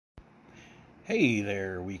Hey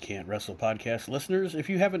there, We Can't Wrestle podcast listeners. If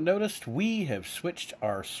you haven't noticed, we have switched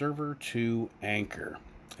our server to Anchor.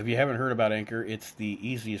 If you haven't heard about Anchor, it's the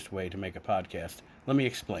easiest way to make a podcast. Let me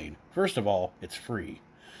explain. First of all, it's free.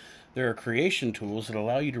 There are creation tools that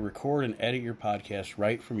allow you to record and edit your podcast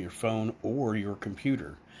right from your phone or your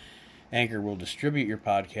computer. Anchor will distribute your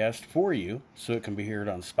podcast for you so it can be heard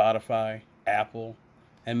on Spotify, Apple,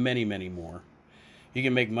 and many, many more. You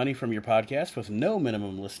can make money from your podcast with no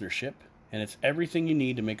minimum listenership, and it's everything you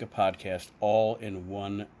need to make a podcast all in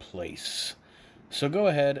one place. So go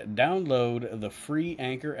ahead, download the free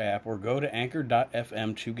Anchor app or go to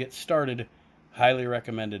anchor.fm to get started. Highly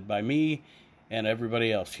recommended by me and everybody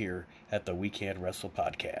else here at the We Can't Wrestle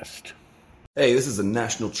podcast. Hey, this is a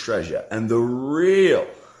national treasure and the real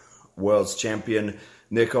world's champion,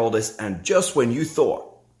 Nick Aldis. And just when you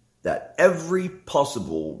thought that every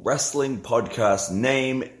possible wrestling podcast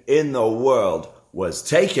name in the world was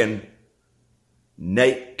taken,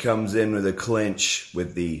 Nate comes in with a clinch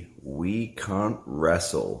with the We Can't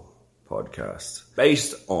Wrestle podcast.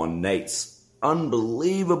 Based on Nate's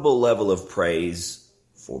unbelievable level of praise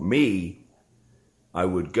for me, I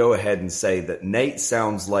would go ahead and say that Nate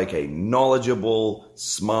sounds like a knowledgeable,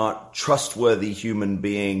 smart, trustworthy human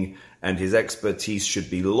being, and his expertise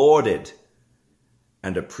should be lauded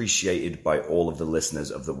and appreciated by all of the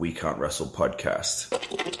listeners of the We Can't Wrestle podcast.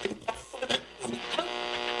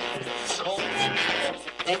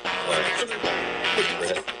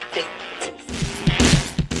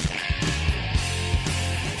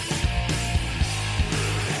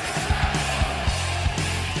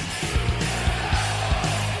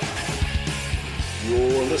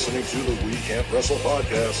 You're listening to the We Can't Wrestle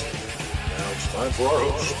podcast. Now it's time for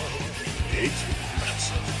our host, Nate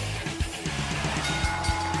Matson.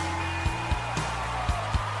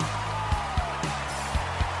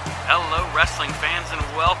 Hello, wrestling fans, and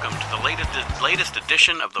welcome to the latest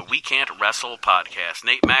edition of the We Can't Wrestle podcast.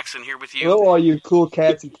 Nate Maxon here with you. Hello, all you cool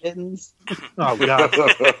cats and kittens. Oh, God.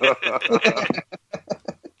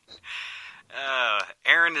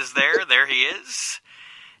 Aaron is there. There he is.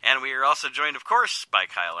 And we are also joined, of course, by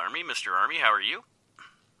Kyle Army. Mr. Army, how are you?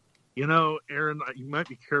 You know, Aaron, you might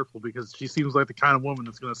be careful because she seems like the kind of woman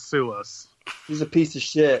that's going to sue us. She's a piece of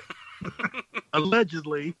shit.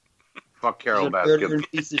 Allegedly. Fuck Carol She's a Baskin. murdering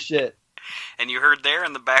piece of shit. And you heard there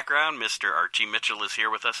in the background, Mr. Archie Mitchell is here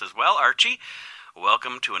with us as well. Archie,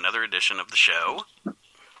 welcome to another edition of the show.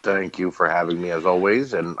 Thank you for having me as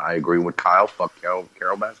always, and I agree with Kyle. Fuck Carol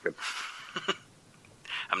Baskin.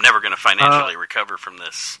 I'm never going to financially recover from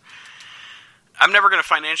this. I'm never going to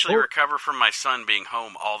financially recover from my son being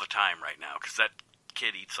home all the time right now, because that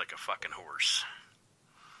kid eats like a fucking horse.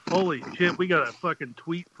 Holy shit, we got a fucking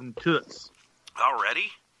tweet from Toots. Already?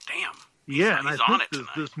 Damn. Yeah, and He's I on think it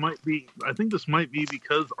tonight. this might be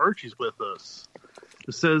because Archie's with us.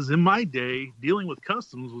 It says, in my day, dealing with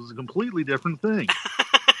customs was a completely different thing.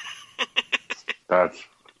 That's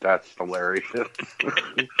hilarious.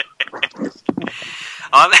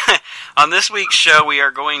 On this week's show, we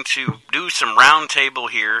are going to do some roundtable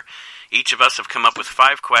here. Each of us have come up with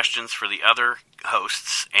 5 questions for the other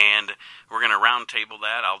hosts, and we're going to roundtable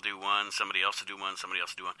that. I'll do one, somebody else will do one, somebody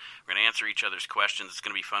else will do one. We're going to answer each other's questions. It's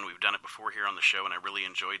going to be fun. We've done it before here on the show, and I really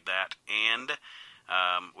enjoyed that. And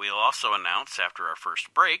we'll also announce, after our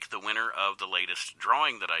first break, the winner of the latest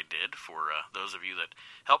drawing that I did for those of you that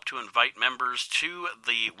helped to invite members to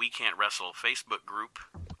the We Can't Wrestle Facebook group.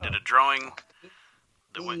 Did a drawing.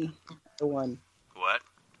 The one. What?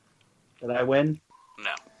 Did I win?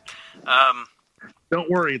 No. Don't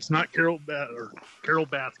worry, it's not Carol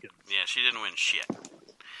Baskin. Yeah, she didn't win shit.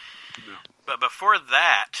 No. But before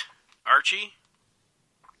that, Archie?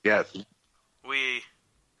 Yes. We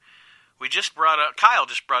just brought up, Kyle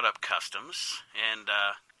just brought up customs, and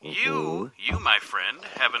you, my friend,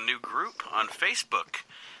 have a new group on Facebook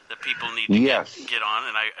that people need to get on,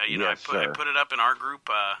 and I put it up in our group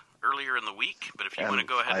earlier in the week, but if you want to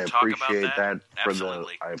go ahead and talk about that,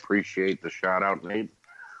 absolutely. I appreciate the shout out, Nate.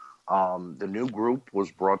 The new group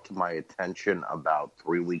was brought to my attention about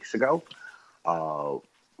 3 weeks ago.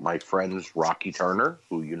 My friends Rocky Turner,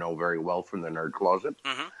 who you know very well from the Nerd Closet,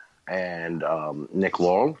 and Nick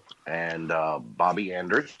Long and Bobby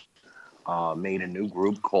Anders made a new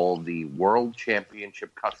group called the World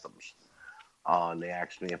Championship Customs. And they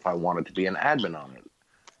asked me if I wanted to be an admin on it.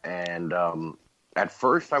 And at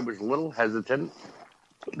first I was a little hesitant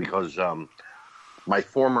because my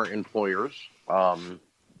former employers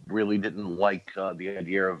really didn't like the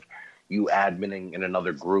idea of you adminning in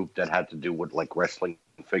another group that had to do with like wrestling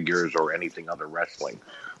figures or anything other wrestling.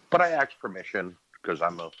 But I asked permission because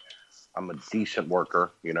I'm a I'm a decent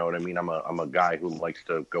worker. You know what I mean? I'm a guy who likes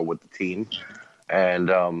to go with the team.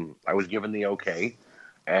 And I was given the okay.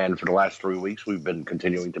 And for the last 3 weeks, we've been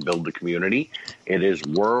continuing to build the community. It is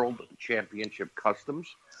World Championship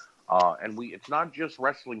Customs. And it's not just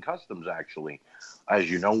wrestling customs, actually. As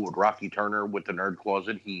you know, with Rocky Turner with the Nerd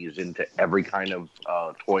Closet, he is into every kind of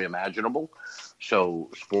toy imaginable. So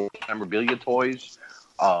sports memorabilia toys,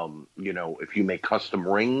 if you make custom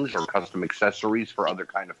rings or custom accessories for other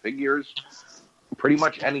kind of figures, pretty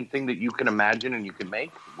much anything that you can imagine and you can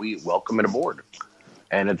make, we welcome it aboard.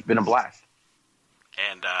 And it's been a blast.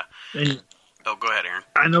 And go ahead, Aaron.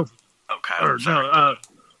 I know. Okay.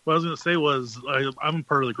 What I was going to say was I'm a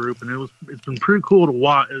part of the group, and it's been pretty cool to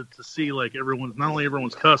watch to see like not only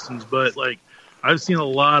everyone's customs, but like I've seen a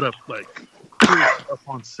lot of like cool stuff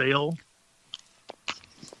on sale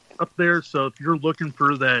up there. So if you're looking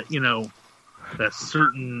for that, that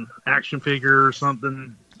certain action figure or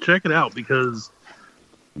something, check it out, because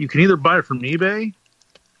you can either buy it from eBay,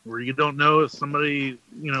 where you don't know if somebody,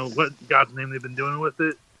 what God's name they've been doing with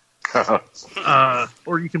it.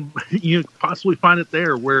 Or you can possibly find it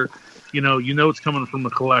there where it's coming from a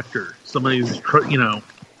collector, somebody who's treats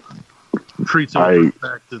it with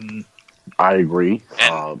respect. And I agree.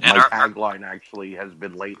 And my tagline actually has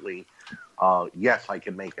been lately, yes, I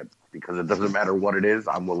can make it, because it doesn't matter what it is,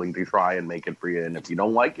 I'm willing to try and make it for you, and if you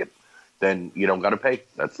don't like it, then you don't got to pay.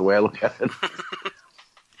 That's the way I look at it.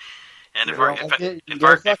 And if Archie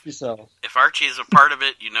is a part of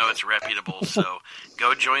it, it's reputable. So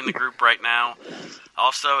go join the group right now.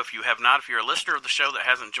 Also, if you're a listener of the show that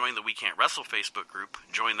hasn't joined the We Can't Wrestle Facebook group,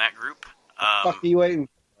 join that group. What the fuck are you waiting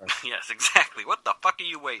for? Yes, exactly. What the fuck are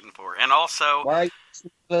you waiting for? And also, why are you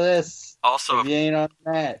listening to this? Also, if you ain't on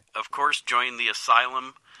that. Of course, join the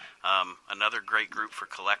Asylum, another great group for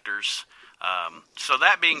collectors. So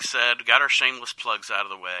that being said, got our shameless plugs out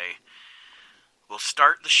of the way. We'll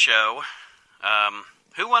start the show.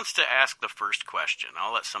 Who wants to ask the first question?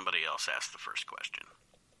 I'll let somebody else ask the first question.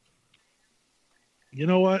 You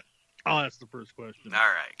know what? I'll ask the first question. All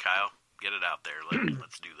right, Kyle, get it out there.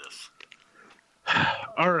 Let's do this.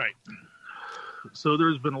 All right. So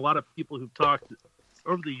there's been a lot of people who've talked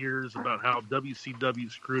over the years about how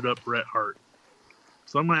WCW screwed up Bret Hart.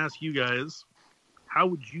 So I'm going to ask you guys, how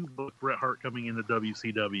would you book Bret Hart coming into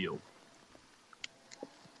WCW?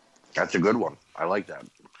 That's a good one. I like that.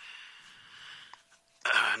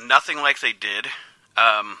 Nothing like they did.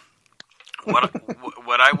 What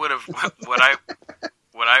I would have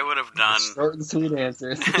done. Short and sweet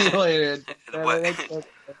answer. See you later.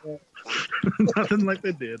 Nothing like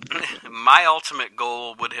they did. My ultimate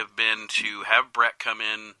goal would have been to have Bret come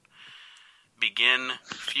in, begin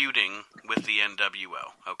feuding with the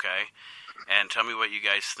NWO. Okay. And tell me what you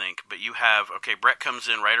guys think. But you have, Bret comes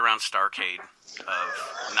in right around Starrcade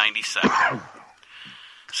of 97.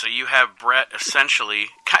 So you have Bret essentially.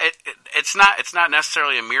 It's not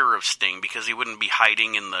necessarily a mirror of Sting, because he wouldn't be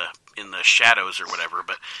hiding in the shadows or whatever.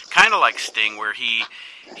 But kind of like Sting, where he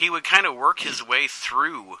would kind of work his way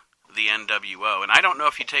through the NWO. And I don't know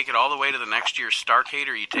if you take it all the way to the next year's Starrcade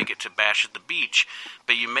or you take it to Bash at the Beach,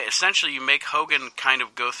 but you make Hogan kind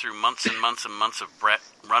of go through months and months and months of Bret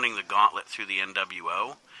running the gauntlet through the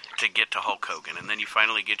NWO to get to Hulk Hogan. And then you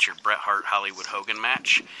finally get your Bret Hart Hollywood Hogan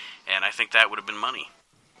match, and I think that would have been money.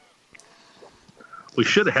 We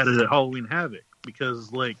should have had it at Halloween Havoc,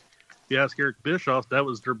 because, if you ask Eric Bischoff, that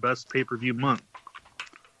was their best pay-per-view month.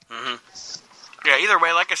 Mm-hmm. Yeah, either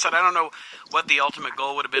way, like I said, I don't know what the ultimate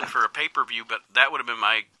goal would have been for a pay-per-view, but that would have been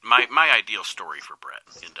my ideal story for Bret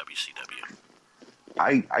in WCW.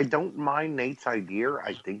 I don't mind Nate's idea.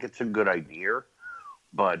 I think it's a good idea,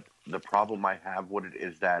 but the problem I have with it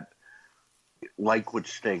is that, like with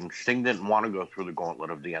Sting didn't want to go through the gauntlet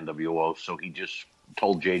of the NWO, so he just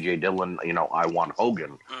told J.J. Dillon, I want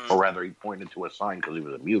Hogan, or rather he pointed to a sign because he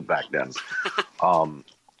was a mute back then.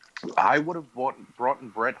 I would have brought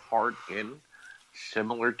Bret Hart in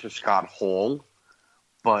similar to Scott Hall,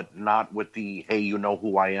 but not with the, hey, you know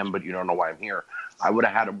who I am, but you don't know why I'm here. I would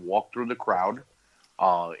have had him walk through the crowd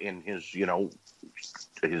in his,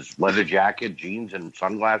 his leather jacket, jeans, and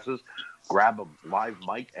sunglasses, grab a live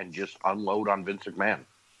mic, and just unload on Vince McMahon.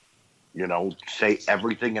 Say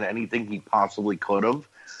everything and anything he possibly could have.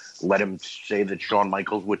 Let him say that Shawn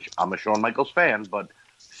Michaels, which I'm a Shawn Michaels fan, but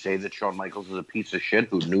say that Shawn Michaels is a piece of shit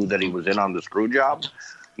who knew that he was in on the screw job.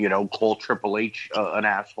 Call Triple H an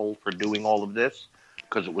asshole for doing all of this,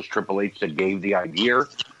 because it was Triple H that gave the idea,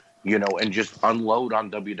 and just unload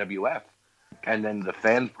on WWF. And then the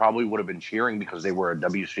fans probably would have been cheering because they were a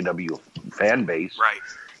WCW fan base. Right.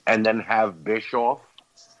 And then have Bischoff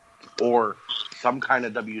or some kind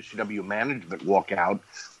of WCW management walk out,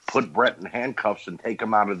 put Brett in handcuffs and take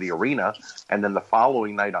him out of the arena, and then the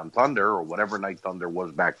following night on Thunder, or whatever night Thunder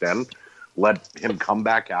was back then, let him come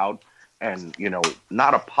back out and,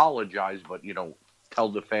 not apologize, but, tell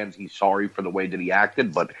the fans he's sorry for the way that he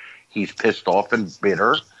acted, but he's pissed off and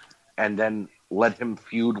bitter, and then let him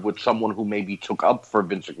feud with someone who maybe took up for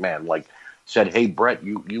Vince McMahon, like said, hey, Brett,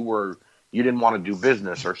 you didn't want to do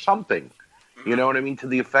business or something. You know what I mean? To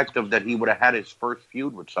the effect of that he would have had his first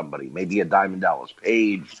feud with somebody, maybe a Diamond Dallas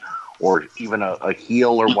Page or even a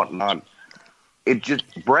heel or whatnot.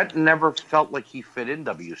 Brett never felt like he fit in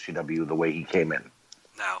WCW the way he came in.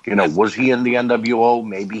 No. Was he in the NWO?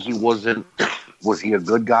 Maybe he wasn't. Was he a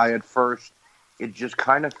good guy at first? It just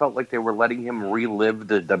kind of felt like they were letting him relive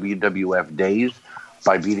the WWF days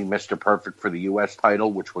by beating Mr. Perfect for the U.S.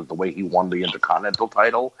 title, which was the way he won the Intercontinental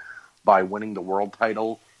title, by winning the world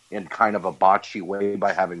title in kind of a botchy way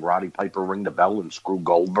by having Roddy Piper ring the bell and screw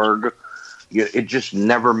Goldberg. It just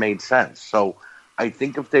never made sense. So I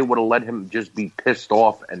think if they would have let him just be pissed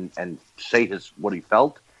off and say what he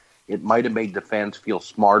felt, it might have made the fans feel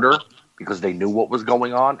smarter because they knew what was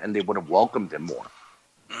going on and they would have welcomed him more.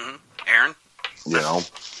 Mm-hmm. Aaron?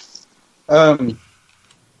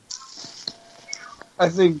 I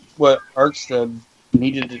think what Art said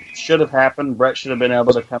should have happened. Brett should have been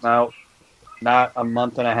able to come out not a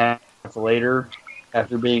month and a half later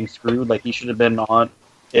after being screwed. Like, he should have been on,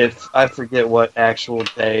 if I forget what actual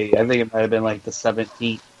day, I think it might have been like the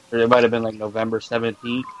 17th, or it might have been like November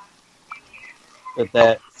 17th,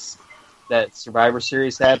 that Survivor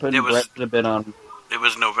Series happened. Brett should have been on. It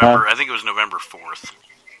was November, I think it was November 4th.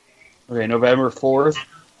 Okay, November 4th.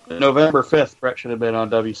 November 5th, Brett should have been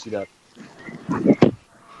on WCW.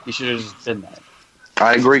 He should have just been that.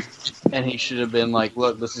 I agree. And he should have been like,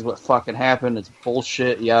 look, this is what fucking happened. It's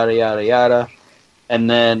bullshit, yada, yada, yada. And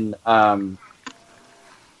then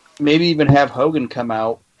maybe even have Hogan come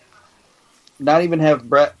out. Not even have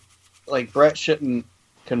Brett. Like, Brett shouldn't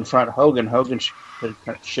confront Hogan. Hogan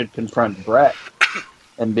should confront Brett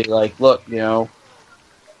and be like, look, I'm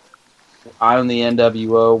the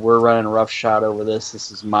NWO. We're running a rough shot over this. This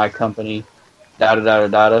is my company. Dada, dada,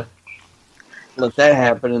 dada. Let that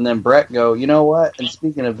happen, and then Brett go, you know what? And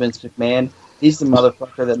speaking of Vince McMahon, he's the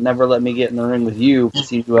motherfucker that never let me get in the ring with you because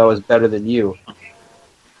he knew I was better than you.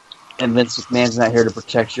 And Vince McMahon's not here to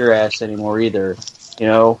protect your ass anymore either,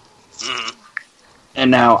 And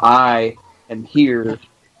now I am here.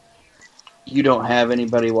 You don't have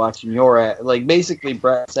anybody watching your ass. Like, basically,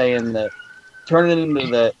 Brett saying that, turn it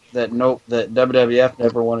into that note that WWF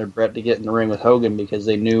never wanted Brett to get in the ring with Hogan because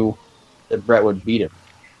they knew that Brett would beat him.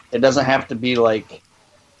 It doesn't have to be like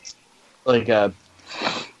a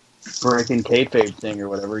breaking kayfabe thing or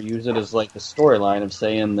whatever. Use it as like the storyline of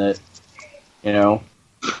saying that,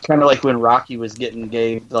 kind of like when Rocky was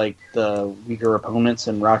gave like the weaker opponents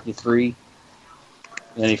in Rocky 3,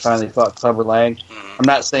 and he finally fought Clubber Lang. I'm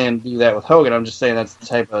not saying do that with Hogan. I'm just saying that's the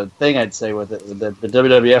type of thing I'd say with it. The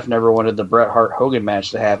WWF never wanted the Bret Hart Hogan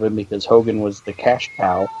match to happen because Hogan was the cash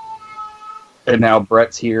cow, and now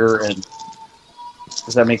Bret's here and.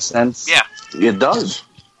 Does that make sense? Yeah. It does.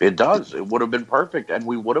 It does. It would have been perfect, and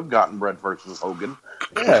we would have gotten Brett versus Hogan.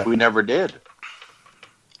 Yeah. We never did.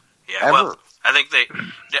 Yeah. Ever. Well, I think they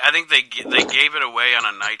gave it away on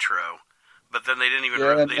a Nitro, but then they didn't even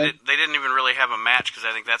they didn't even really have a match because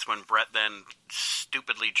I think that's when Brett then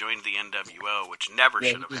stupidly joined the NWO, which never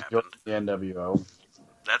should have happened. The NWO.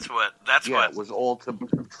 That's what. It was all to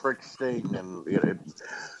trick Sting, and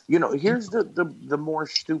here's the more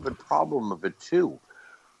stupid problem of it too.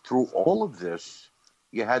 Through all of this,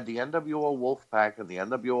 you had the NWO Wolfpack and the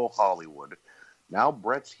NWO Hollywood. Now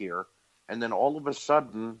Brett's here, and then all of a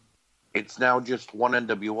sudden, it's now just one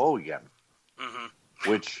NWO again. Mm-hmm.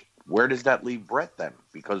 Which, where does that leave Brett then?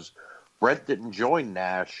 Because Brett didn't join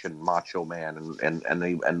Nash and Macho Man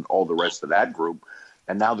and all the rest of that group.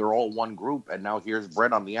 And now they're all one group, and now here's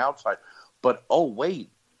Brett on the outside. But, oh, wait.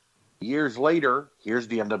 Years later, here's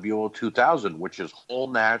the NWO 2000, which is Hall,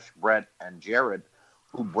 Nash, Brett, and Jarrett,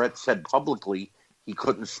 who Brett said publicly he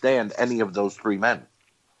couldn't stand any of those three men.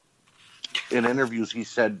 In interviews, he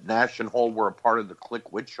said Nash and Hall were a part of the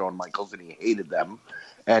clique with Shawn Michaels, and he hated them.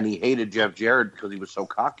 And he hated Jeff Jarrett because he was so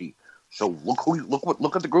cocky. So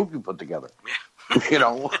look at the group you put together.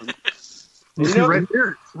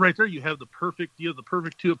 Right there, you have the perfect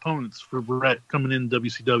two opponents for Brett coming in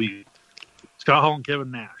WCW. Scott Hall and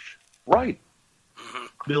Kevin Nash. Right.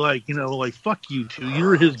 Be like, fuck you two.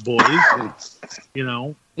 You're his boys. And you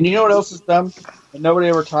know what else is dumb? And nobody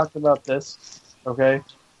ever talked about this. Okay.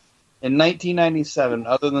 In 1997,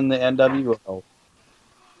 other than the NWO.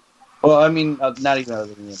 Well, I mean, not even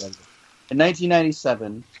other than the NWO. In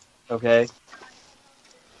 1997, okay,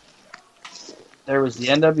 there was the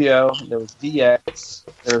NWO, there was DX,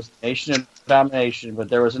 there was Nation of Domination, but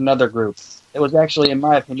there was another group. It was actually, in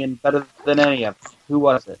my opinion, better than any of them. Who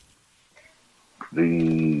was it?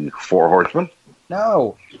 The Four Horsemen?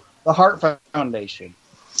 No, the Hart Foundation.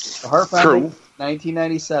 The Hart Foundation,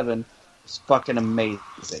 1997, was fucking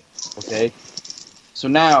amazing. Okay, so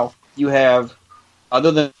now you have,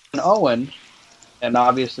 other than Owen, and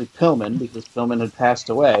obviously Pillman, because Pillman had passed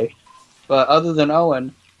away, but other than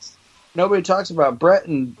Owen, nobody talks about Brett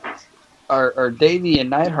and or Davey and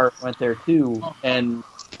Neidhart went there too, and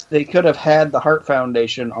they could have had the Hart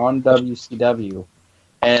Foundation on WCW.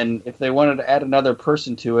 And if they wanted to add another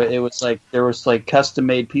person to it, it was like there was like custom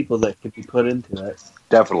made people that could be put into it.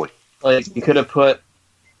 Definitely. Like you could have put,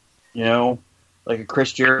 like a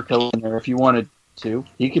Chris Jericho in there if you wanted to.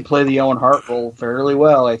 He could play the Owen Hart role fairly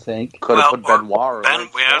well, I think. Could have put Benoit. I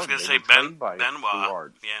was going to say Benoit.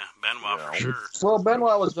 Yeah, Benoit for sure. Well,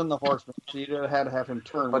 Benoit was in the Horseman, so you had to have him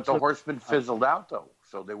turn. But the Horseman fizzled out though,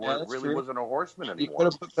 so they weren't wasn't a Horseman anymore. You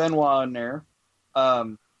could have put Benoit in there.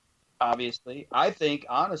 Obviously, I think,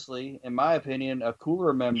 honestly, in my opinion, a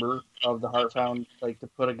cooler member of the Hart Foundation, like to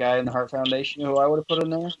put a guy in the Hart Foundation, who I would have put in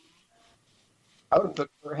there, I would have put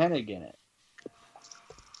Kurt Hennig in it.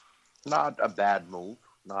 Not a bad move.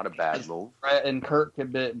 Brett and Kurt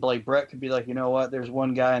could be like, Brett could be like, you know what? There's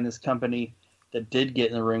one guy in this company that did get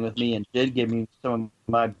in the ring with me and did give me some of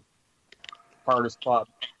my hardest fought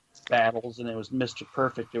battles, and it was Mr.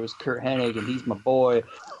 Perfect. It was Kurt Hennig, and he's my boy.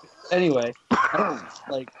 Anyway,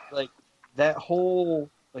 like that whole,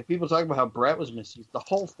 like, people talk about how Brett was misused. The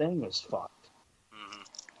whole thing was fucked.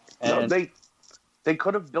 Mm-hmm. And they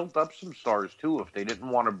could have built up some stars too if they didn't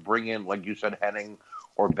want to bring in, like you said, Hennig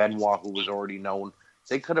or Benoit, who was already known.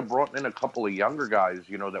 They could have brought in a couple of younger guys,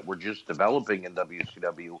 that were just developing in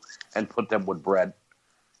WCW and put them with Brett.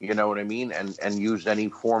 You know what I mean? And use any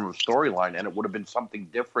form of storyline, and it would have been something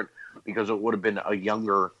different because it would have been a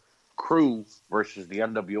younger crew versus the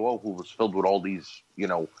NWO, who was filled with all these,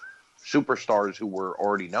 superstars who were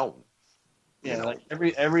already known. Yeah, like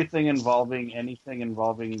anything involving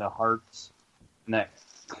the Harts and that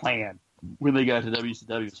clan when they got to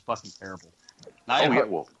WCW was fucking terrible.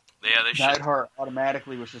 Neidhart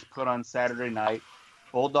automatically was just put on Saturday night.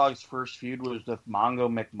 Bulldog's first feud was with Mongo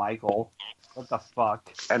McMichael. What the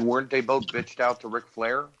fuck? And weren't they both bitched out to Ric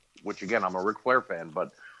Flair? Which, again, I'm a Ric Flair fan,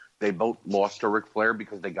 but they both lost to Ric Flair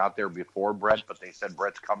because they got there before Brett, but they said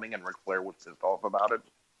Brett's coming, and Ric Flair was pissed off about it.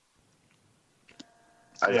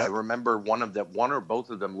 I remember one or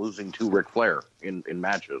both of them losing to Ric Flair in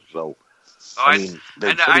matches. So,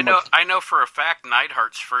 I know for a fact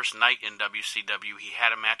Neidhart's first night in WCW, he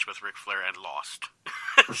had a match with Ric Flair and lost.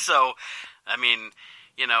 So, I mean,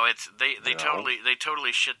 they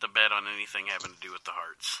totally shit the bed on anything having to do with the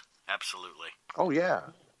Harts. Absolutely. Oh yeah.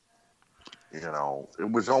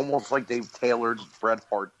 It was almost like they've tailored Bret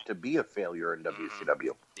Hart to be a failure in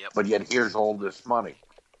WCW. Yep. But yet here's all this money.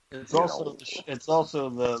 It's also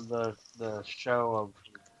the show of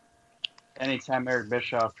anytime Eric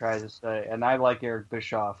Bischoff tries to say, and I like Eric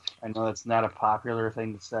Bischoff. I know that's not a popular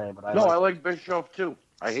thing to say, but I like Bischoff too.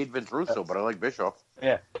 I hate Vince Russo, but I like Bischoff.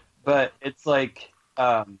 Yeah, but it's like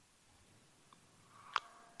a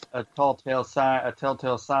telltale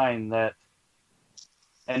sign that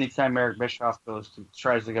anytime Eric Bischoff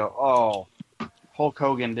tries to go, oh, Hulk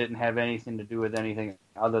Hogan didn't have anything to do with anything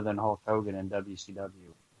other than Hulk Hogan in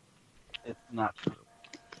WCW. It's not true.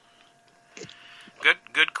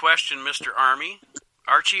 Good question, Mr. Army.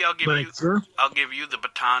 Archie, I'll give you the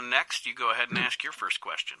baton next. You go ahead and ask your first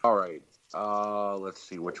question. All right. Let's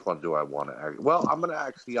see. Which one do I want to ask? Well, I'm going to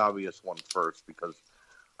ask the obvious one first because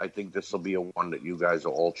I think this will be a one that you guys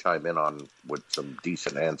will all chime in on with some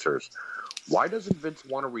decent answers. Why doesn't Vince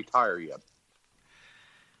want to retire yet?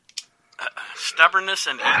 Stubbornness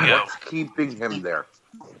and ego. What's keeping him there?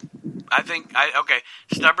 I think,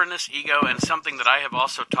 stubbornness, ego, and something that I have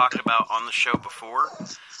also talked about on the show before.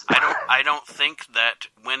 I don't think that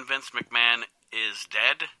when Vince McMahon is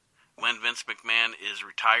dead, when Vince McMahon is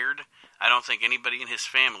retired, I don't think anybody in his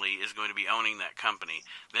family is going to be owning that company.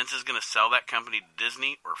 Vince is going to sell that company to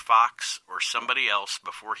Disney or Fox or somebody else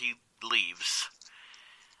before he leaves.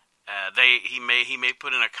 He may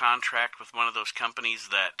put in a contract with one of those companies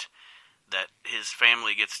that his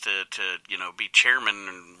family gets to be chairman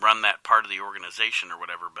and run that part of the organization or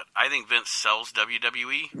whatever. But I think Vince sells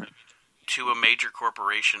WWE to a major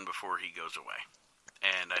corporation before he goes away,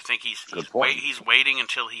 and I think he's waiting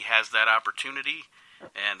until he has that opportunity,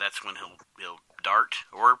 and that's when he'll dart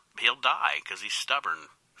or he'll die because he's stubborn.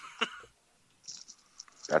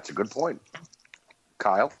 That's a good point,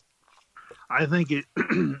 Kyle. I think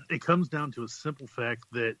it comes down to a simple fact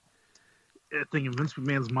that I think in Vince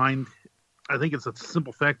McMahon's mind, I think it's a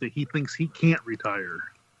simple fact that he thinks he can't retire.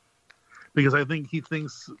 Because I think he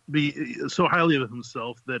thinks so highly of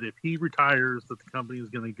himself that if he retires, that the company is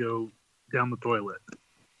going to go down the toilet.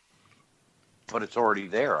 But it's already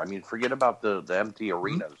there. I mean, forget about the empty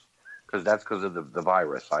arenas, because that's because of the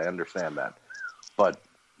virus. I understand that. But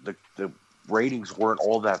the ratings weren't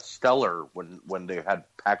all that stellar when they had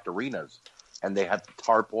packed arenas, and they had to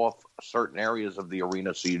tarp off certain areas of the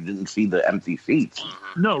arena so you didn't see the empty seats.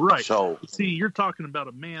 No, right. So, see, you're talking about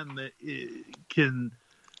a man that can...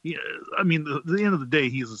 Yeah, I mean, at the end of the day,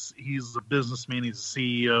 he's a businessman. He's a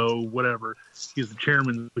CEO, whatever. He's the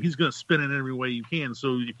chairman. He's going to spin it every way you can.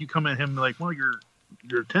 So if you come at him like, well, your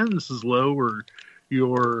attendance is low, or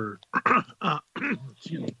your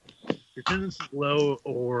excuse me, your attendance is low,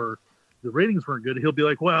 or the ratings weren't good, he'll be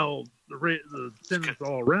like, well, the attendance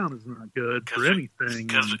all around is not good for anything.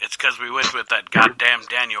 It's because we went with that goddamn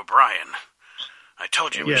Daniel Bryan. I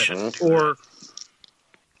told you we shouldn't do that.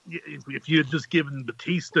 If you had just given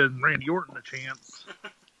Batista and Randy Orton a chance.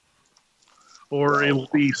 Or it will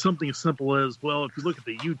be something as simple as, well, if you look at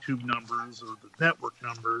the YouTube numbers or the network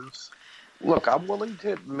numbers. Look, I'm willing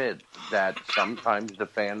to admit that sometimes the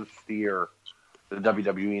fans steer the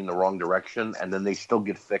WWE in the wrong direction, and then they still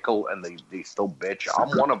get fickle and they still bitch. I'm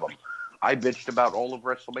one of them. I bitched about all of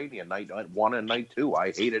WrestleMania, night 1 and night 2.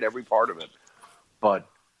 I hated every part of it. But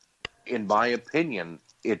in my opinion,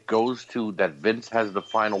 it goes to that Vince has the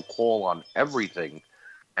final call on everything,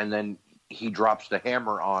 and then he drops the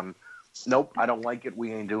hammer on, nope, I don't like it,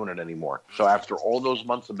 we ain't doing it anymore. So after all those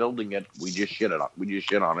months of building it, we just shit on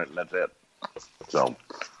it, and that's it. So,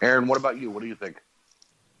 Aaron, what about you? What do you think?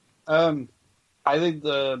 I think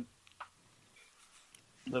the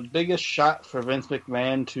biggest shot for Vince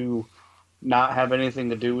McMahon to not have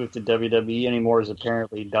anything to do with the WWE anymore is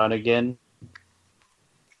apparently done again.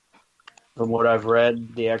 From what I've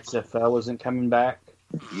read, the XFL isn't coming back.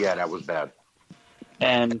 Yeah, that was bad.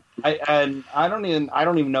 And I don't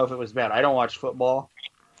even know if it was bad. I don't watch football,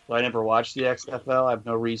 so I never watched the XFL. I have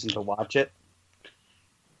no reason to watch it.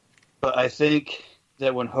 But I think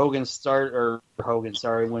that when when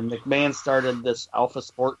McMahon started this Alpha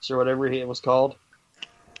Sports or whatever it was called,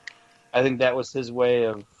 I think that was his way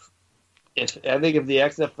of. I think if the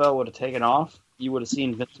XFL would have taken off, you would have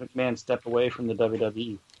seen Vince McMahon step away from the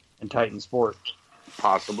WWE. And Titan Sport.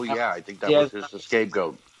 Possibly, yeah. I think that was his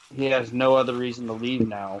scapegoat. He has no other reason to leave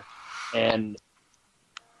now. And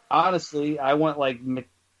honestly, I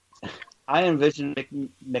envision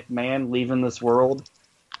McMahon leaving this world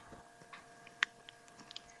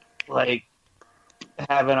like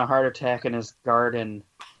having a heart attack in his garden.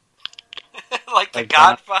 like the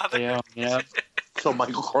Godfather? Yeah. So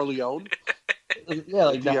Michael Corleone? Yeah,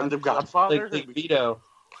 like the end of Godfather? Like Vito.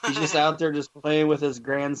 He's just out there just playing with his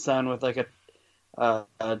grandson with like a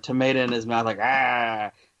tomato in his mouth, like,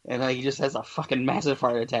 and like he just has a fucking massive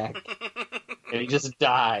heart attack. And he just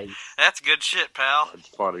dies. That's good shit, pal. That's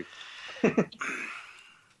funny.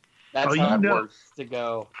 That's how it works to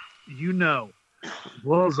go. You know, as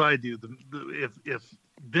well as I do, if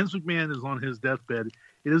Vince McMahon is on his deathbed,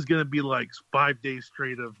 it is going to be like 5 days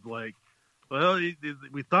straight of like, well,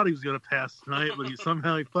 we thought he was going to pass tonight, but he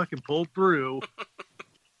fucking pulled through.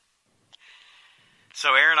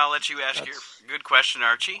 So, Aaron, I'll let you ask your good question,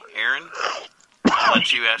 Archie. Aaron, I'll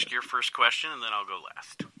let you ask your first question, and then I'll go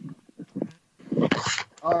last.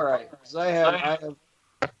 All right. So I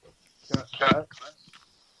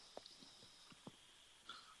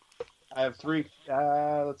have three.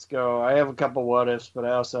 Let's go. I have a couple what ifs, but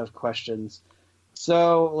I also have questions.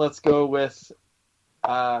 So let's go with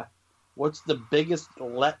what's the biggest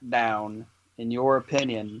letdown, in your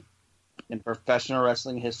opinion, in professional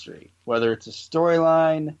wrestling history? Whether it's a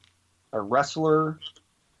storyline, a wrestler,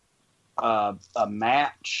 a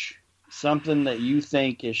match, something that you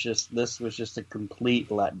think is this was just a complete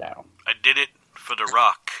letdown. I did it for The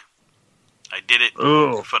Rock. I did it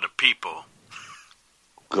for the people.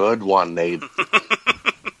 Good one, Nate.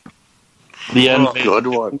 Good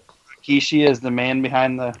one. Rikishi is the man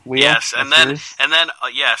behind the wheel. Yes, and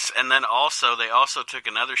then also they also took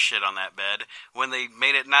another shit on that bed when they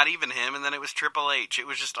made it not even him, and then it was Triple H. It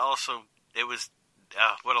was just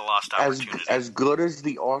what a lost opportunity. As good as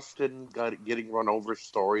the Austin getting run over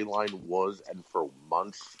storyline was, and for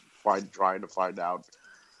months trying to find out,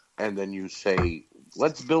 and then you say,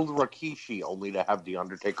 let's build Rikishi, only to have The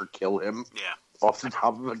Undertaker kill him. Yeah. Off the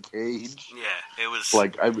top of a cage. Yeah, it was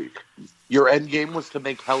like, I mean, your end game was to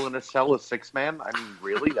make Hell in a Cell a 6-man. I mean,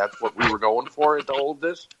 really, that's what we were going for at the whole of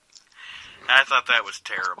this. I thought that was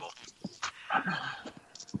terrible.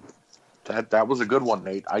 That was a good one,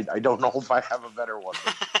 Nate. I don't know if I have a better one.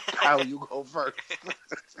 Kyle, you go first.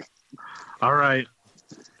 All right.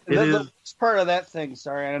 The part of that thing,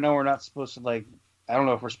 sorry, I know we're not supposed to, I don't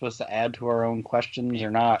know if we're supposed to add to our own questions or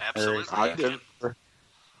not. Absolutely.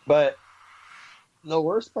 But the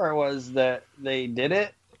worst part was that they did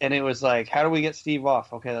it, and it was like, how do we get Steve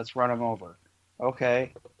off? Okay, let's run him over.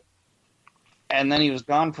 Okay. And then he was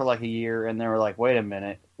gone for a year, and they were like, wait a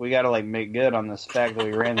minute, we got to make good on this fact that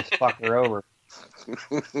we ran this fucker over.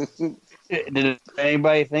 Did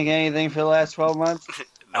anybody think anything for the last 12 months?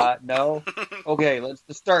 Nope. No? Okay, let's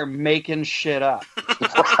just start making shit up.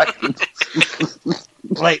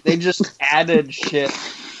 Right. They just added shit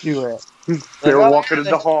to it. They were walking in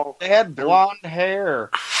the hall. They had blonde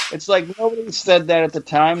hair. It's nobody said that at the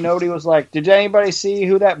time. Nobody was like, did anybody see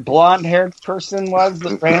who that blonde-haired person was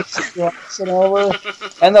that ran Jackson over?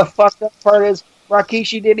 And the fucked up part is,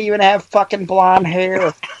 Rikishi didn't even have fucking blonde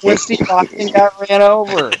hair when Steve Austin got ran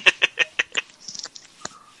over.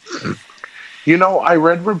 I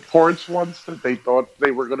read reports once that they thought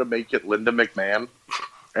they were going to make it Linda McMahon,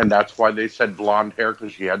 and that's why they said blonde hair,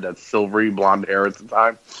 because she had that silvery blonde hair at the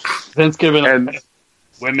time. Vince giving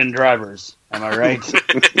women drivers. Am I right?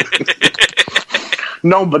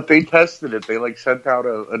 No, but they tested it. They sent out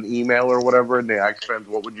an email or whatever, and they asked fans,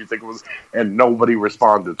 what would you think it was? And nobody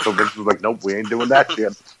responded. So Vince was like, nope, we ain't doing that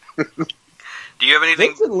shit. Do you have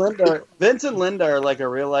anything? Vince and Linda are like a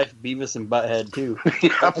real life Beavis and Butthead too.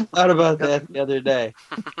 I thought about that the other day.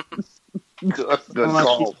 Good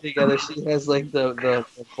call. Together, she has the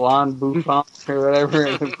blonde bouffant or whatever,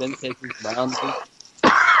 and Vince takes his blonde.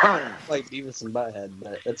 Like Beavis and Butthead,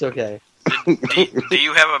 but it's okay. Do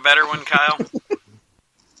you have a better one, Kyle?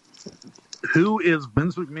 Who is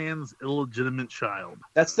Vince McMahon's illegitimate child?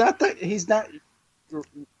 That's not the. He's not.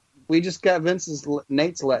 We just got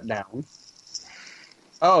Nate's let down.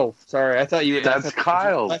 Oh, sorry. I thought you were. That's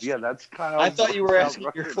Kyle. Yeah, that's Kyle. I thought you were asking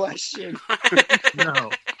your question.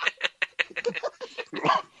 No.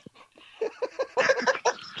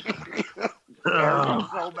 Aaron was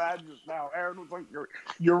so bad just now. Aaron was like,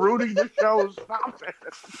 "You're ruining the show. Stop it!"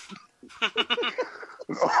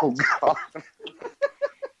 Oh God.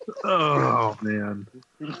 Oh man.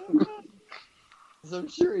 I'm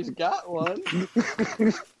sure he's got one.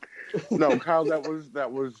 No, Kyle,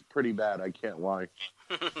 that was pretty bad. I can't lie.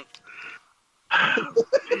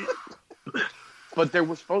 But there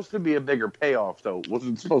was supposed to be a bigger payoff, though. It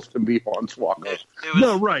wasn't supposed to be Hornswoggle.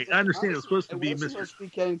 No, right. I understand. It was supposed to be Mr. Supposed to be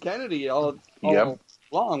Ken Kennedy all Yep.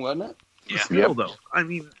 along, wasn't it? Yeah. Still, though, I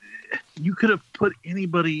mean, you could have put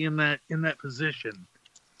anybody in that position.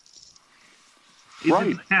 It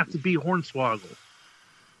didn't have to be Hornswoggle.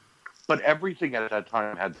 But everything at that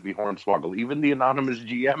time had to be Hornswoggle. Even the anonymous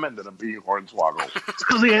GM ended up being Hornswoggle. It's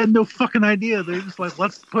because they had no fucking idea. They're just like,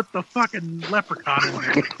 let's put the fucking leprechaun in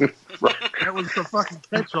there. Right. That was the fucking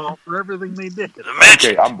catch-all for everything they did.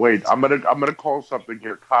 Okay, I'm gonna call something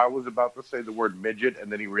here. Kyle was about to say the word midget,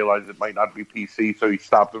 and then he realized it might not be PC, so he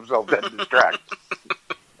stopped himself dead in his tracks.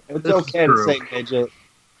 It's okay to say midget.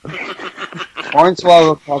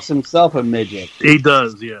 Hornswoggle calls himself a midget. He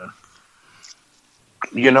does, yeah.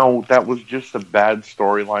 You know, that was just a bad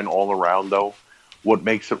storyline all around, though. What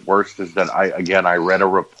makes it worse is that I read a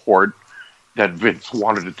report that Vince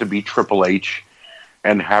wanted it to be Triple H,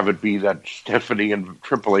 and have it be that Stephanie and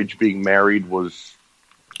Triple H being married was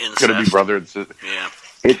going to be brother and sister. Yeah.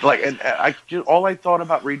 All I thought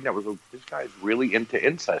about reading that was, this guy's really into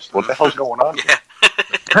incest. What the hell's going on? Yeah.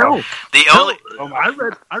 Hell, I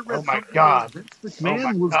read. Oh my God! Vince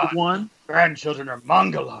McMahon was the one. Grandchildren are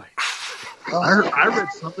mongoloid. I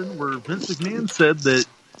read something where Vince McMahon said that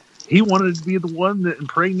he wanted to be the one that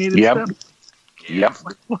impregnated Stephanie. Yep.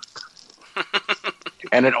 Like, what?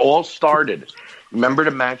 And it all started. Remember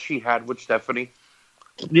the match he had with Stephanie?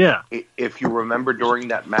 Yeah. If you remember, during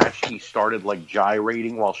that match, he started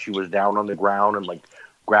gyrating while she was down on the ground and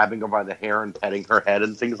grabbing her by the hair and petting her head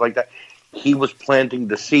and things like that. He was planting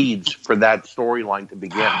the seeds for that storyline to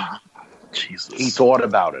begin. Jesus. He thought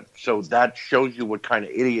about it. So that shows you what kind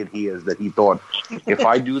of idiot he is, that he thought, if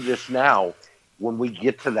I do this now, when we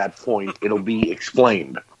get to that point, it'll be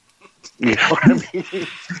explained. You know what I mean? He's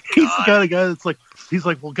the kind of guy that's he's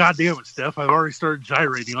like, well, goddamn it, Steph, I've already started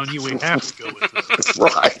gyrating on you. We have to go with this.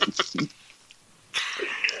 Right.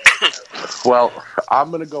 Well, I'm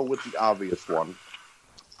going to go with the obvious one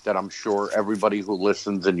that I'm sure everybody who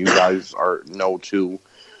listens and you guys know too.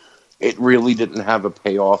 It really didn't have a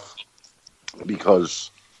payoff because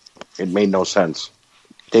it made no sense.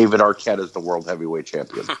 David Arquette is the world heavyweight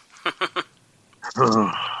champion.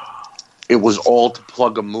 It was all to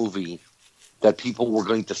plug a movie that people were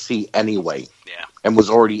going to see anyway. Yeah. and was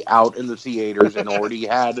already out in the theaters and already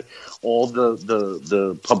had all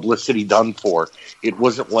the publicity done for. It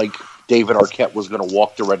wasn't like David Arquette was going to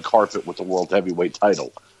walk the red carpet with the World Heavyweight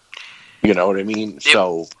title. You know what I mean?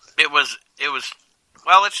 It was.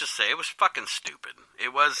 Well, let's just say it was fucking stupid.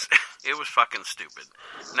 It was fucking stupid.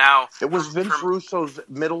 Now, it was Vince Russo's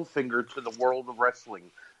middle finger to the world of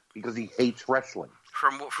wrestling because he hates wrestling.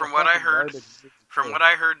 From what I heard,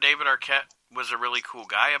 David Arquette was a really cool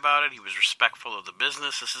guy about it. He was respectful of the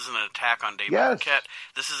business. This isn't an attack on David Arquette.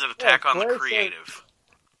 This is an attack on the creative.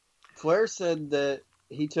 Flair said that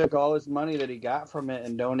he took all his money that he got from it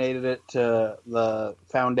and donated it to the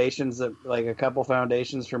foundations, like a couple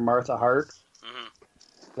foundations for Martha Hart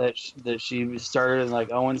that she started in like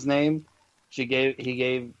Owen's name. He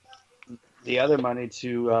gave the other money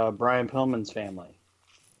to Brian Pillman's family.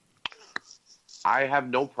 I have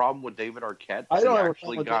no problem with David Arquette. I don't have a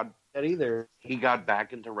problem with that either. He got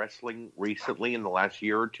back into wrestling recently in the last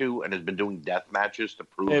year or two and has been doing death matches to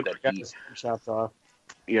prove that he shots off.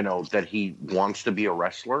 You know, that he wants to be a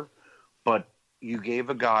wrestler. But you gave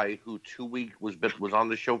a guy who was on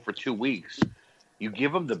the show for 2 weeks. You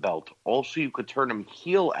give him the belt. Also, you could turn him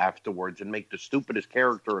heel afterwards and make the stupidest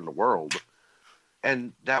character in the world.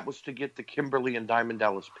 And that was to get the Kimberly and Diamond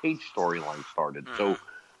Dallas Page storyline started. So,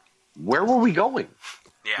 where were we going?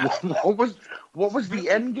 Yeah. What was the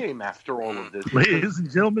end game after all of this? Ladies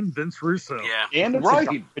and gentlemen, Vince Russo. Yeah. And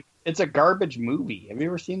it's a garbage movie. Have you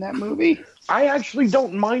ever seen that movie? I actually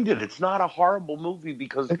don't mind it. It's not a horrible movie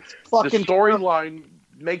because the storyline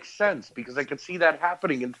makes sense because I could see that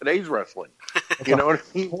happening in today's wrestling. You know what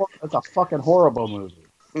I mean? It's a fucking horrible movie.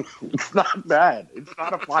 It's not bad. It's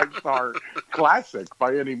not a 5-star classic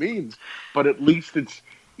by any means, but at least it's,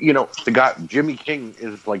 you know, the guy Jimmy King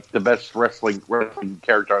is like the best wrestling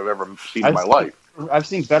character I've ever seen in my life. I've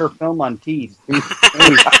seen better film on teeth.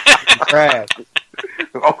 Trash.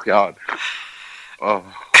 Oh God. Oh.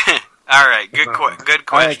 All right. Good question.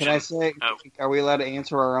 All right, can I say? Are we allowed to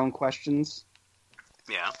answer our own questions?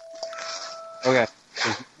 Yeah. Okay.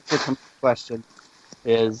 The question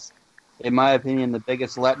is, in my opinion, the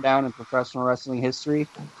biggest letdown in professional wrestling history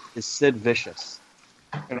is Sid Vicious.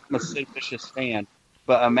 And I'm a Sid Vicious fan,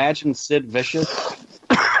 but imagine Sid Vicious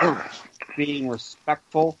being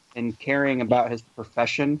respectful and caring about his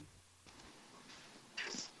profession,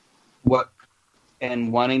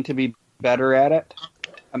 and wanting to be better at it.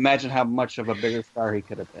 Imagine how much of a bigger star he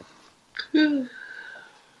could have been.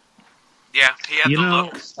 Yeah, he had the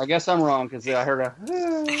look. I guess I'm wrong because I heard a.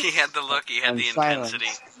 He had the look. He had the intensity.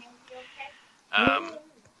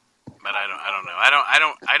 But I don't know.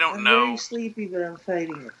 I'm very sleepy, but I'm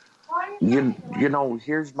fighting it. You know,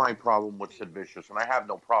 here's my problem with Sid Vicious, and I have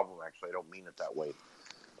no problem, actually. I don't mean it that way.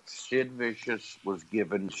 Sid Vicious was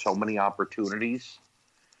given so many opportunities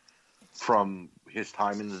from his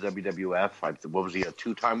time in the WWF. What was he, a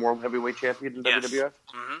 2-time World Heavyweight Champion in WWF?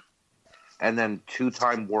 Mm-hmm. And then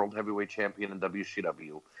 2-time World Heavyweight Champion in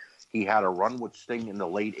WCW. He had a run with Sting in the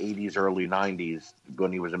late 80s, early 90s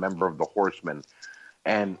when he was a member of the Horsemen.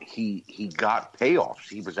 And he got payoffs.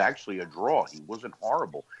 He was actually a draw. He wasn't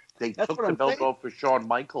horrible. They took the belt off of Shawn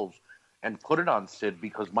Michaels and put it on Sid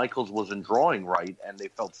because Michaels wasn't drawing right, and they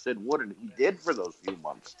felt Sid would, and he did for those few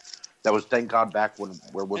months. That was, thank God, back when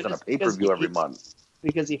there wasn't a pay-per-view every month.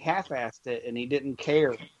 Because he half-assed it, and he didn't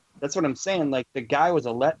care. That's what I'm saying. Like, the guy was a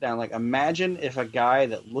letdown. Like, imagine if a guy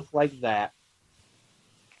that looked like that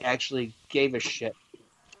actually gave a shit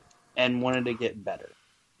and wanted to get better.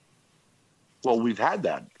 Well, we've had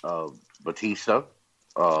that. Batista.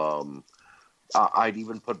 I'd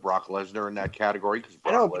even put Brock Lesnar in that category because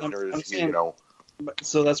Brock Lesnar is, saying, you know.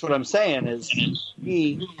 So that's what I'm saying is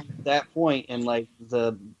he, that point in like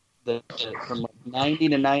the from 90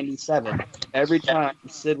 to 97, every time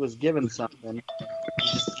Sid was given something,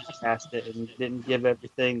 he just passed it and didn't give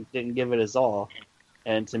it his all.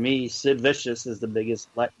 And to me, Sid Vicious is the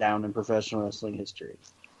biggest letdown in professional wrestling history.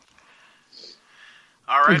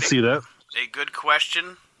 All right. I can see that. A good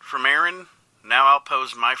question from Aaron. Now I'll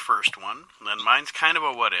pose my first one. Then mine's kind of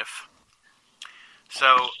a what if.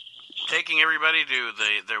 So, taking everybody to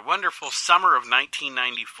the wonderful summer of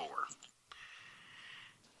 1994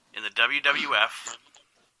 in the WWF,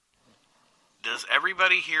 does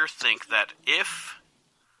everybody here think that if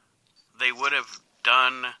they would have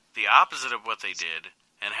done the opposite of what they did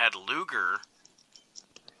and had Luger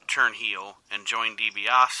turn heel and join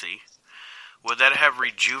DiBiase, would that have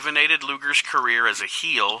rejuvenated Luger's career as a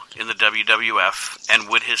heel in the WWF, and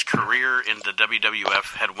would his career in the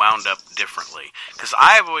WWF had wound up differently? Because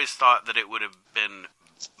I've always thought that it would have been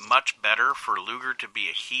much better for Luger to be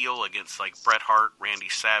a heel against like Bret Hart, Randy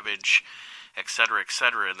Savage, et cetera,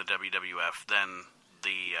 in the WWF than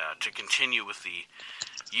to continue with the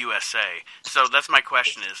USA. So that's my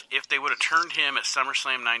question is, if they would have turned him at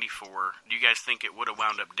SummerSlam 94, do you guys think it would have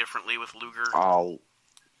wound up differently with Luger?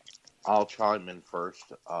 I'll chime in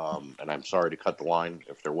first, and I'm sorry to cut the line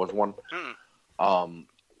if there was one.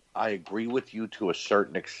 I agree with you to a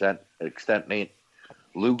certain extent, Nate.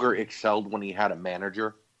 Luger excelled when he had a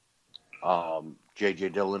manager, J.J.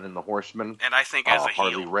 Dillon and the Horsemen. And I think as a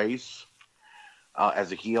Harley heel. Race.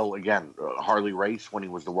 As a heel, again, Harley Race when he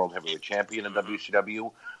was the World Heavyweight Champion in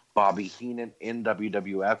WCW. Bobby Heenan in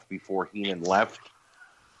WWF before Heenan left.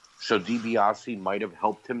 So DiBiase might have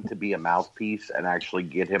helped him to be a mouthpiece and actually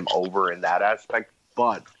get him over in that aspect.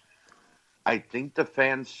 But I think the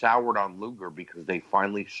fans soured on Luger because they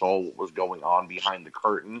finally saw what was going on behind the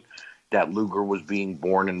curtain, that Luger was being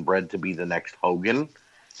born and bred to be the next Hogan.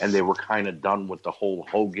 And they were kind of done with the whole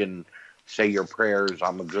Hogan, say your prayers,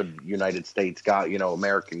 I'm a good United States guy,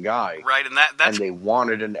 American guy. Right, and that's... And they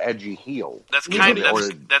wanted an edgy heel. That's kind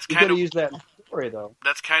of... use that story, though.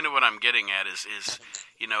 That's kind of what I'm getting at is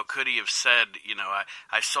could he have said,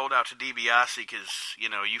 I sold out to DiBiase because,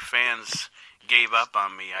 you fans gave up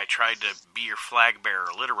on me. I tried to be your flag bearer,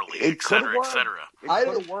 literally, et cetera, et cetera. It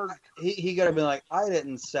could have worked. He could have been like, I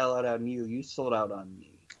didn't sell out on you. You sold out on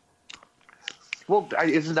me. Well,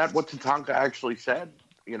 isn't that what Tatanka actually said?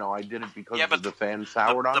 I did it because the fans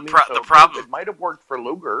soured on me. The problem, it might have worked for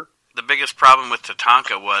Luger. The biggest problem with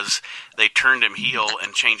Tatanka was they turned him heel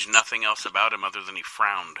and changed nothing else about him other than he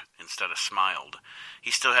frowned instead of smiled. He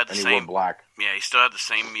still had the same... he wore black. Yeah, he still had the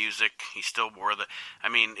same music. He still wore the... I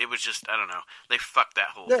mean, it was just, I don't know. They fucked that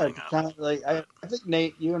whole thing up. Kind of I think,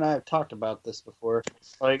 Nate, you and I have talked about this before.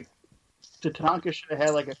 Tatanka should have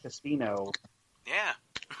had, a casino. Yeah.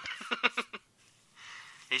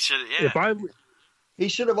 He should, yeah. He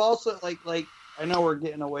should have also, I know we're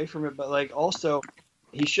getting away from it, but, also,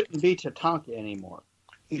 he shouldn't be Tatanka anymore.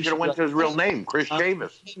 He should have went to his real name, Chris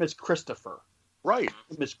Chavis. His name is Christopher. Right.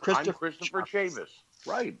 His name is Christopher. I'm Christopher Chavis.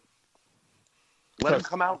 Right. Let him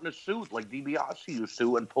come out in a suit like DiBiase used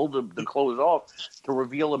to and pull the clothes off to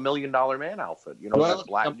reveal $1 Million Man outfit. That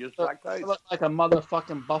black, just black guys. Look like a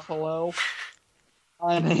motherfucking buffalo.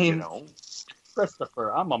 I mean,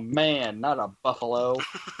 Christopher, I'm a man, not a buffalo.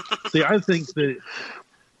 See, I think that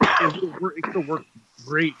it could have worked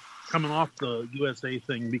great coming off the USA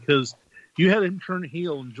thing because you had him turn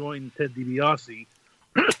heel and join Ted DiBiase.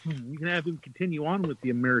 You can have him continue on with the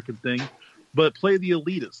American thing, but play the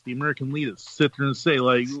elitist, the American elitist. Sit there and say,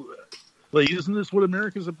 isn't this what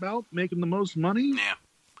America's about? Making the most money? Yeah.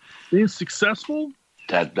 Being successful?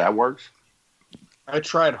 That works. I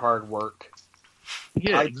tried hard work.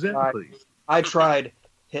 Yeah, exactly. I tried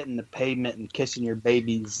hitting the pavement and kissing your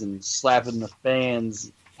babies and slapping the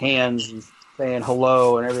fans' hands and saying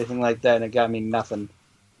hello and everything like that, and it got me nothing.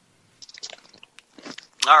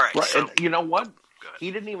 All right. And you know what?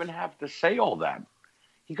 He didn't even have to say all that.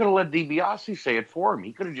 He could have let DiBiase say it for him.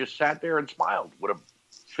 He could have just sat there and smiled with a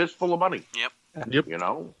fistful of money. Yep.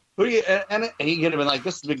 Who do you? And he could have been like,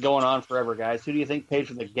 "This has been going on forever, guys. Who do you think paid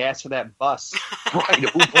for the gas for that bus?" Right.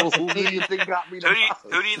 Who do you think got me the bus?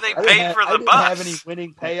 Who do you think paid for the bus? I didn't have any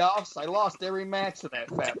winning payoffs. I lost every match to that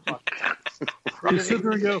fat fucker. You sit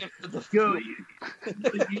there and go, you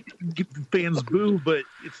get the fans boo, but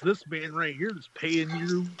it's this man right here that's paying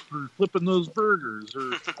you for flipping those burgers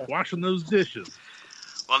or washing those dishes.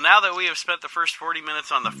 Well, now that we have spent the first 40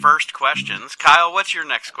 minutes on the first questions, Kyle, what's your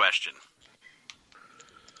next question?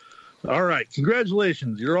 All right,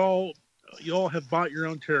 congratulations! You all have bought your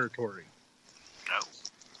own territory. Oh.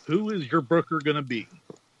 Who is your booker going to be?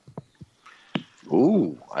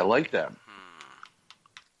 Ooh, I like that.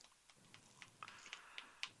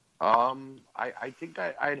 I think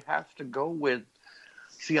I'd have to go with.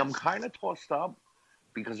 See, I'm kind of tossed up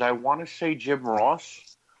because I want to say Jim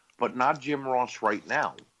Ross, but not Jim Ross right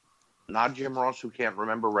now. Not Jim Ross who can't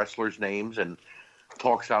remember wrestlers' names and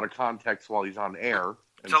talks out of context while he's on air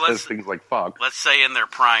and says things like "fuck." Let's say in their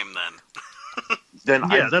prime, then.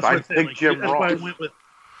 Then yeah, I think Jim that's Ross.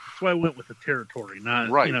 That's why I went with the territory,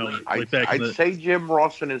 not right. I'd say Jim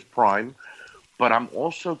Ross in his prime. But I'm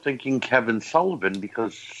also thinking Kevin Sullivan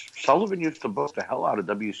because Sullivan used to book the hell out of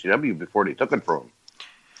WCW before they took it from him.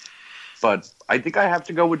 But I think I have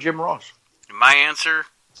to go with Jim Ross. My answer,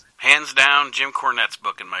 hands down, Jim Cornette's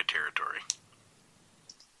booking my territory.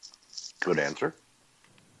 Good answer.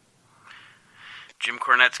 Jim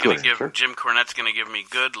Cornette's going to give me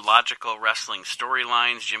good, logical wrestling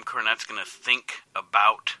storylines. Jim Cornette's going to think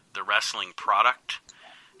about the wrestling product.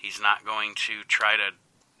 He's not going to try to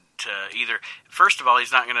to either. First of all,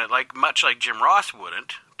 he's not going to, much like Jim Ross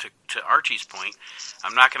wouldn't, to Archie's point,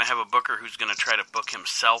 I'm not going to have a booker who's going to try to book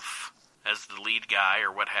himself as the lead guy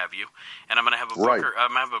or what have you. And I'm going to have a booker.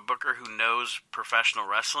 I'm going to have a booker who knows professional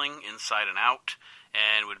wrestling inside and out,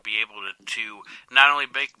 and would be able to not only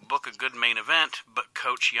book a good main event, but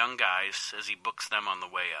coach young guys as he books them on the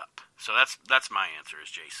way up. So that's my answer, is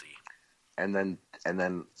JC. And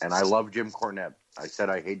I love Jim Cornette. I said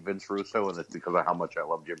I hate Vince Russo, and it's because of how much I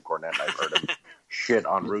love Jim Cornette. I've heard him shit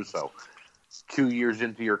on Russo. 2 years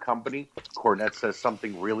into your company, Cornette says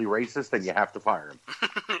something really racist, and you have to fire him.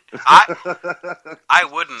 I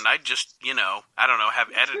wouldn't. I'd just, I don't know, have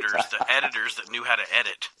editors that knew how to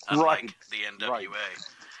edit, unlike the NWA. Right.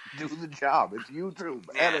 Do the job. It's YouTube.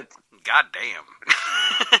 Yeah. Edit. God damn.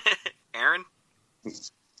 Aaron?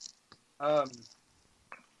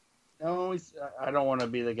 No, I don't want to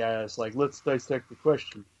be the guy that's like, let's dissect the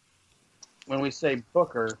question. When we say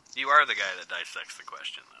Booker... You are the guy that dissects the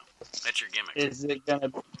question, though. That's your gimmick. Is it going to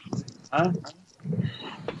be... Huh?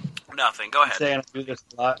 Nothing. Go ahead. I'm saying I do this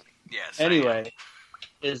a lot. Yes. Anyway,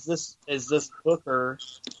 is this Booker...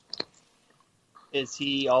 Is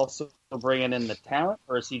he also bringing in the talent,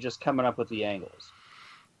 or is he just coming up with the angles?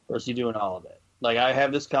 Or is he doing all of it? Like, I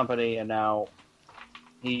have this company, and now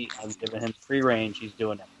I'm giving him free range. He's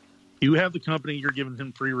doing it. You have the company, you're giving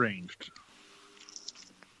him free range.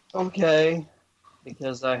 Okay,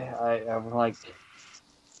 because I'm like,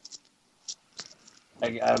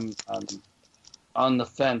 I'm on the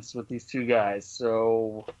fence with these two guys,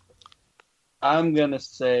 so I'm gonna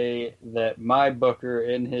say that my booker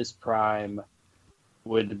in his prime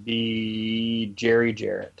would be Jerry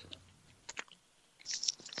Jarrett.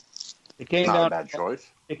 It came Not down a bad choice.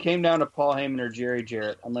 It came down to Paul Heyman or Jerry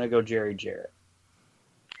Jarrett. I'm gonna go Jerry Jarrett.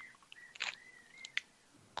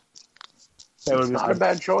 It's not a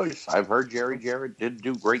bad choice. I've heard Jerry Jarrett did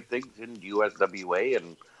do great things in USWA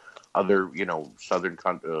and other, southern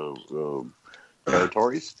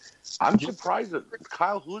territories. I'm surprised that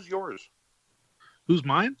Kyle. Who's yours? Who's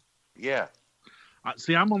mine? Yeah.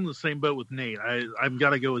 See, I'm on the same boat with Nate. I've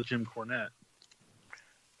got to go with Jim Cornette.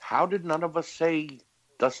 How did none of us say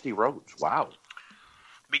Dusty Rhodes? Wow.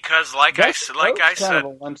 Because, that's kind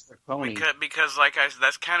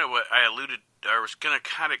of what I alluded. I was going to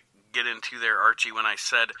kind of get into there, Archie, when I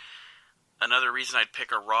said another reason I'd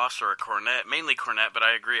pick a Ross or a Cornette, mainly Cornette, but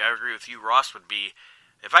I agree with you. Ross would be,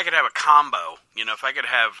 if I could have a combo, if I could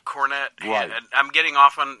have Cornette, right. And I'm getting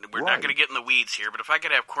off on, we're not going to get in the weeds here, but if I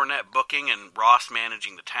could have Cornette booking and Ross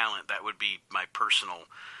managing the talent, that would be my personal.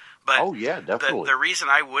 But oh yeah, definitely. The reason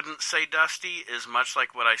I wouldn't say Dusty is much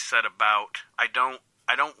like what I said about I don't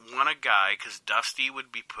want a guy, because Dusty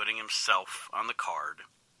would be putting himself on the card.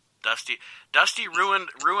 Dusty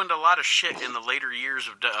ruined a lot of shit in the later years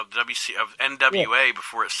of NWA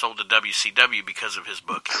before it sold to WCW because of his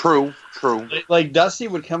book. True. Like, Dusty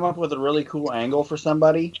would come up with a really cool angle for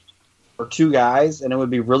somebody, or two guys, and it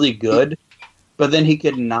would be really good, but then he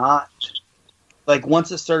could not, like,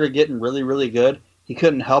 once it started getting really, really good, he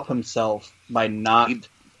couldn't help himself by not,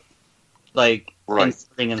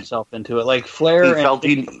 inserting himself into it. Like, Flair...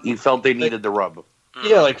 He felt they needed the rub.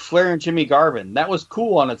 Yeah, like Flair and Jimmy Garvin. That was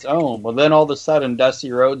cool on its own. Well, then all of a sudden, Dusty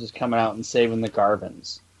Rhodes is coming out and saving the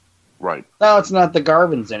Garvins. Right. Now it's not the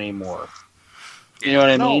Garvins anymore. You know what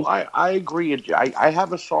I mean? No, I agree. I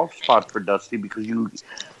have a soft spot for Dusty because you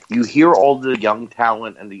hear all the young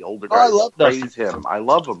talent and the older guys praise him. I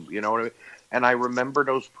love him. You know what I mean? And I remember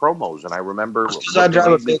those promos, and I remember what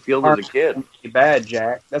made me feel as a kid. Bad,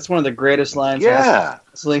 Jack. That's one of the greatest lines in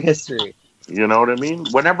wrestling history. You know what I mean?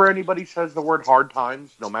 Whenever anybody says the word hard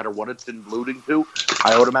times, no matter what it's alluding to,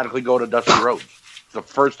 I automatically go to Dusty Rhodes. It's the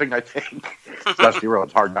first thing I think. Dusty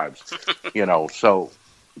Rhodes, hard times.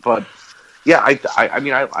 But yeah,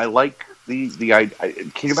 I like can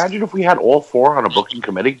you imagine if we had all four on a booking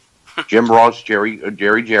committee? Jim Ross, Jerry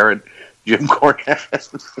Jarrett, Jim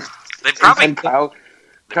Cornette. They'd probably... And Kyle,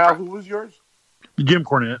 who was yours? Jim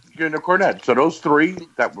Cornette. Jim Cornette. So those three,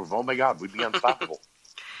 oh my God, we'd be unstoppable.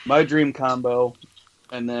 My dream combo,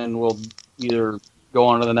 and then we'll either go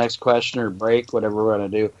on to the next question or break, whatever we're going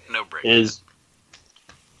to do. No break. It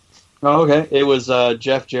was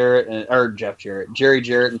Jerry Jarrett and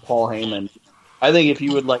Paul Heyman. I think if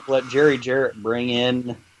you would let Jerry Jarrett bring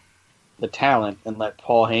in the talent and let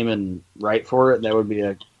Paul Heyman write for it, that would be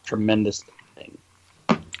a tremendous thing.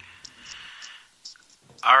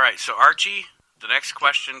 All right, so Archie, the next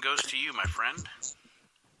question goes to you, my friend.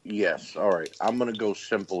 Yes, all right. I'm going to go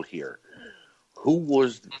simple here. Who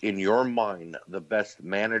was, in your mind, the best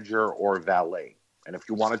manager or valet? And if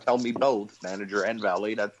you want to tell me both, manager and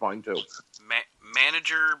valet, that's fine too.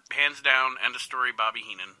 Manager, hands down, end of story, Bobby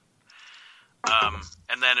Heenan.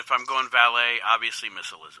 And then if I'm going valet, obviously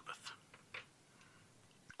Miss Elizabeth.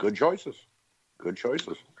 Good choices. Good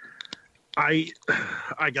choices. I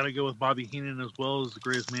got to go with Bobby Heenan as well as the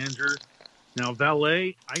greatest manager. Now,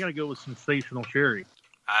 valet, I got to go with Sensational Sherry.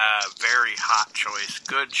 Very hot choice.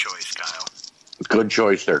 Good choice, Kyle. Good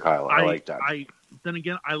choice there, Kyle. I like that. Then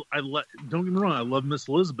again, don't get me wrong, I love Miss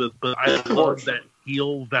Elizabeth, but I love that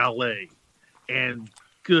heel valet. And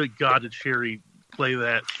good God, did Sherry play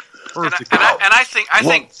that perfectly? And I think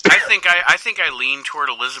I lean toward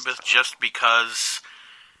Elizabeth just because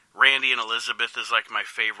Randy and Elizabeth is like my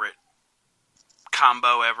favorite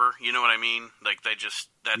combo ever. You know what I mean? Like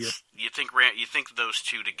you think those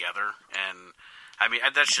two together, and I mean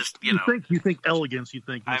that's just you think elegance. You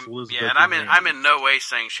think Miss Elizabeth? Yeah, and I'm in no way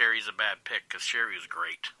saying Sherry's a bad pick because Sherry was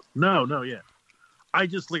great. No, yeah. I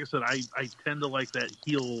just like I said, I tend to like that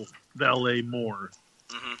heel valet more.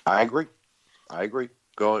 Mm-hmm. I agree.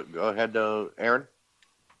 Go ahead, Aaron.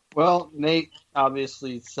 Well, Nate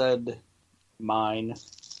obviously said mine.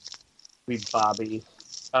 Be Bobby.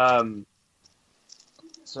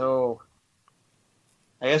 So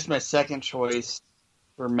I guess my second choice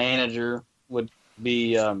for manager would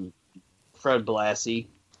be Fred Blassie.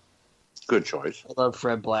 Good choice. I love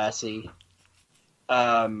Fred Blassie.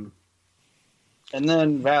 And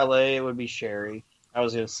then valet would be Sherry. I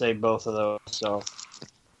was going to say both of those. So,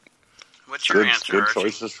 what's your answer? Good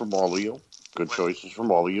choices from all of you. Choices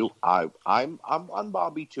from all of you. I'm on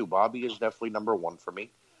Bobby too. Bobby is definitely number one for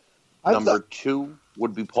me. Number two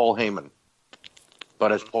would be Paul Heyman,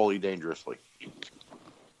 but as Paulie Dangerously.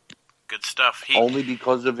 Good stuff. Only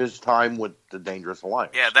because of his time with the Dangerous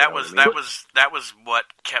Alliance. Yeah, that was what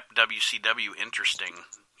kept WCW interesting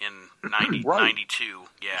in 92.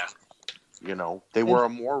 Yeah. You know, they were a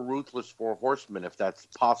more ruthless Four Horsemen, if that's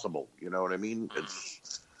possible. You know what I mean?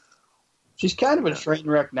 She's kind of a train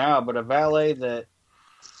wreck now, but a valet that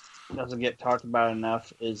doesn't get talked about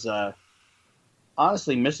enough is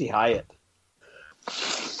honestly Missy Hyatt.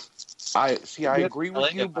 I agree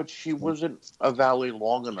with you, but she wasn't a valet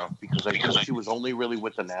long enough because I guess she was only really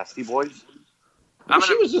with the Nasty Boys. I'm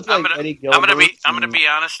gonna be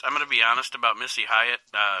honest. I'm gonna be honest about Missy Hyatt.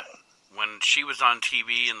 When she was on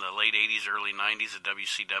TV in the late 80s, early 90s at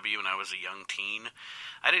WCW and I was a young teen,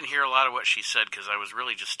 I didn't hear a lot of what she said because I was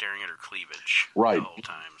really just staring at her cleavage the whole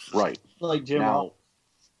time. So. Right. Like Jim.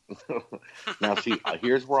 Now, see,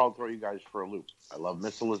 here's where I'll throw you guys for a loop. I love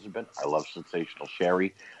Miss Elizabeth. I love Sensational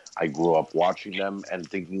Sherry. I grew up watching them and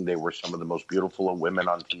thinking they were some of the most beautiful women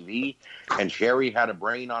on TV. And Sherry had a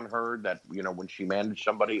brain on her that, you know, when she managed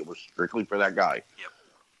somebody, it was strictly for that guy. Yep.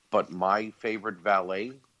 But my favorite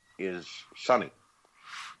valet is Sunny.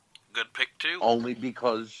 Good pick, too. Only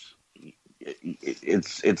because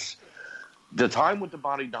it's the time with the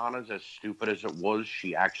Body Donnas, as stupid as it was,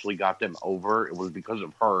 she actually got them over. It was because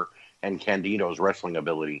of her and Candido's wrestling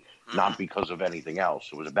ability, not because of anything else.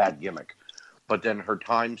 It was a bad gimmick. But then her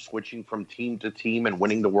time switching from team to team and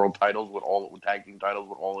winning the world titles with tag team titles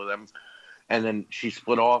with all of them, and then she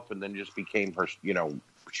split off and then just became her. You know,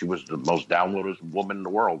 she was the most downloaded woman in the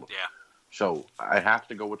world. Yeah. So I have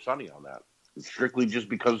to go with Sunny on that, strictly just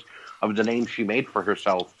because of the name she made for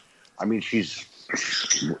herself. I mean, she's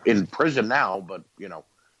in prison now, but you know,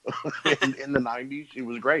 in the '90s, she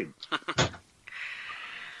was great.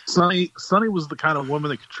 Sunny was the kind of woman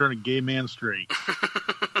that could turn a gay man straight.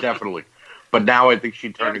 Definitely. But now I think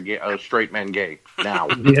she'd turn a straight man gay. Now.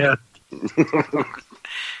 Yeah.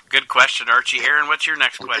 Good question, Archie. Aaron, what's your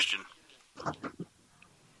next question?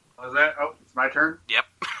 Was that? Oh, it's my turn? Yep.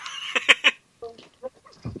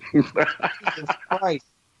 Right.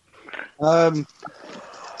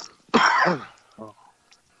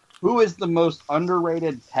 Who is the most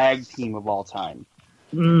underrated tag team of all time?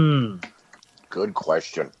 Good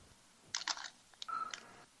question.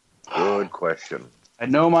 Good question. I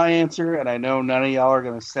know my answer, and I know none of y'all are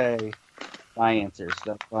going to say my answer, so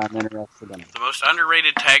that's why I'm interested in it. The most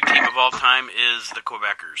underrated tag team of all time is the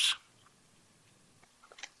Quebecers.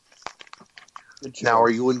 Now, are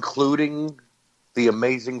you including the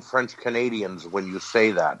amazing French Canadians when you say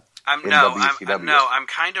that? I'm kind of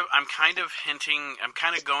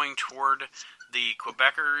going toward the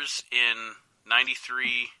Quebecers in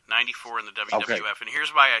 93, 94 in the WWF. Okay. And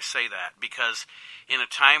here's why I say that. Because in a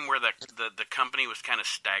time where the company was kind of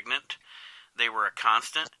stagnant, they were a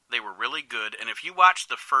constant. They were really good. And if you watch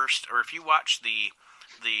the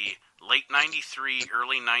late 93,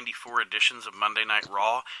 early 94 editions of Monday Night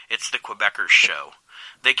Raw, it's the Quebecers show.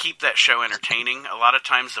 They keep that show entertaining. A lot of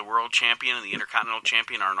times the World Champion and the Intercontinental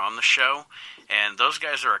Champion aren't on the show. And those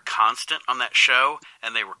guys are a constant on that show,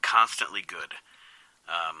 and they were constantly good.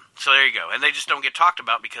 So there you go. And they just don't get talked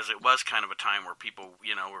about because it was kind of a time where people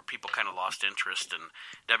kind of lost interest, and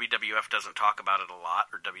WWF doesn't talk about it a lot,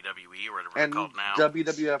 or WWE, or whatever it's called now.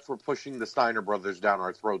 WWF were pushing the Steiner brothers down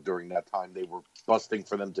our throat during that time. They were busting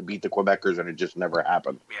for them to beat the Quebecers, and it just never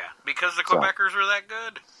happened. Yeah, because the Quebecers were that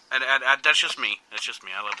good. And that's just me. That's just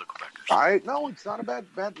me. I love the Quebecers. No, it's not a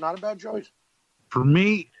bad choice. For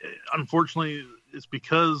me, unfortunately, it's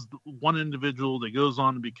because one individual that goes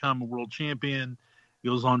on to become a world champion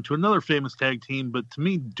goes on to another famous tag team, but to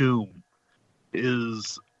me, Doom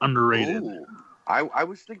is underrated. Ooh. I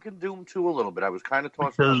was thinking Doom too a little bit. I was kind of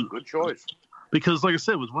tossing up. Good choice. Because, like I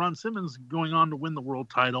said, with Ron Simmons going on to win the world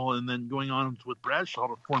title and then going on with Bradshaw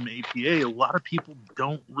to form APA, a lot of people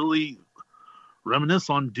don't really reminisce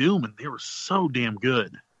on Doom, and they were so damn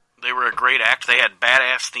good. They were a great act. They had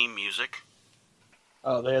badass theme music.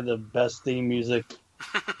 Oh, they had the best theme music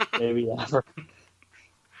maybe ever.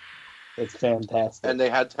 It's fantastic. And they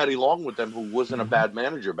had Teddy Long with them, who wasn't a bad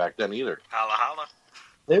manager back then either. Holla, holla.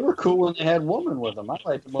 They were cool when they had Woman with them. I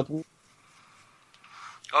liked them with them.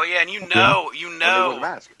 Oh yeah, and you know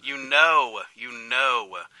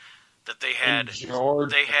that they had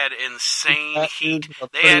insane heat.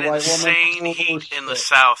 They had insane heat in the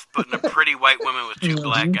South, putting a pretty white woman with two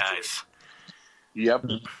black guys. Yep.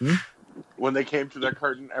 Mm-hmm. When they came to their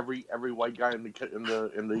curtain, every white guy in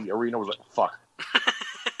the arena was like, "Fuck."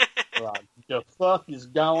 What the fuck is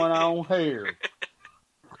going on here?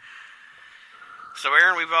 So,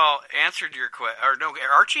 Aaron, we've all answered your question. Or no,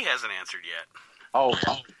 Archie hasn't answered yet. Oh,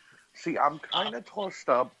 see, I'm kind of tossed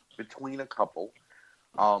up between a couple.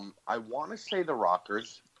 I want to say the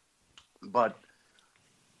Rockers, but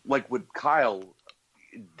like with Kyle,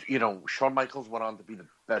 Shawn Michaels went on to be the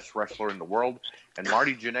best wrestler in the world, and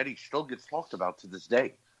Marty Jannetty still gets talked about to this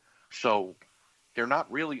day. So they're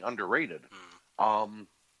not really underrated.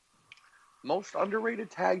 Most underrated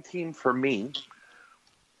tag team for me,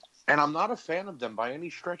 and I'm not a fan of them by any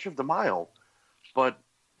stretch of the mile, but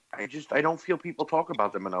I don't feel people talk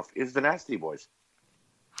about them enough, is the Nasty Boys.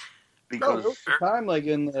 Because the time, like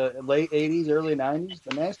in the late 80s, early 90s,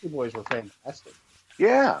 the Nasty Boys were fantastic.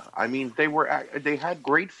 Yeah, I mean, they had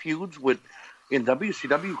great feuds in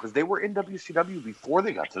WCW, because they were in WCW before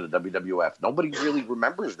they got to the WWF. Nobody really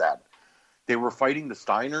remembers that. They were fighting the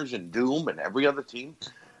Steiners and Doom and every other team.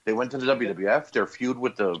 They went to the WWF. Their feud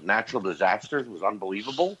with the Natural Disasters was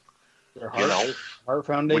unbelievable. Hart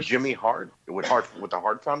Foundation. With Jimmy Hart, with the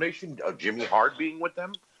Hart Foundation, Jimmy Hart being with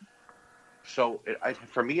them. So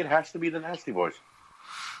for me, it has to be the Nasty Boys.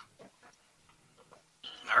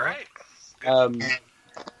 All right.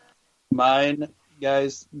 Mine,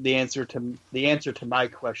 guys. The answer to my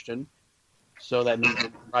question, so that means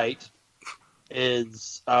it's right,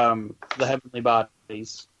 is the Heavenly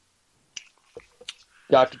Bodies.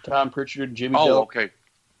 Dr. Tom Pritchard and Jimmy Dillon. Oh, okay.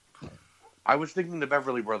 I was thinking the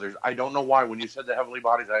Beverly Brothers. I don't know why. When you said the Heavenly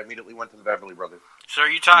Bodies, I immediately went to the Beverly Brothers. So are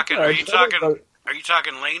you talking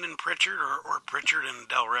Lane and Pritchard, or Pritchard and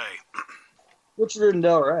Del Rey? Pritchard and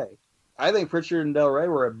Del Rey. I think Pritchard and Del Rey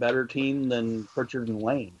were a better team than Pritchard and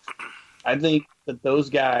Lane. I think that those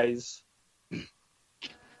guys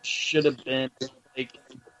should have been like,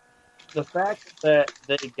 the fact that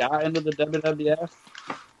they got into the WWF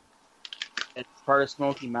and part of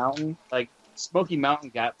Smoky Mountain, like Smoky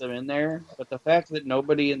Mountain got them in there, but the fact that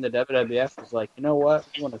nobody in the WWF was like, you know what,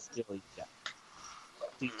 we want to steal these guys.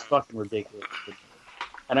 It's fucking ridiculous.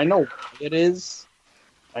 And I know it is.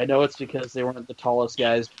 I know it's because they weren't the tallest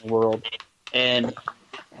guys in the world and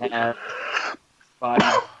had body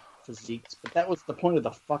physiques, but that was the point of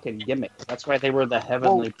the fucking gimmick. That's why they were the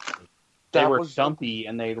Heavenly. They were dumpy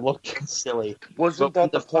and they looked silly. Wasn't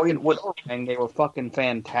that the point? And they were fucking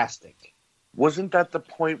fantastic. Wasn't that the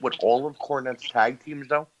point with all of Cornette's tag teams,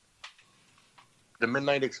 though? The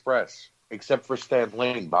Midnight Express, except for Stan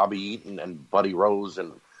Lane, Bobby Eaton, and Buddy Rose,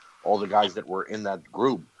 and all the guys that were in that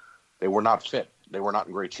group, they were not fit. They were not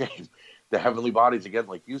in great shape. The Heavenly Bodies, again,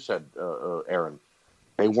 like you said, Aaron,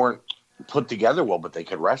 they weren't put together well, but they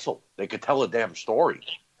could wrestle. They could tell a damn story.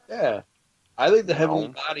 Yeah. I think the Heavenly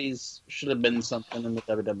Bodies should have been something in the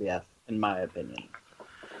WWF, in my opinion.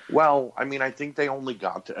 Well, I mean, I think they only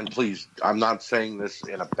got to, and please, I'm not saying this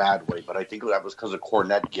in a bad way, but I think that was because of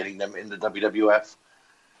Cornette getting them in the WWF,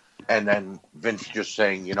 and then Vince just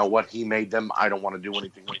saying, you know what, he made them, I don't want to do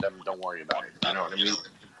anything with them, don't worry about it. You know what I mean?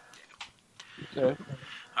 Okay.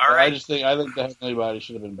 All right. I think the Heavenly Bodies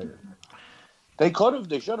should have been bigger. They could have,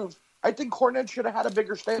 they should have. I think Cornette should have had a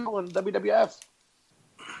bigger stable in WWF.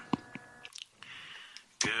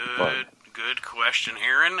 Good question,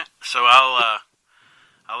 Aaron. So I'll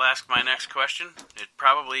ask my next question. It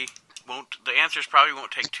probably won't. The answers probably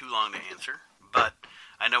won't take too long to answer. But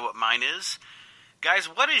I know what mine is. Guys,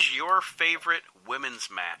 what is your favorite women's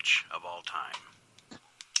match of all time?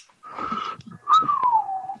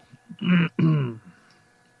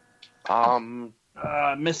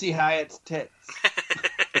 Missy Hyatt's tits.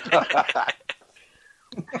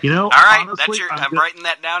 You know, all right, honestly, I'm writing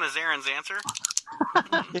that down as Aaron's answer.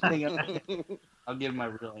 I'll give my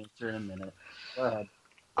real answer in a minute. Go ahead.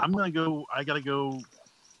 I gotta go.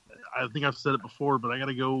 I think I've said it before, but I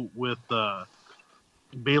gotta go with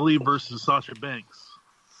Bayley versus Sasha Banks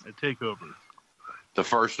at TakeOver. The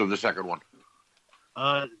first or the second one?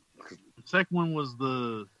 The second one was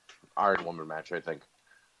the Iron Woman match, I think.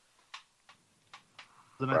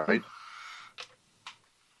 Right.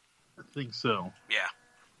 I think so. Yeah.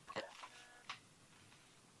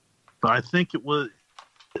 But I think it was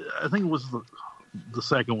the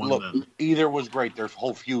second one. Look, then. Either was great. Their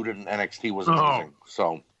whole feud in NXT was amazing.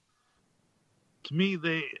 So, to me,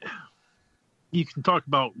 you can talk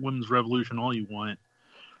about Women's Revolution all you want,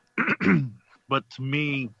 but to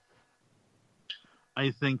me,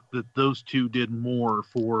 I think that those two did more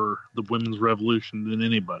for the Women's Revolution than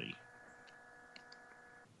anybody.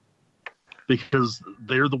 Because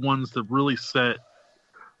they're the ones that really set,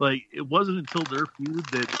 like, it wasn't until their feud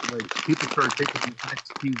that, like, people started taking the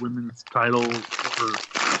NXT women's title over.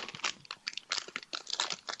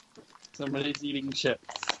 Somebody's eating chips.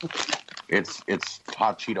 it's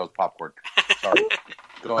hot Cheetos popcorn. Sorry.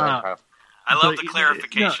 Go ahead, Kyle. I love the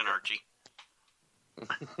clarification, Archie.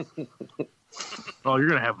 Oh, you're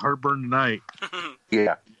going to have heartburn tonight.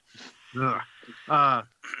 Yeah. Like I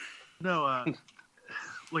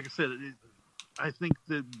said, I think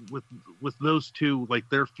that with those two, like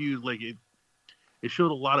their feud, like it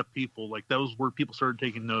showed a lot of people, like that was where people started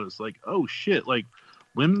taking notice. Like, oh shit, like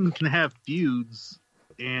women can have feuds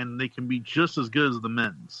and they can be just as good as the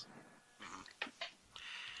men's.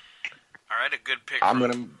 All right, a good pick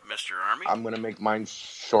from Mr. Army. I'm gonna make mine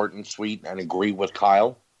short and sweet and agree with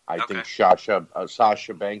Kyle. I think Sasha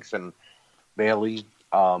Banks and Bayley,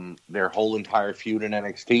 their whole entire feud in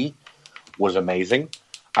NXT was amazing.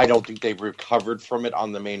 I don't think they've recovered from it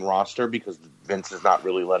on the main roster because Vince is not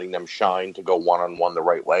really letting them shine to go one-on-one the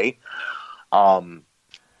right way. But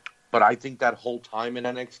I think that whole time in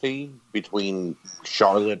NXT between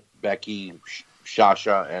Charlotte, Becky,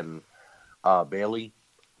 Sasha, and Bayley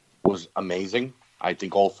was amazing. I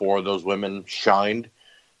think all four of those women shined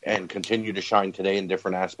and continue to shine today in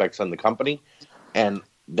different aspects in the company. And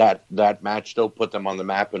that match still put them on the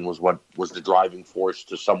map and was what was the driving force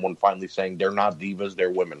to someone finally saying they're not divas, they're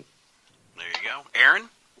women. There you go. Aaron?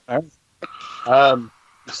 You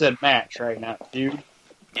said match, right? Not feud?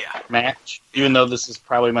 Yeah. Match. Even though this is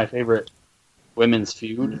probably my favorite women's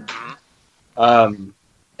feud. Mm-hmm.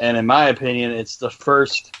 And in my opinion, it's the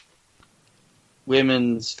first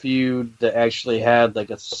women's feud that actually had like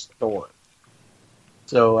a story.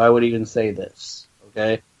 So I would even say this,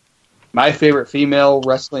 okay? My favorite female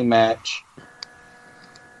wrestling match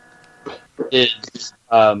is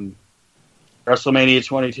WrestleMania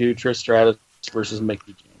 22, Trish Stratus versus Mickie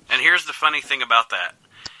James. And here's the funny thing about that.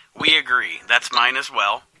 We agree. That's mine as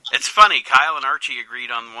well. It's funny. Kyle and Archie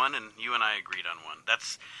agreed on one, and you and I agreed on one.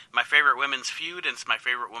 That's my favorite women's feud, and it's my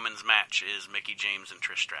favorite women's match is Mickie James and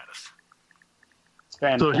Trish Stratus.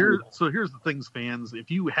 So here's the things, fans.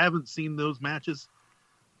 If you haven't seen those matches,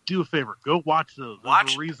 do a favor. Go watch those.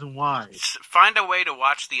 There's a reason why. Find a way to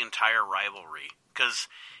watch the entire rivalry because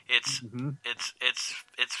it's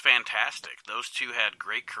fantastic. Those two had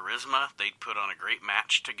great charisma. They put on a great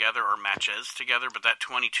match together or matches together. But that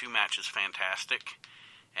 22 match is fantastic.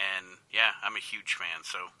 And yeah, I'm a huge fan.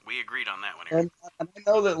 So we agreed on that one, Aaron. And I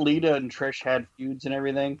know that Lita and Trish had feuds and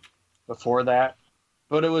everything before that,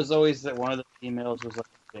 but it was always that one of the females was like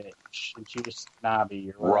a bitch and she was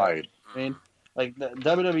snobby or whatever. Right. I mean, like the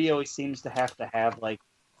WWE always seems to have like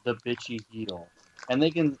the bitchy heel, and they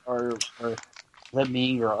can or the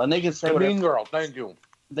mean girl, and they can say mean girl. Thank you.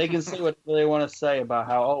 They can say what they want to say about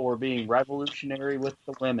how we're being revolutionary with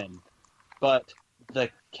the women, but the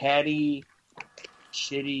catty,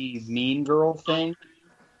 shitty mean girl thing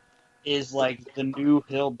is like the new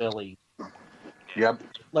hillbilly. Yep.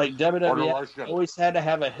 Like WWE always had to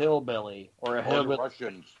have a hillbilly or a hillbilly.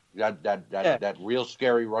 Russians. That real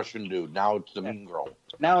scary Russian dude. Now it's the mean girl.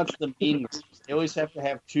 Now it's the mean girls. They always have to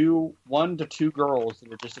have 1 to 2 girls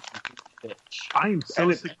that are just a complete bitch. I am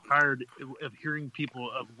so sick and tired of hearing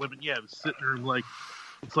people of women, sitting there and like,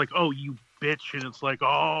 it's like, oh, you bitch, and it's like,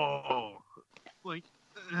 oh, like.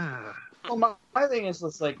 Well, my thing is,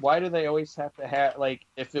 it's like, why do they always have to have, like,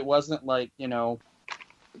 if it wasn't like,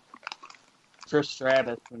 Trish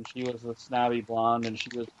Stratus when she was a snobby blonde and she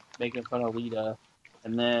was making fun of Lita,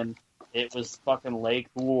 and then it was fucking Lay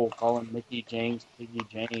Cool calling Mickie James Piggy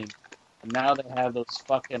James. And now they have those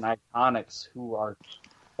fucking Iconics who are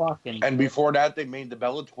fucking... And before that, they made the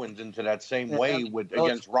Bella Twins into that same way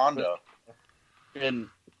against Ronda.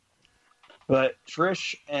 But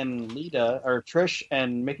Trish and Trish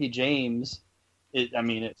and Mickie James,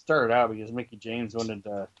 it started out because Mickie James wanted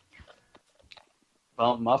to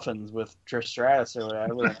bump muffins with Trish Stratus or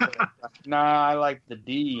whatever. Nah, I like the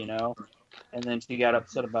D, you know. And then she got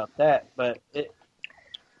upset about that. But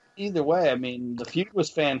either way, I mean, the feud was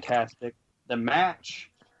fantastic. The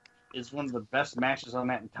match is one of the best matches on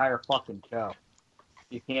that entire fucking show.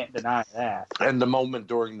 You can't deny that. And the moment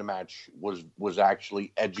during the match was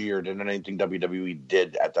actually edgier than anything WWE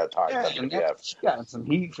did at that time. Yeah, she got some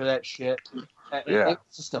heat for that shit.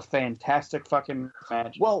 It's just a fantastic fucking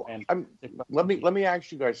match. Well, let me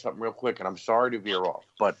ask you guys something real quick, and I'm sorry to veer off,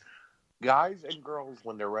 but guys and girls,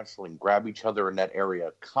 when they're wrestling, grab each other in that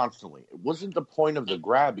area constantly. It wasn't the point of the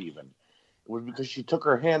grab even. It was because she took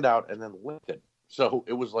her hand out and then licked it. So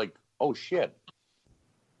it was like, oh shit.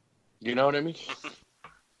 You know what I mean?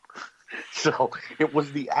 So it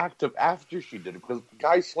was the act of after she did it, because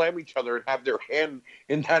guys slam each other and have their hand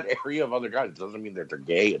in that area of other guys. It doesn't mean that they're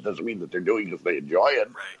gay. It doesn't mean that they're doing it because they enjoy it.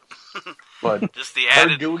 Right. But just the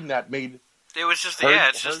added, her doing that made... It was just,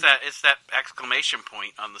 it's that exclamation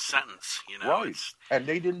point on the sentence, you know? Right. And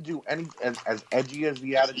they didn't do any, as edgy as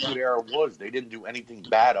the Attitude Era was, they didn't do anything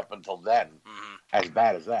bad up until then, as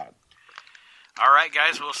bad as that. All right,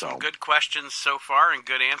 guys. Well, some good questions so far and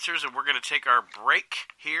good answers, and we're going to take our break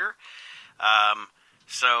here.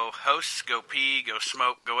 So, hosts, go pee, go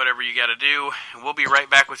smoke, go whatever you got to do. And we'll be right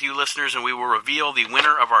back with you, listeners, and we will reveal the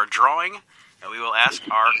winner of our drawing, and we will ask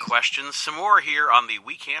our questions some more here on the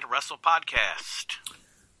We Can't Wrestle podcast.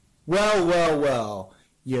 Well.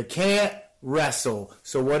 You can't wrestle.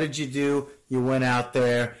 So what did you do? You went out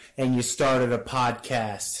there and you started a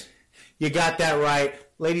podcast. You got that right.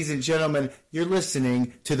 Ladies and gentlemen, you're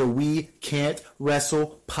listening to the We Can't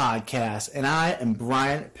Wrestle podcast, and I am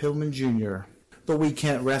Brian Pillman Jr. The We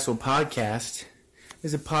Can't Wrestle podcast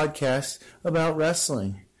is a podcast about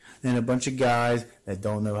wrestling and a bunch of guys that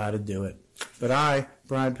don't know how to do it. But I,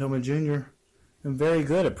 Brian Pillman Jr., am very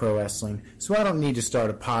good at pro wrestling, so I don't need to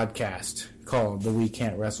start a podcast called the We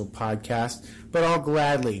Can't Wrestle podcast, but I'll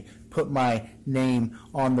gladly put my name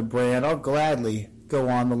on the brand. I'll gladly go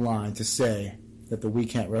on the line to say that the We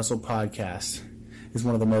Can't Wrestle podcast is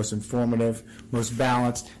one of the most informative, most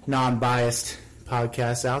balanced, non-biased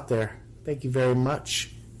podcasts out there. Thank you very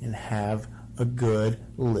much, and have a good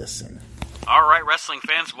listen. All right, wrestling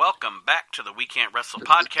fans, welcome back to the We Can't Wrestle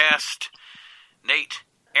podcast. Nate,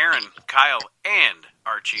 Aaron, Kyle, and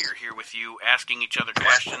Archie are here with you, asking each other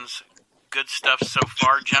questions. Good stuff so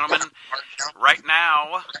far, gentlemen. Right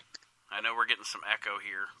now, I know we're getting some echo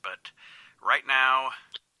here, but right now,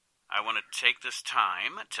 I want to take this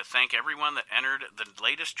time to thank everyone that entered the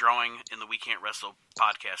latest drawing in the We Can't Wrestle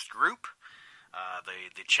podcast group.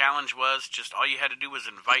 The challenge was just all you had to do was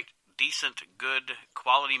invite decent, good,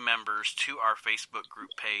 quality members to our Facebook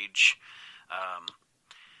group page,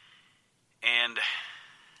 and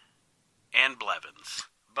Blevins.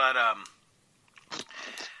 But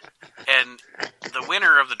and the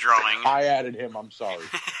winner of the drawing... I added him, I'm sorry.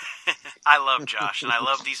 I love Josh, and I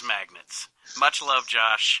love these magnets. Much love,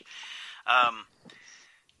 Josh.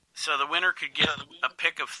 So the winner could get a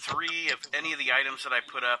pick of 3 of any of the items that I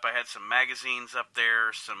put up. I had some magazines up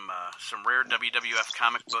there, some rare WWF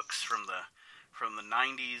comic books from the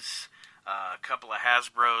 90s, a couple of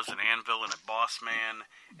Hasbros, an Anvil, and a Boss Man,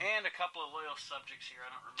 and a couple of loyal subjects here. I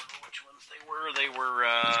don't remember which ones they were. They were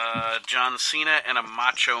John Cena and a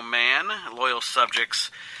Macho Man, loyal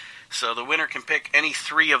subjects. So the winner can pick any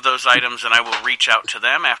 3 of those items, and I will reach out to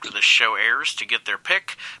them after the show airs to get their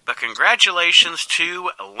pick. But congratulations to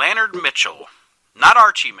Leonard Mitchell. Not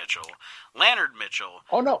Archie Mitchell. Leonard Mitchell.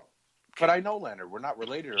 Oh, no. But I know Leonard. We're not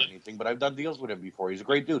related or anything, but I've done deals with him before. He's a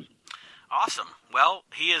great dude. Awesome. Well,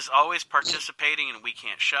 he is always participating in We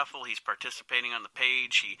Can't Shuffle. He's participating on the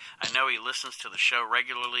page. I know he listens to the show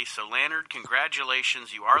regularly. So, Leonard,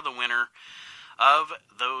 congratulations. You are the winner of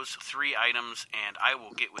those 3 items, and I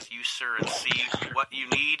will get with you, sir, and see what you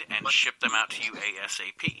need and ship them out to you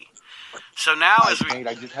ASAP. So now, Nate,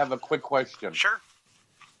 I just have a quick question. Sure.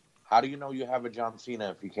 How do you know you have a John Cena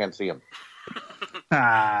if you can't see him?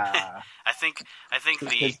 I think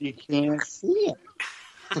because you can't see him.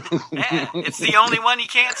 Yeah, it's the only one you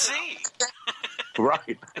can't see.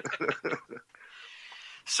 Right.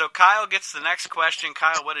 So Kyle gets the next question.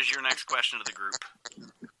 Kyle, what is your next question to the group?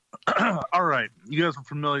 All right. You guys are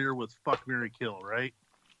familiar with Fuck, Marry, Kill, right?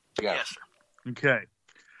 Yes, sir. Okay.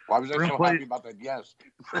 Why was I so happy about that? Yes.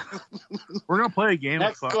 We're going to play a game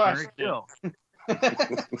Next of Fuck, Marry, Kill.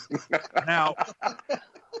 Now,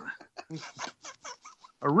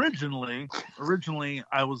 originally,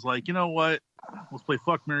 I was like, you know what? Let's play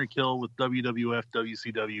Fuck, Marry, Kill with WWF,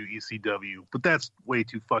 WCW, ECW. But that's way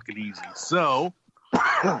too fucking easy. So,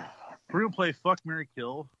 we're going to play Fuck, Marry,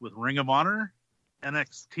 Kill with Ring of Honor,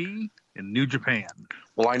 NXT, and New Japan.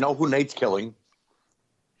 Well, I know who Nate's killing.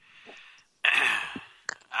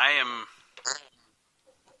 I am...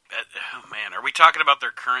 Oh, man. Are we talking about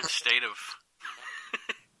their current state of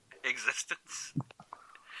existence?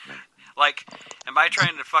 Like, am I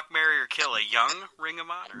trying to fuck, marry, or kill a young Ring of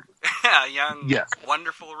Honor? A young,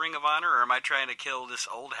 wonderful Ring of Honor? Or am I trying to kill this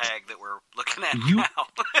old hag that we're looking at now?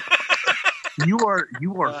 You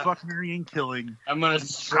are fuck, marry, and killing I'm gonna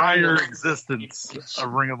the entire existence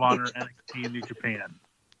of Ring of Honor, NXT, and New Japan.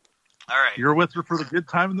 All right. You're with her for the good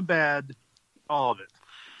time and the bad. All of it.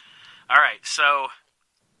 All right, so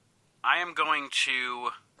I am going to...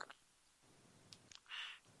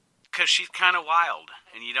 Because she's kind of wild,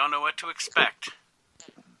 and you don't know what to expect.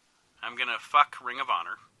 I'm going to fuck Ring of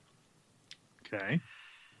Honor. Okay.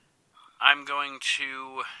 I'm going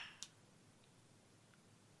to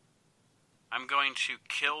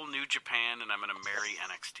kill New Japan, and I'm going to marry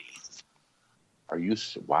NXT. Are you...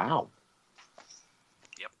 Wow.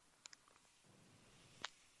 Yep.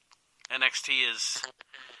 NXT is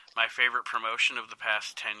my favorite promotion of the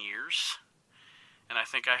past 10 years, and I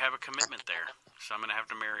think I have a commitment there. So I'm going to have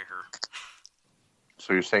to marry her.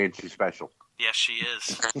 So you're saying she's special? Yes, she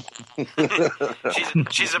is.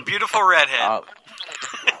 she's a beautiful redhead.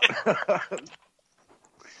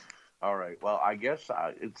 All right. Well, I guess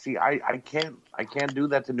I can't do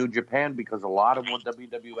that to New Japan because a lot of what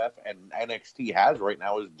WWF and NXT has right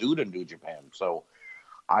now is due to New Japan. So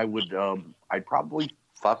I'd probably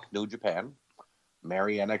fuck New Japan,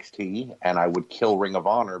 marry NXT, and I would kill Ring of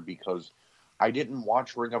Honor because I didn't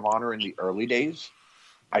watch Ring of Honor in the early days.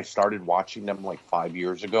 I started watching them like 5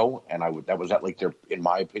 years ago, and that was at like in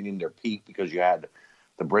my opinion, their peak because you had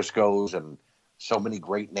the Briscoes and so many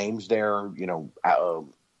great names there. You know,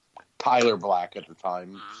 Tyler Black at the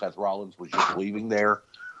time, Seth Rollins was just leaving there.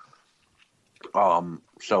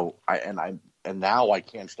 So now I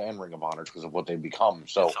can't stand Ring of Honor because of what they've become.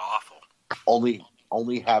 So it's awful.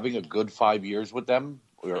 Only having a good 5 years with them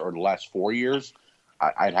or the last 4 years,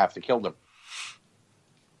 I'd have to kill them.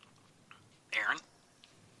 Aaron?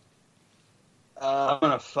 I'm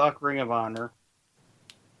going to fuck Ring of Honor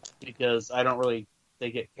because I don't really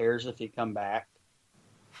think it cares if you come back.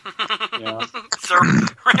 You know? So,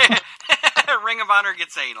 Ring of Honor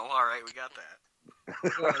gets anal. All right, we got that.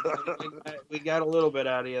 We got a little bit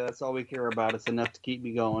out of you. That's all we care about. It's enough to keep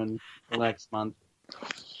me going till next month.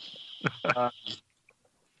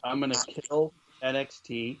 I'm going to kill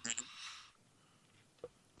NXT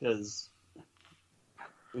because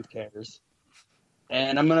who cares?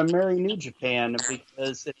 And I'm going to marry New Japan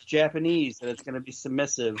because it's Japanese and it's going to be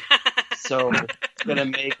submissive. So it's going to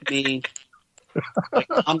make me like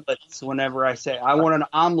omelets whenever I say, I want an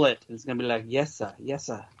omelet. It's going to be like, yes, sir, yes,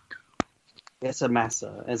 sir. Yes, sir,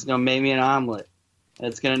 massa. And it's going to make me an omelet. And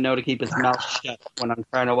it's going to know to keep its mouth shut when I'm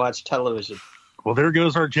trying to watch television. Well, there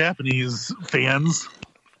goes our Japanese fans.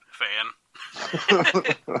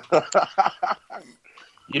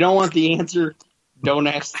 You don't want the answer? Don't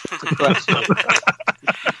ask the question.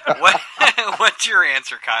 What's your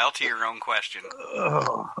answer, Kyle, to your own question?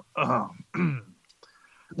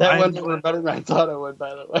 That went over better than I thought it would,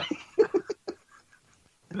 by the way.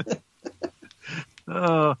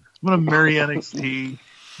 I'm gonna marry NXT.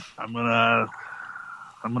 I'm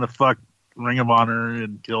gonna fuck Ring of Honor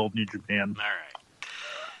and kill New Japan. All right.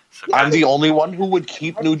 So I'm the only one who would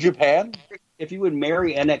keep New Japan? If you would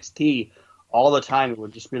marry NXT all the time, it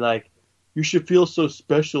would just be like, you should feel so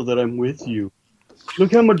special that I'm with you.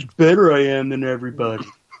 Look how much better I am than everybody.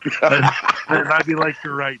 And I'd be like,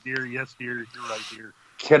 you're right, dear. Yes, dear. You're right, dear.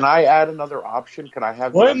 Can I add another option? Can I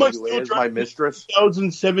have NWA as my mistress?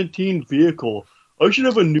 2017 vehicle. I should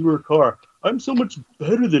have a newer car. I'm so much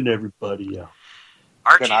better than everybody else.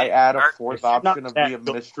 Archie, can I add a fourth option of be a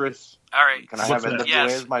mistress? All right. Can I have NWA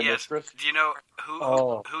as my mistress? Do you know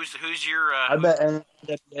who's your? I bet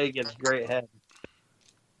NWA gets great head.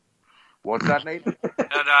 What's that, Nate?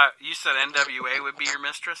 You said NWA would be your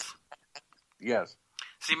mistress? Yes.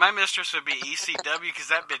 See, my mistress would be ECW because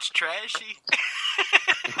that bitch trashy.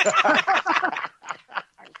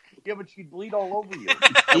 Yeah, but she'd bleed all over you.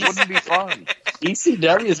 It wouldn't be fun.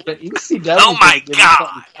 ECW is oh my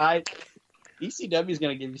god! ECW is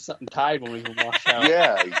going to give you something tied when we can wash out.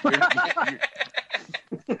 Yeah.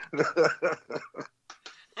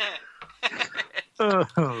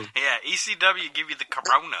 Yeah, ECW give you the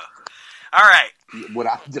corona. All right.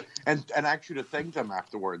 And actually to thank them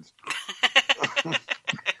afterwards.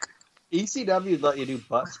 ECW would let you do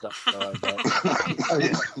butt stuff, though, I bet.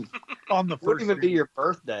 On the It wouldn't even be your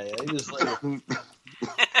birthday. They just let you...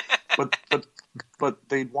 But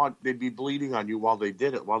they'd be bleeding on you while they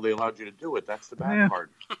did it, while they allowed you to do it. That's the bad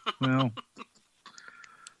part. Well,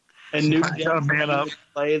 and New Jack's Jack's man up.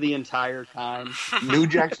 play the entire time. New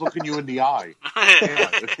Jack's looking you in the eye.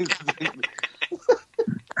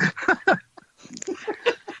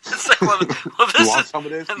 It's like, well, this you want is some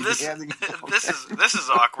of this? This is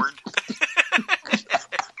awkward.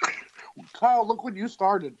 Kyle, look what you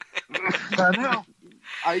started. I know.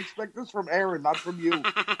 I expect this from Aaron, not from you.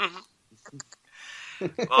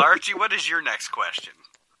 Well, Archie, what is your next question?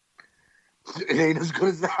 It ain't as good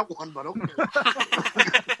as that one, but okay.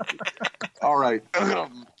 All right.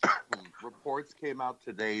 Reports came out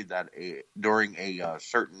today that during a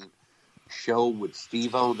certain show with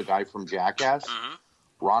Steve-O, the guy from Jackass,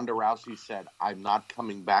 Ronda Rousey said, "I'm not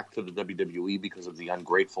coming back to the WWE because of the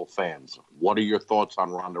ungrateful fans." What are your thoughts on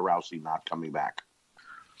Ronda Rousey not coming back?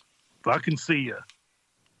 Fucking see ya.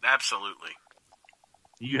 Absolutely.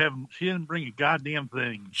 She didn't bring a goddamn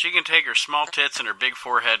thing. She can take her small tits and her big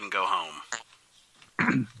forehead and go home.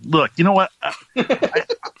 Look, you know what? I'm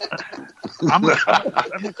going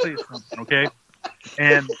to say something, okay?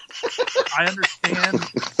 And I understand.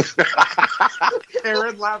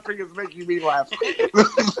 Aaron laughing is making me laugh.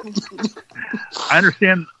 I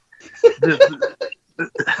understand.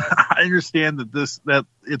 I understand that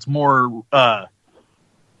it's more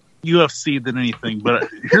UFC than anything, but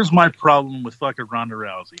here's my problem with fucking Ronda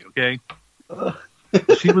Rousey, okay?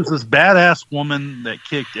 She was this badass woman that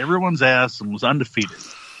kicked everyone's ass and was undefeated.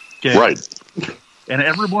 Okay? Right. And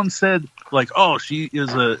everyone said, like, oh, she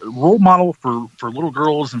is a role model for little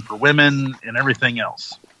girls and for women and everything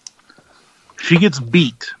else. She gets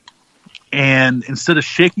beat, and instead of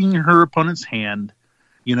shaking her opponent's hand,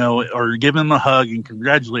 or giving him a hug and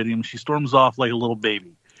congratulating him, she storms off like a little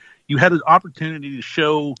baby. You had an opportunity to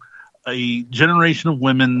show a generation of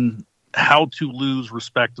women how to lose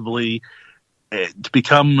respectably, to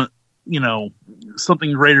become,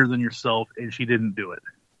 something greater than yourself, and she didn't do it.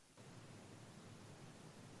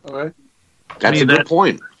 Okay. That's a good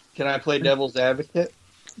point. Can I play devil's advocate?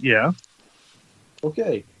 Yeah.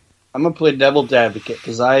 Okay. I'm going to play devil's advocate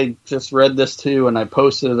because I just read this too, and I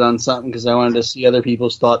posted it on something because I wanted to see other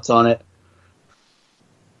people's thoughts on it.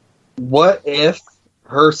 What if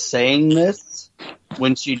her saying this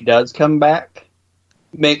when she does come back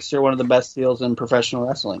makes her one of the best heels in professional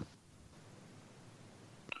wrestling?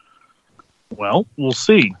 Well, we'll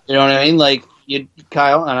see. You know what I mean? Like,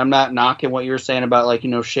 Kyle, and I'm not knocking what you were saying about,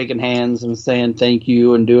 shaking hands and saying thank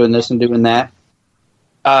you and doing this and doing that.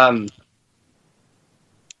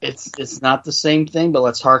 It's not the same thing, but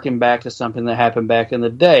let's harken back to something that happened back in the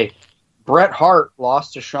day. Bret Hart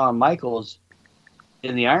lost to Shawn Michaels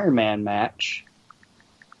in the Iron Man match,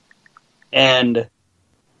 and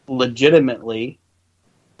legitimately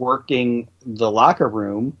working the locker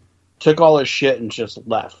room, took all his shit and just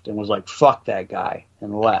left and was like, fuck that guy,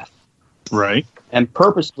 and left. Right. And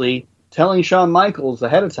purposely telling Shawn Michaels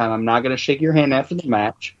ahead of time, I'm not going to shake your hand after the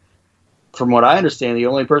match. From what I understand, the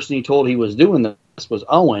only person he told he was doing this was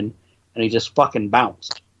Owen, and he just fucking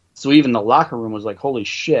bounced. So even the locker room was like, holy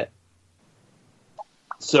shit.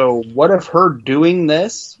 So what if her doing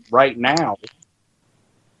this right now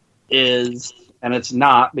is, and it's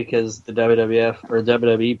not because the WWF or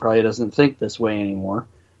WWE probably doesn't think this way anymore,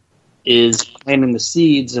 is planting the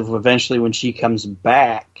seeds of eventually when she comes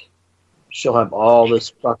back, she'll have all this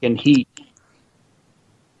fucking heat.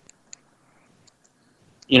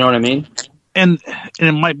 You know what I mean? And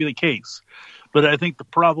it might be the case. But I think the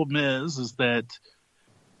problem is that...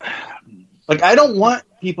 Like, I don't want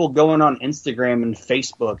people going on Instagram and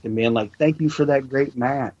Facebook and being like, thank you for that great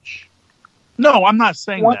match. No, I'm not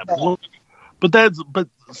saying that. But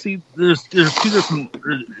see, there's two different...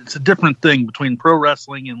 It's a different thing between pro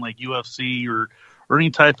wrestling and like UFC or any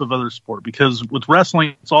type of other sport. Because with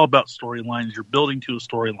wrestling, it's all about storylines. You're building to a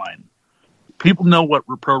storyline. People know what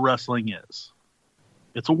pro wrestling is.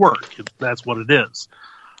 It's a work. That's what it is.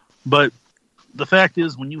 But the fact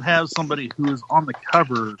is, when you have somebody who is on the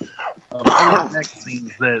cover of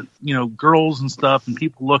magazines that, girls and stuff and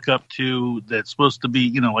people look up to, that's supposed to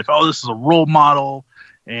be, like, oh, this is a role model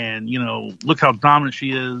and, look how dominant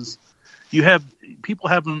she is. You have people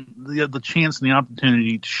having the chance and the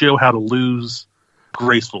opportunity to show how to lose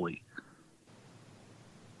gracefully.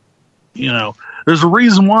 There's a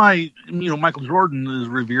reason why, Michael Jordan is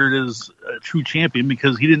revered as a true champion,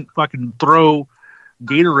 because he didn't fucking throw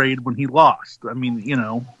Gatorade when he lost. I mean,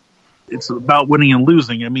 it's about winning and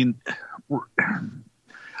losing. I mean,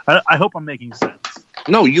 I hope I'm making sense.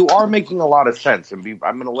 No, you are making a lot of sense, and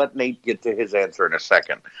I'm going to let Nate get to his answer in a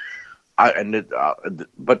second.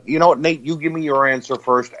 But you know what, Nate, you give me your answer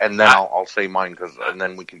first, and then I'll say mine, and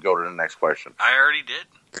then we can go to the next question. I already did.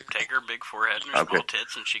 Take her big forehead and her small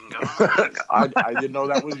tits, and she can go. I didn't know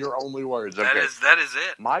that was your only words. Okay. That is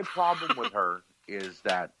it. My problem with her is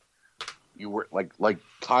that you were like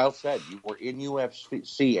Kyle said, you were in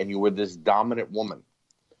UFC and you were this dominant woman,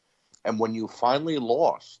 and when you finally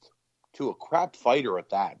lost to a crap fighter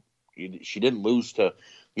at that, she didn't lose to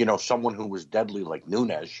someone who was deadly like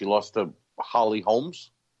Nunes. She lost to Holly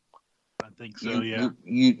Holmes. I think so. Yeah.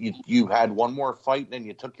 You had one more fight, and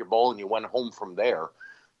you took your ball and you went home from there.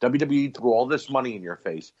 WWE threw all this money in your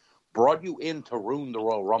face, brought you in to ruin the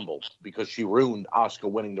Royal Rumble because she ruined Asuka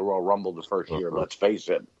winning the Royal Rumble the first year. Let's face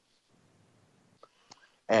it.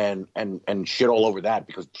 And shit all over that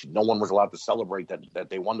because no one was allowed to celebrate that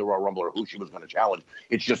they won the Royal Rumble or who she was going to challenge.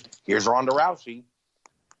 It's just, here's Ronda Rousey.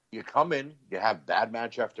 You come in, you have bad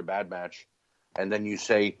match after bad match, and then you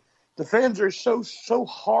say, the fans are so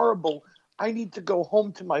horrible. I need to go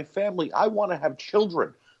home to my family. I want to have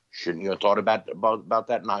children. Shouldn't you have thought about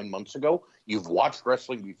that 9 months ago? You've watched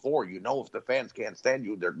wrestling before. You know if the fans can't stand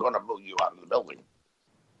you, they're going to move you out of the building.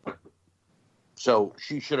 So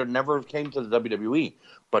she should have never came to the WWE.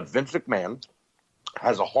 But Vince McMahon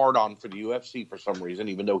has a hard-on for the UFC for some reason,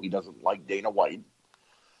 even though he doesn't like Dana White.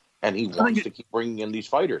 And he wants to keep bringing in these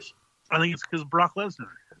fighters. I think it's because Brock Lesnar.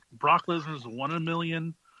 Brock Lesnar's a 1 in a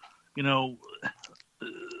million,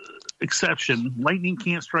 exception. Lightning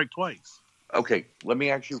can't strike twice. Okay, let me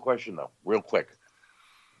ask you a question, though, real quick.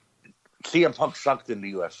 CM Punk sucked in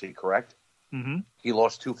the UFC, correct? Mm-hmm. He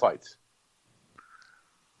lost 2 fights.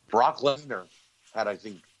 Brock Lesnar had, I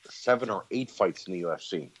think, 7 or 8 fights in the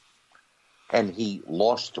UFC, and he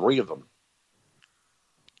lost 3 of them.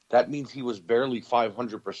 That means he was barely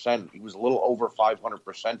 500%. He was a little over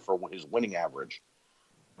 500% for his winning average.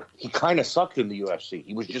 He kind of sucked in the UFC.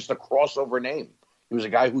 He was just a crossover name. He was a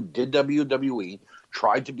guy who did WWE,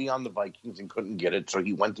 tried to be on the Vikings and couldn't get it, so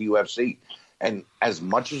he went to UFC. And as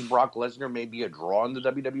much as Brock Lesnar may be a draw in the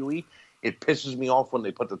WWE, it pisses me off when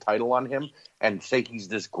they put the title on him and say he's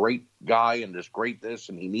this great guy and this great this,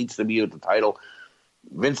 and he needs to be with the title.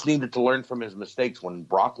 Vince needed to learn from his mistakes. When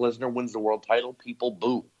Brock Lesnar wins the world title, people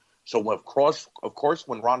boo. So, of course,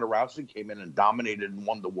 when Ronda Rousey came in and dominated and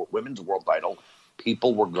won the women's world title,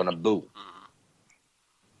 people were going to boo.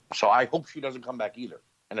 So I hope she doesn't come back either.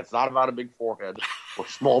 And it's not about a big forehead or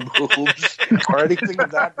small boobs or anything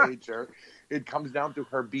of that nature. It comes down to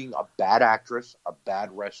her being a bad actress, a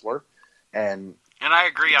bad wrestler, and I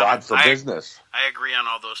agree bad for business. I agree on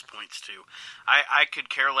all those points, too. I could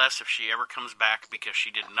care less if she ever comes back because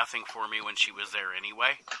she did nothing for me when she was there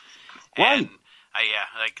anyway. Right. And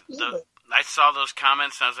I saw those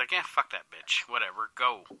comments and I was like, fuck that bitch. Whatever.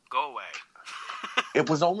 Go away. It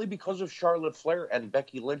was only because of Charlotte Flair and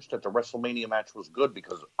Becky Lynch that the WrestleMania match was good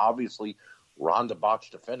because obviously Ronda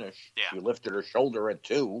botched the finish. Yeah. She lifted her shoulder at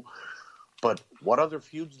 2. But what other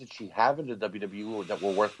feuds did she have in the WWE that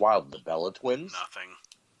were worthwhile? The Bella Twins? Nothing.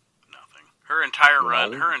 Her entire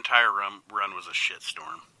run was a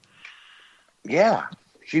shitstorm. Yeah.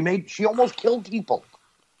 She almost killed people.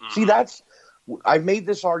 See, I've made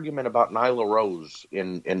this argument about Nyla Rose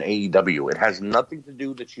in AEW. It has nothing to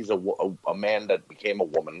do that she's a man that became a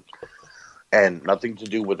woman, and nothing to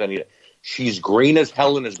do with any. She's green as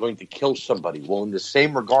hell and is going to kill somebody. Well, in the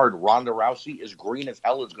same regard, Ronda Rousey is green as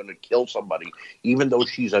hell and is going to kill somebody, even though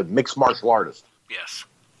she's a mixed martial artist. Yes,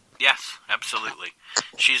 absolutely.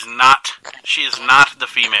 She is not the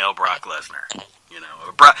female Brock Lesnar.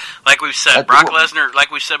 Like we've said, Brock Lesnar.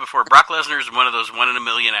 Like we said before, Brock Lesnar is one of those 1 in a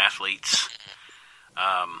million athletes,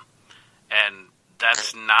 and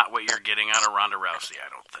that's not what you're getting out of Ronda Rousey. I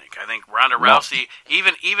don't think. I think Ronda Rousey,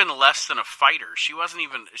 even less than a fighter, she wasn't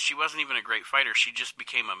even a great fighter. She just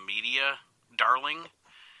became a media darling,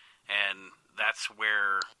 and that's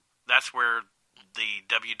where the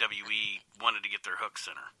WWE wanted to get their hooks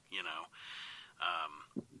in her.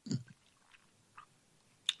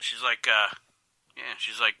 She's like.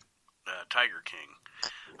 She's like Tiger King.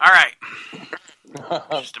 All right.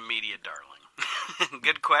 Just a media darling.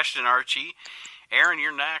 Good question, Archie. Aaron,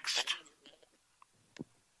 you're next.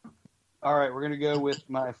 All right, we're going to go with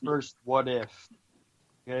my first what if.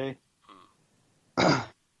 Okay? All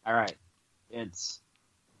right. It's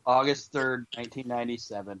August 3rd,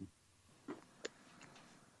 1997.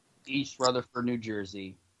 East Rutherford, New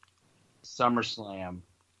Jersey. SummerSlam.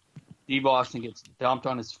 Steve Austin gets dumped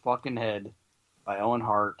on his fucking head by Owen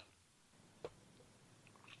Hart.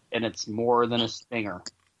 and it's more than a stinger.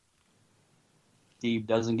 Steve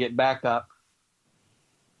doesn't get back up.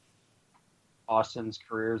 Austin's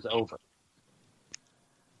career is over.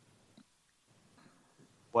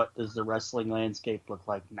 What does the wrestling landscape look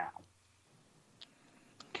like now?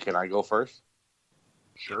 Can I go first?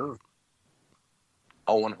 Sure.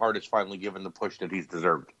 Owen Hart is finally given the push that he's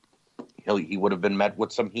deserved. He would have been met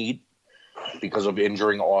with some heat because of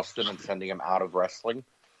injuring Austin and sending him out of wrestling.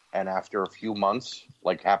 And after a few months,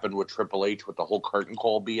 like happened with Triple H with the whole curtain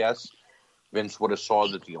call BS, Vince would have saw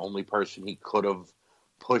that the only person he could have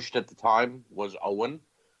pushed at the time was Owen,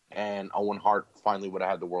 and Owen Hart finally would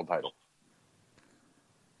have had the world title.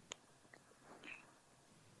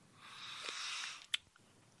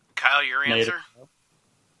 Kyle, your answer?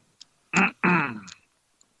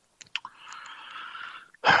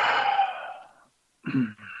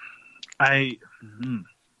 I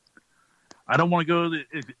don't want to go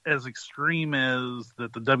as extreme as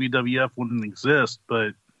that the WWF wouldn't exist, but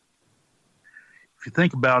if you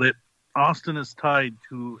think about it, Austin is tied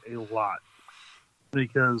to a lot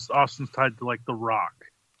because Austin's tied to like The Rock,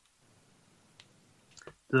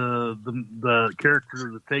 the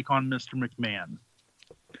character to take on Mr. McMahon.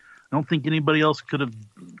 I don't think anybody else could have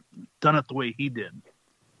done it the way he did.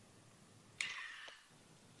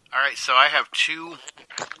 All right, so I have two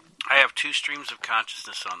streams of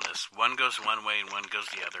consciousness on this. One goes one way and one goes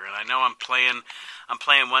the other. And I know I'm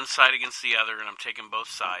playing one side against the other, and I'm taking both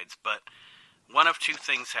sides. But one of two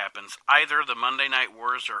things happens: either the Monday Night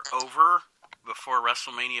Wars are over before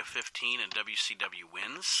WrestleMania 15 and WCW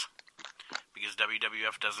wins, because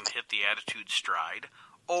WWF doesn't hit the attitude stride,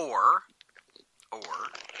 or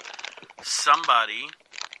somebody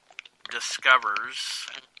discovers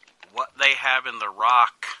what they have in The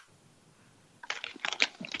Rock,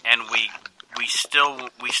 and we still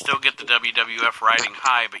get the WWF riding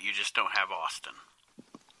high, but you just don't have Austin.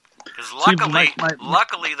 Because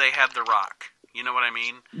luckily they had The Rock. You know what I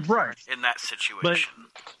mean? Right. In that situation.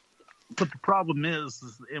 But the problem is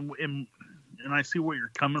and I see where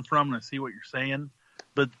you're coming from, and I see what you're saying,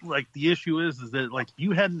 but like the issue is that like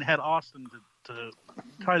you hadn't had Austin to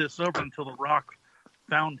tie this over until The Rock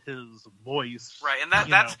found his voice. Right, and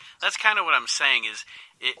that's kind of what I'm saying is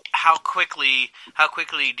how quickly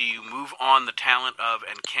do you move on the talent of,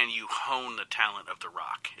 and can you hone the talent of The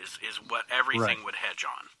Rock is what everything would hedge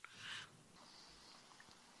on.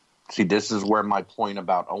 See, this is where my point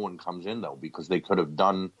about Owen comes in, though, because they still could have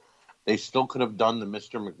done the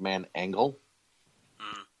Mr. McMahon angle,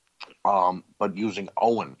 but using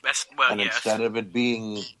Owen. Instead of it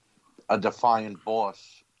being a defiant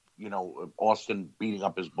boss, Austin beating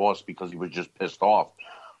up his boss because he was just pissed off,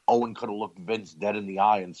 Owen could have looked Vince dead in the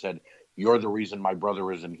eye and said, "You're the reason my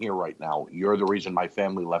brother isn't here right now. You're the reason my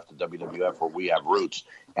family left the WWF where we have roots.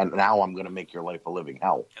 And now I'm going to make your life a living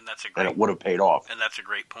hell." And it would have paid off. And that's a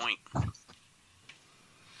great point.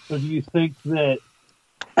 So do you think that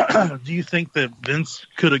Vince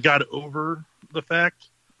could have got over the fact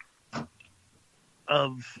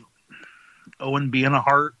of Owen being a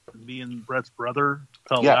Hart, being Bret's brother,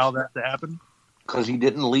 to allow that to happen? Because he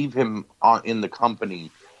didn't leave him in the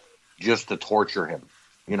company just to torture him.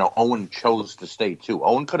 Owen chose to stay too.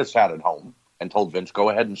 Owen could have sat at home and told Vince, "Go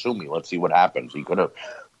ahead and sue me. Let's see what happens." He could have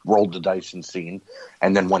rolled the dice and seen,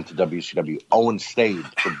 and then went to WCW. Owen stayed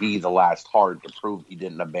to be the last Hart to prove he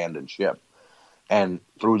didn't abandon ship. And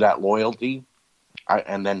through that loyalty,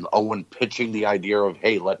 and then Owen pitching the idea of,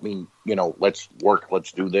 "Hey, let me, let's work,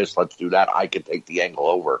 let's do this, let's do that. I could take the angle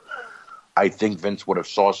over." I think Vince would have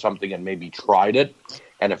saw something and maybe tried it.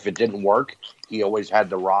 And if it didn't work, he always had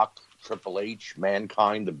The Rock, Triple H,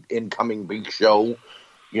 Mankind, the incoming Big Show,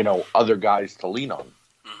 other guys to lean on.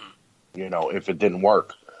 Mm-hmm. If it didn't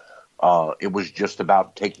work. It was just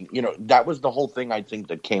about taking, that was the whole thing I think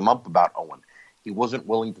that came up about Owen. He wasn't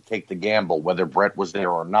willing to take the gamble, whether Bret was there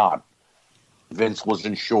or not. Vince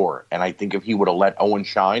wasn't sure. And I think if he would have let Owen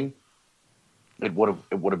shine, it would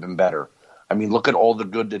have been better. I mean, look at all the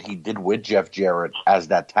good that he did with Jeff Jarrett as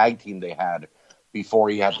that tag team they had before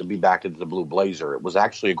he had to be back into the Blue Blazer. It was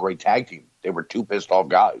actually a great tag team. They were two pissed off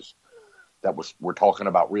guys we're talking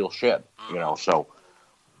about real shit, so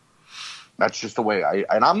that's just the way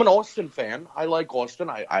and I'm an Austin fan. I like Austin.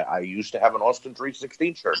 I used to have an Austin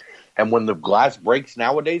 316 shirt. And when the glass breaks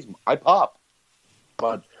nowadays, I pop.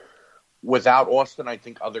 But without Austin, I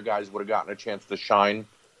think other guys would have gotten a chance to shine,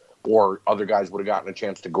 or other guys would have gotten a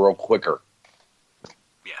chance to grow quicker.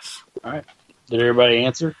 Yes. All right. Did everybody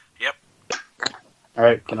answer? Yep. All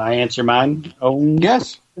right. Can I answer mine? Oh,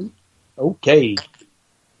 yes. Okay.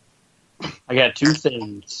 I got two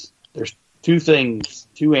things. There's two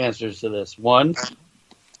answers to this. One,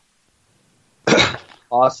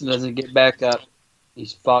 Austin doesn't get back up,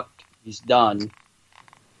 he's fucked. He's done.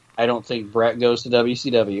 I don't think Brett goes to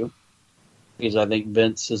WCW because I think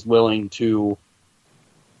Vince is willing to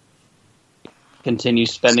continue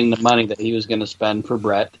spending the money that he was going to spend for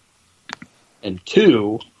Brett. And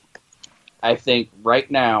 2, I think right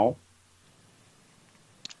now,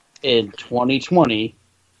 in 2020,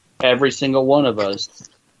 every single one of us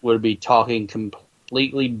would be talking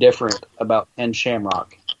completely different about Ken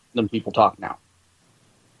Shamrock than people talk now.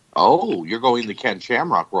 Oh, you're going the Ken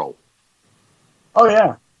Shamrock role. Oh,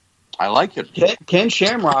 yeah. I like it. Ken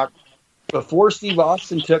Shamrock, before Steve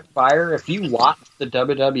Austin took fire, if you watched the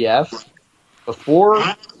WWF, before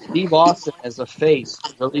Steve Austin as a face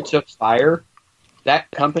really took fire, that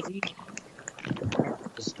company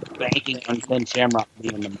was banking on Ken Shamrock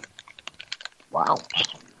being the... Wow.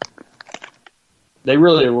 They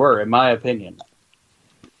really were, in my opinion.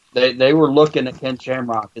 They were looking at Ken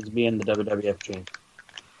Shamrock as being the WWF champion.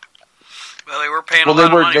 Well, they were paying a lot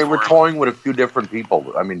of money They for were him. toying with a few different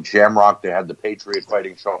people. I mean, Shamrock, they had the Patriot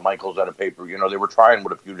fighting Shawn Michaels at a paper. You know, they were trying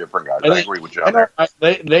with a few different guys. I agree with you on that.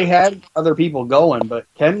 They had other people going, but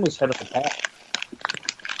Ken was head of the pack.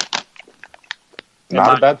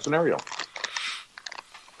 Not a bad scenario.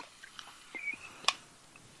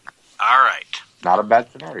 All right. Not a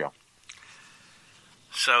bad scenario.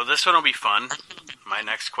 So this one will be fun. My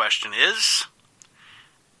next question is...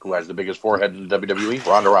 Who has the biggest forehead in the WWE?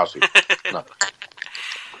 Ronda Rousey. No.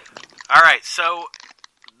 All right, so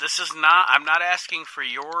this is not... I'm not asking for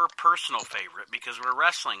your personal favorite because we're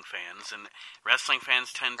wrestling fans, and wrestling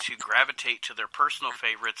fans tend to gravitate to their personal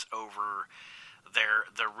favorites over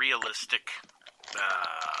the realistic...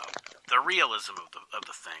 the realism of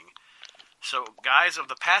the thing. So, guys, of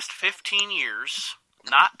the past 15 years,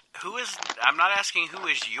 I'm not asking who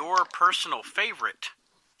is your personal favorite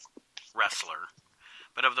wrestler,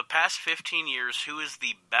 but of the past 15 years, who is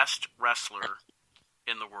the best wrestler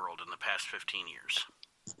in the world in the past 15 years?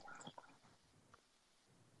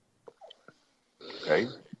 Okay.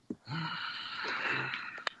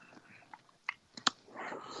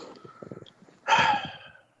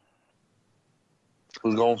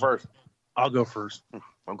 Who's going first? I'll go first.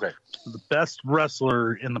 Okay. The best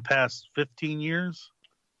wrestler in the past 15 years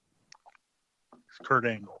is Kurt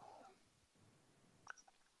Angle.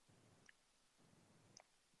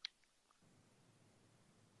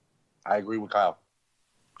 I agree with Kyle.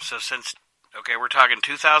 So we're talking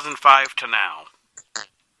 2005 to now.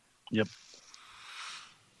 Yep.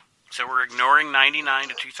 So we're ignoring 99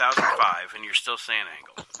 to 2005, and you're still saying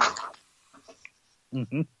Angle.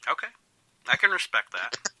 Mm-hmm. Okay. I can respect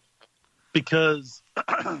that. Because,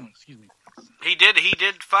 excuse me. He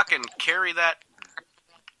did fucking carry that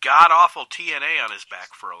god-awful TNA on his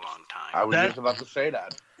back for a long time. I was just about to say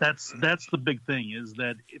that. That's the big thing, is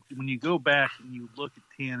that when you go back and you look at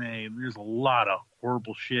TNA, there's a lot of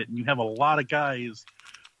horrible shit, and you have a lot of guys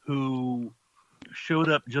who showed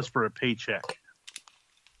up just for a paycheck.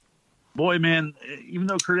 Boy, man, even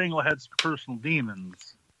though Kurt Angle had some personal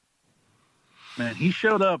demons, man, he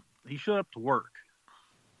showed up to work.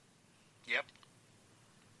 Yep.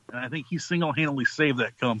 And I think he single-handedly saved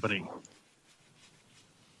that company.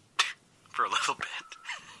 For a little bit.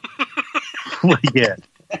 Well, yeah.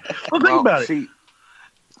 Well, think about it.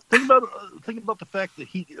 Think about the fact that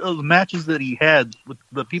the matches that he had with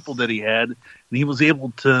the people that he had, and he was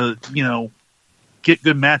able to, get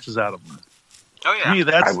good matches out of them. Oh yeah. To me,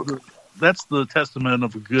 that's the testament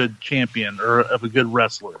of a good champion or of a good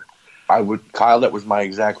wrestler. Kyle, that was my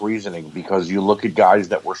exact reasoning, because you look at guys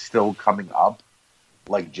that were still coming up,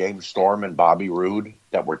 like James Storm and Bobby Roode,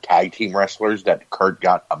 that were tag team wrestlers that Kurt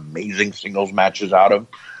got amazing singles matches out of.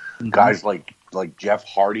 Mm-hmm. Guys like Jeff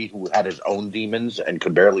Hardy, who had his own demons and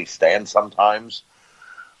could barely stand sometimes.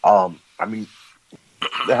 I mean,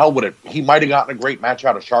 the hell with it. He might have gotten a great match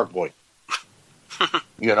out of Shark Boy.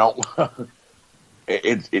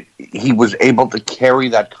 He was able to carry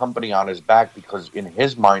that company on his back because in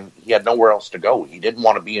his mind, he had nowhere else to go. He didn't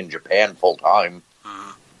want to be in Japan full time.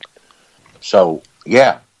 So,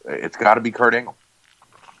 yeah, it's got to be Kurt Angle.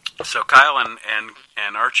 So Kyle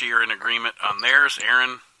and Archie are in agreement on theirs.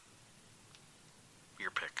 Aaron,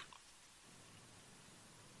 your pick.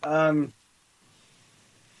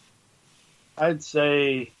 I'd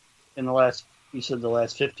say in the last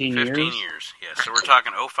 15 years? 15 years, yeah. So we're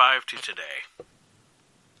talking 05 to today.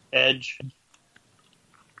 Edge.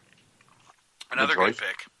 Another good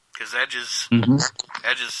pick, because Edge is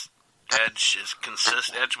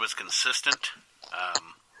consistent. Edge was consistent.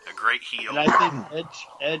 A great heel. And I think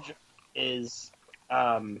Edge is.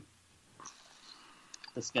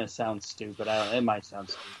 It's going to sound stupid. It might sound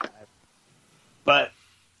stupid, but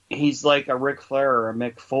he's like a Ric Flair or a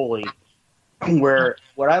Mick Foley, where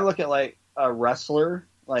when I look at like a wrestler,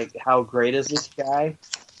 like how great is this guy,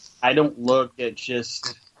 I don't look at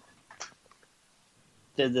just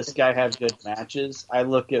did this guy have good matches. I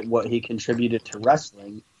look at what he contributed to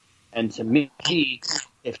wrestling, and to me,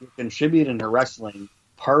 if you're contributing to wrestling,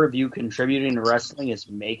 part of you contributing to wrestling is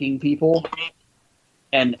making people,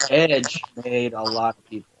 and Edge made a lot of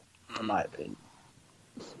people, in my opinion.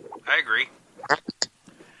 I agree.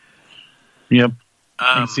 Yep,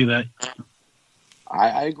 I can see that.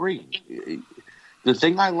 I agree. The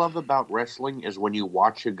thing I love about wrestling is when you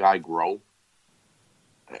watch a guy grow.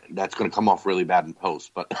 That's going to come off really bad in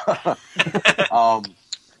post, but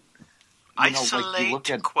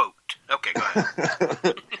isolate quote. Okay, go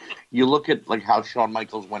ahead. You look at like how Shawn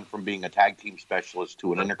Michaels went from being a tag team specialist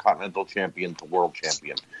to an intercontinental champion to world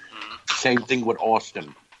champion. Same thing with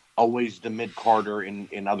Austin. Always the mid-carder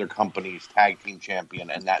in other companies, tag team champion,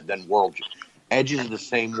 and then world. Edge is the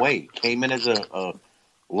same way. Came in as a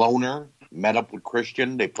loner, met up with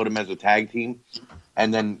Christian. They put him as a tag team,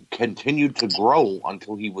 and then continued to grow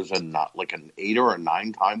until he was an 8 or a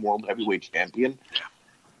 9-time world heavyweight champion.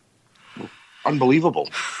 Unbelievable.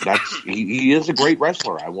 He is a great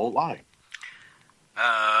wrestler. I won't lie.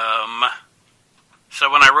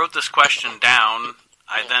 So when I wrote this question down,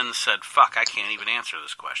 I then said, "Fuck, I can't even answer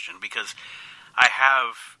this question because I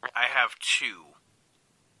have two,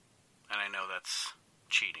 and I know that's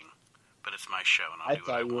cheating, but it's my show, and I'll do what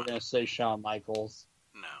I want." I thought you were going to say Shawn Michaels.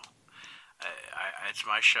 No, it's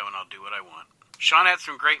my show, and I'll do what I want. Shawn had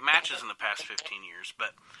some great matches in the past 15 years,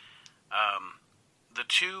 but the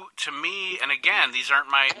two, to me, and again, these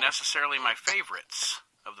aren't necessarily my favorites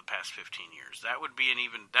of the past 15 years. That would be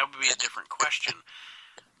a different question.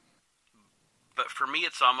 But for me,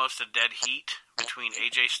 it's almost a dead heat between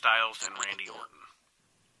AJ Styles and Randy Orton.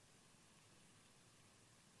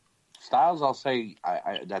 Styles, I'll say,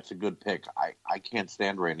 that's a good pick. I can't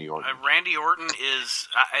stand Randy Orton. Randy Orton is,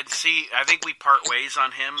 I think we part ways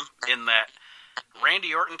on him in that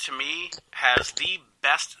Randy Orton, to me, has the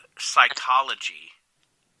best psychology.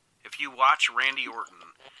 If you watch Randy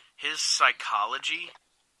Orton, his psychology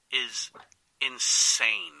is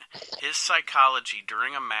insane. His psychology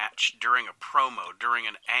during a match, during a promo, during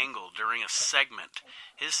an angle, during a segment,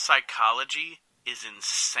 his psychology is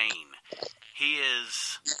insane.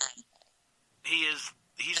 He's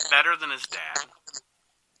better than his dad.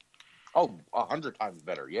 Oh, 100 times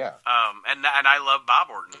better, yeah. And I love Bob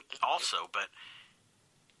Orton also, but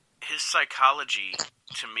his psychology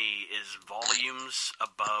to me is volumes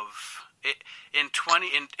above it.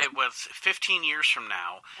 It was 15 years from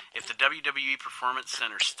now, if the WWE Performance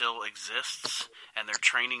Center still exists and they're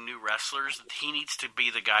training new wrestlers, he needs to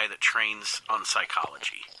be the guy that trains on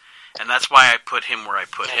psychology. And that's why I put him where I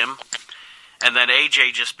put him. And then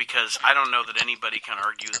AJ, just because I don't know that anybody can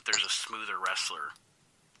argue that there's a smoother wrestler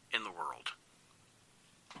in the world.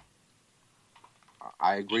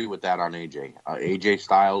 I agree with that on AJ. AJ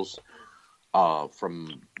Styles,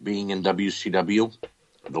 from being in WCW,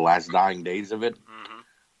 the last dying days of it,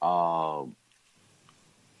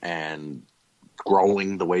 and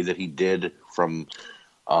growing the way that he did from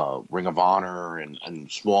Ring of Honor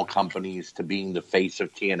and small companies to being the face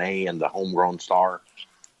of TNA and the homegrown star,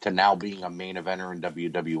 to now being a main eventer in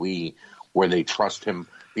WWE, where they trust him.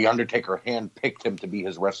 The Undertaker handpicked him to be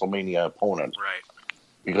his WrestleMania opponent. Right.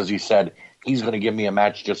 Because he said, he's going to give me a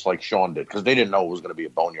match just like Shawn did. Because they didn't know it was going to be a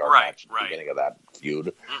boneyard match at the beginning of that feud.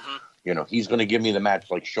 Mm-hmm. You know, he's going to give me the match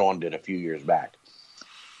like Shawn did a few years back.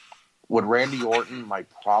 With Randy Orton, my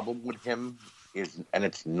problem with him is, and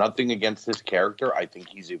it's nothing against his character, I think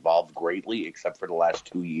he's evolved greatly, except for the last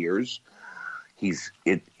 2 years.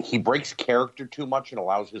 He breaks character too much and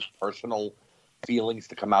allows his personal feelings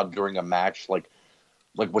to come out during a match. Like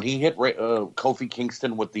when he hit Kofi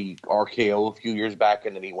Kingston with the RKO a few years back,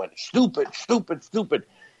 and then he went, stupid, stupid, stupid.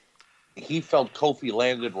 He felt Kofi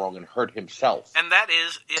landed wrong and hurt himself. And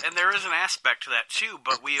there is an aspect to that too,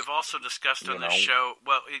 but we have also discussed on this show,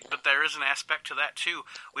 but there is an aspect to that too.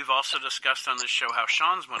 We've also discussed on this show how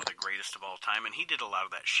Shawn's one of the greatest of all time, and he did a lot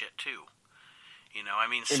of that shit too. You know, I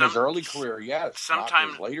mean, in his early career, yes. Sometimes, not in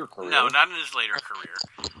his later career. No, not in his later career.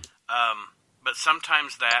 But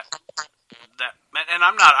sometimes that, and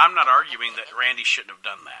I'm not arguing that Randy shouldn't have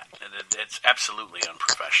done that. It's absolutely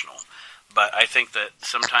unprofessional. But I think that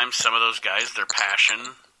sometimes some of those guys, their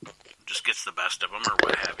passion just gets the best of them, or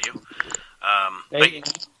what have you.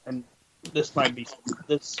 And this might be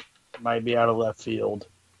out of left field,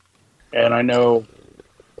 and I know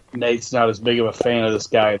Nate's not as big of a fan of this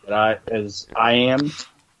guy as I am.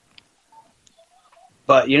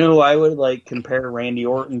 But you know who I would compare Randy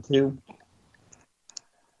Orton to?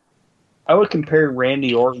 I would compare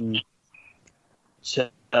Randy Orton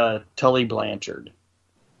to Tully Blanchard.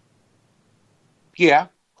 Yeah,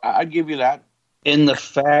 I'd give you that. In the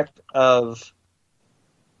fact of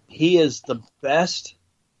he is the best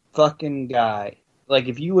fucking guy. Like,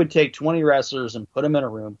 if you would take 20 wrestlers and put them in a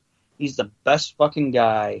room, he's the best fucking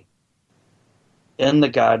guy in the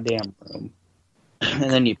goddamn room.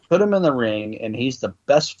 And then you put him in the ring, and he's the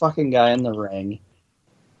best fucking guy in the ring.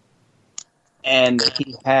 And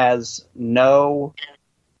he has no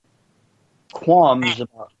qualms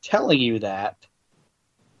about telling you that.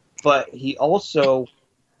 But he also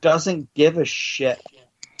doesn't give a shit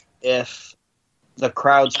if the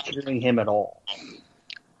crowd's cheering him at all.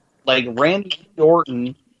 Like, Randy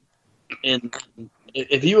Orton,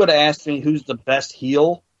 if you would have asked me who's the best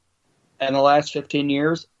heel in the last 15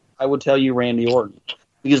 years, I would tell you Randy Orton.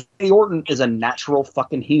 Because Randy Orton is a natural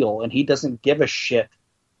fucking heel, and he doesn't give a shit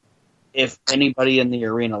if anybody in the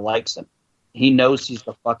arena likes him. He knows he's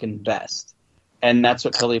the fucking best. And that's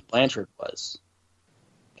what Tully Blanchard was.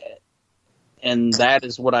 And that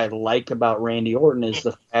is what I like about Randy Orton, is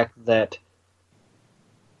the fact that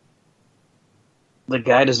the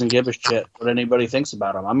guy doesn't give a shit what anybody thinks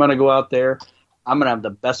about him. I'm going to go out there, I'm going to have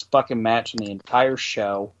the best fucking match in the entire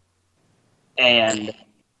show, and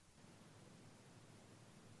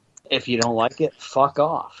if you don't like it, fuck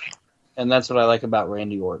off. And that's what I like about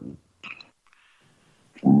Randy Orton.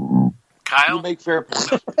 Kyle? You make fair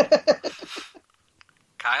points.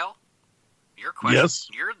 Kyle? Your question. Yes.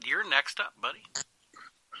 You're next up, buddy.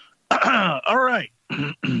 All right.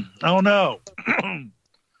 Oh no.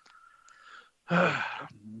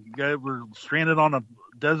 You guys were stranded on a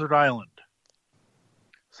desert island.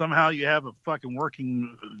 Somehow you have a fucking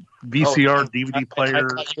working VCR DVD player.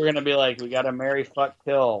 I thought you were going to be like, we got to marry, fuck,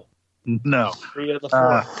 kill. No. 3 of the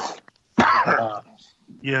 4.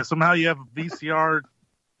 Yeah, somehow you have a VCR,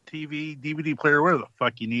 TV, DVD player, whatever the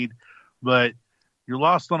fuck you need, but you're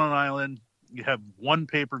lost on an island. You have one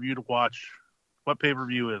pay-per-view to watch. What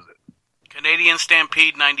pay-per-view is it? Canadian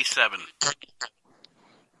Stampede 97.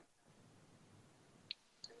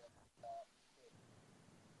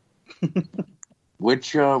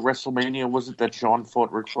 Which WrestleMania was it that Sean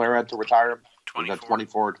fought Ric Flair had to retire? 24. Was that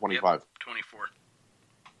 24 or 25? Yep, 24.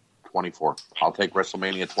 24. I'll take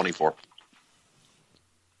WrestleMania 24.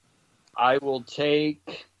 I will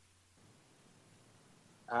take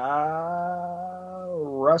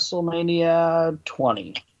WrestleMania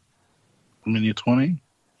 20. WrestleMania 20?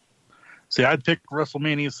 See, I'd pick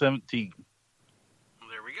WrestleMania 17. Well,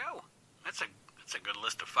 there we go. That's a good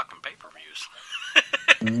list of fucking pay-per-views.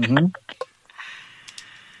 Mm-hmm.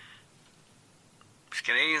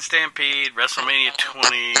 Canadian Stampede, WrestleMania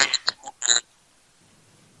 20,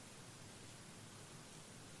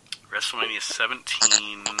 WrestleMania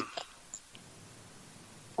 17,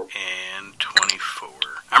 and 24.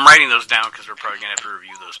 I'm writing those down because we're probably gonna have to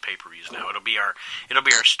review those pay-per-views now. It'll be our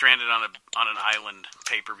stranded on an island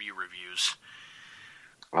pay-per-view reviews.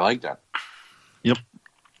 I like that. Yep.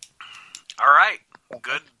 All right.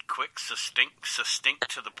 Good, quick, succinct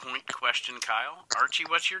to the point question, Kyle. Archie,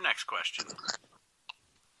 what's your next question?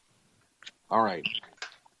 All right.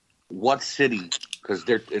 What city? Because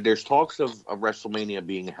there's talks of WrestleMania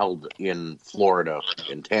being held in Florida,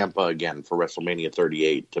 in Tampa again, for WrestleMania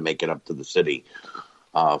 38 to make it up to the city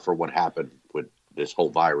for what happened with this whole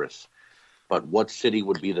virus. But what city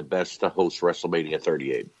would be the best to host WrestleMania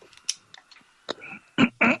 38?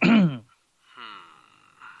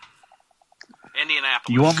 Indianapolis.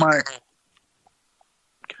 You want my...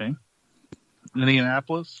 Okay.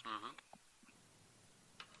 Indianapolis? Mm-hmm.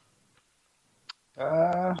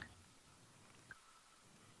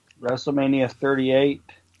 WrestleMania 38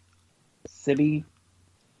 city.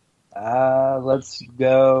 Let's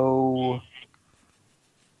go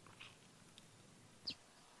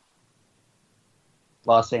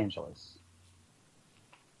Los Angeles.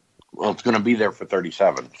 Well, it's going to be there for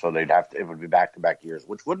 37, so it would be back-to-back years,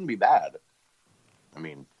 which wouldn't be bad. I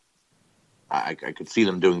mean, I could see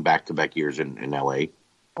them doing back-to-back years in LA.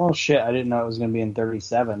 Oh shit, I didn't know it was going to be in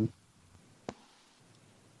 37.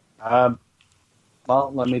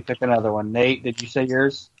 Well, let me pick another one. Nate, did you say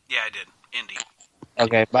yours? Yeah, I did. Indy.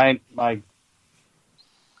 Okay, my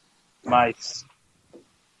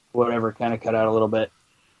whatever kind of cut out a little bit.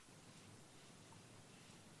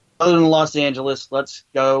 Other than Los Angeles, let's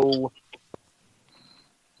go.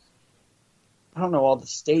 I don't know all the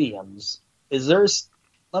stadiums.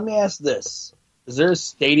 Let me ask this. Is there a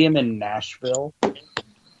stadium in Nashville?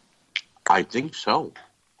 I think so.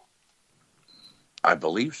 I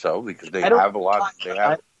believe so, because they have a lot.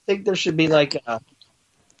 I think there should be like a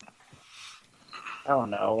I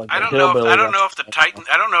don't know. Like I don't know if the Titan.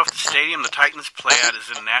 I don't know if the stadium the Titans play at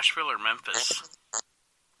is in Nashville or Memphis.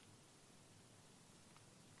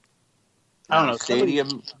 I don't know.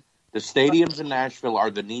 The stadiums in Nashville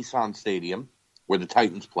are the Nissan Stadium where the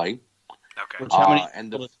Titans play. Okay. Which, how many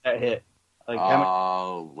people does that hit? Like,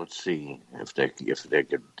 let's see if they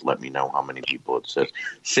could let me know how many people it says.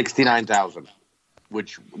 69,000.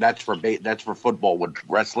 Which that's for football. With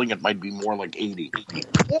wrestling, it might be more like 80.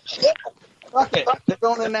 Fuck it, they're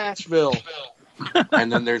going to Nashville. And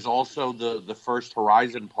then there's also the First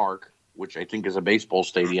Horizon Park, which I think is a baseball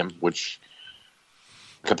stadium, which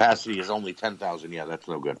capacity is only 10,000. Yeah, that's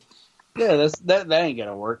no good. Yeah, that ain't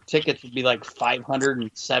gonna work. Tickets would be like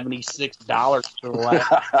 $576 for the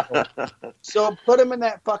last. So put them in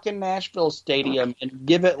that fucking Nashville stadium and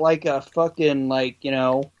give it like a fucking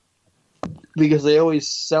because they always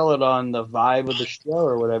sell it on the vibe of the show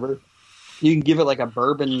or whatever. You can give it like a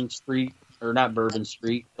Bourbon Street, or not Bourbon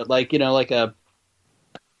Street, but like a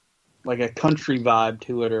country vibe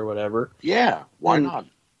to it or whatever. Yeah, why not?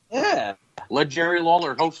 Yeah. Let Jerry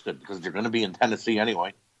Lawler host it because they're going to be in Tennessee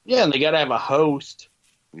anyway. Yeah, and they got to have a host.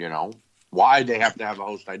 Why they have to have a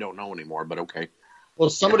host, I don't know anymore, but okay. Well,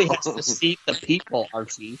 somebody has to seat the people,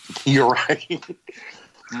 RC. You're right.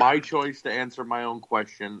 My choice to answer my own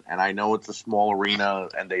question, and I know it's a small arena,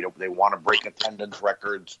 and they want to break attendance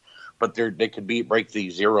records, but they could break the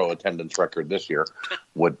 0 attendance record this year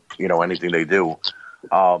with anything they do.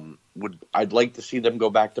 I'd like to see them go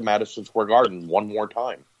back to Madison Square Garden one more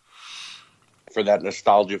time for that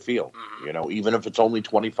nostalgia feel. Mm-hmm. Even if it's only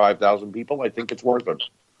 25,000 people, I think it's worth it.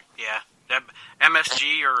 Yeah, that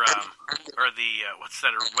MSG or the what's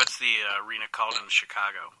the arena called in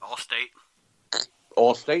Chicago? Allstate.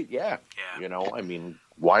 Allstate, yeah.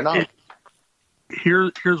 Why not?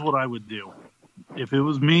 Here's what I would do. If it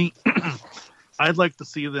was me, I'd like to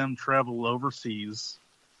see them travel overseas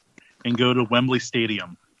and go to Wembley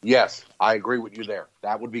Stadium. Yes, I agree with you there.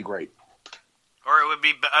 That would be great. Or it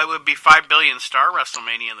would be 5 billion star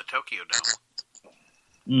WrestleMania in the Tokyo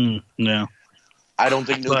Dome. No. I don't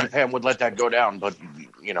think New Japan would let that go down, but think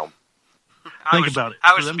about it.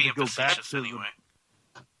 I was being facetious anyway.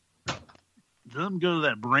 Let them go to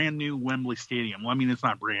that brand new Wembley Stadium. Well, I mean, it's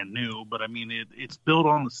not brand new, but I mean, it's built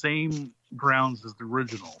on the same grounds as the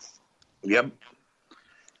original. Yep.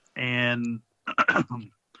 And I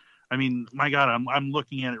mean, my God, I'm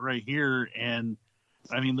looking at it right here, and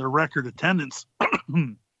I mean, their record attendance.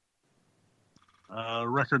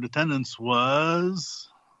 Record attendance was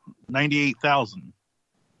 98,000.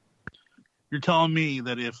 You're telling me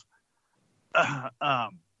that if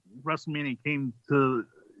WrestleMania came to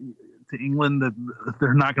England, that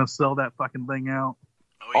they're not going to sell that fucking thing out?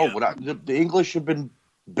 The English have been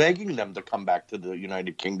begging them to come back to the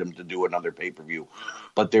United Kingdom to do another pay-per-view,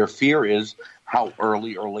 but their fear is how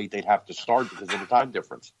early or late they'd have to start because of the time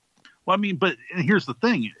difference. Well, I mean, but here's the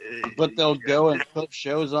thing. But they'll go and put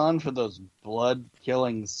shows on for those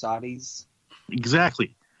blood-killing Saudis.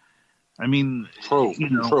 Exactly. I mean... True.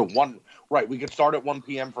 Right, we could start at 1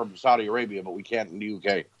 p.m. from Saudi Arabia, but we can't in the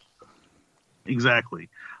UK. Exactly.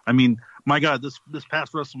 I mean, my God, this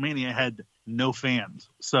past WrestleMania had no fans.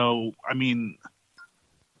 So, I mean,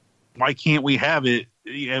 why can't we have it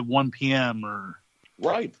at 1 p.m. or...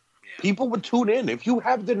 Right. People would tune in. If you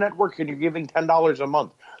have the network and you're giving $10 a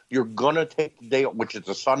month, you're going to take the day, which is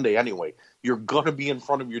a Sunday anyway, you're going to be in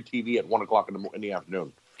front of your TV at 1 o'clock in the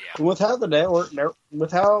afternoon. Yeah. With how the network,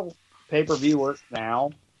 with how pay-per-view works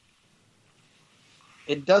now,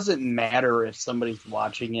 it doesn't matter if somebody's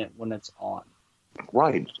watching it when it's on.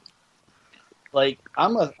 Right. Like,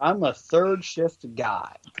 I'm a third shift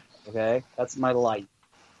guy, okay? That's my life.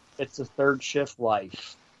 It's a third shift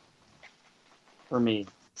life for me.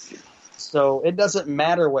 So it doesn't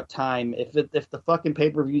matter what time. If the fucking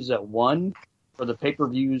pay-per-view's at 1 or the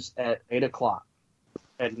pay-per-view's at 8 o'clock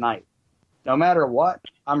at night, no matter what,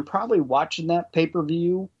 I'm probably watching that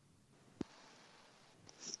pay-per-view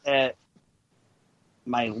at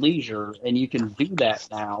my leisure, and you can do that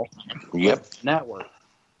now. Yep. With network.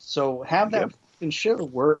 So have that fucking show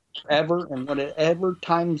wherever and whatever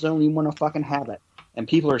time zone you want to fucking have it, and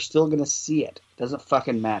people are still going to see it. Doesn't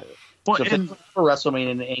fucking matter. Well, so if it's for WrestleMania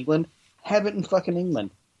in England, have it in fucking England.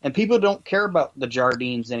 And people don't care about the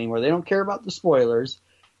Jardines anymore. They don't care about the spoilers.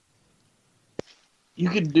 You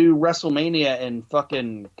could do WrestleMania in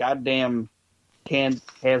fucking goddamn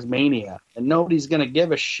Tasmania, and nobody's going to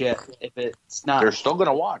give a shit if it's not. They're still going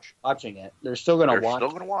to watch. Watching it. They're still going to watch. They're still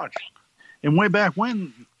going to watch. And way back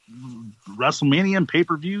when, WrestleMania and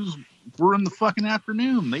pay-per-views were in the fucking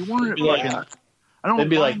afternoon. They weren't. Yeah. They'd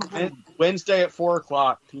be like, Wednesday at 4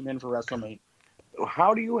 o'clock, tune in for WrestleMania.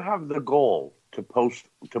 How do you have the goal to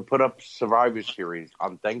put up Survivor Series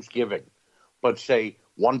on Thanksgiving, but say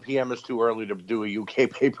 1 p.m. is too early to do a UK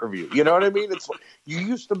pay-per-view. You know what I mean? It's like, you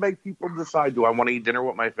used to make people decide, do I want to eat dinner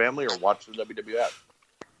with my family or watch the WWF?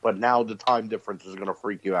 But now the time difference is going to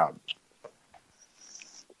freak you out.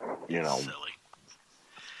 You know. Silly.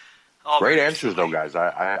 Great answers, though, guys.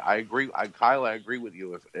 I agree. Kyle, I agree with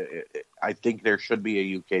you. I think there should be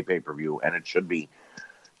a UK pay-per-view, and it should be,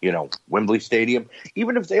 you know, Wembley Stadium.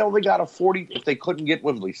 Even if they only got if they couldn't get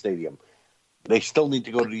Wembley Stadium, they still need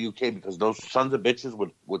to go to the UK because those sons of bitches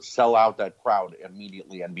would sell out that crowd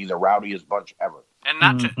immediately and be the rowdiest bunch ever. And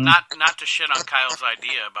not to shit on Kyle's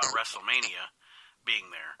idea about WrestleMania being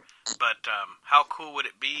there, but how cool would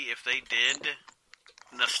it be if they did,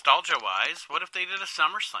 nostalgia-wise, what if they did a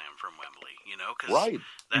SummerSlam from Wembley? You know, because right,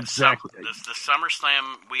 exactly. The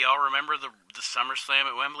SummerSlam, we all remember the SummerSlam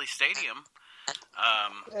at Wembley Stadium.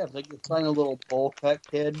 Yeah, if they could find a little bowl cut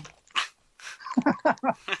kid.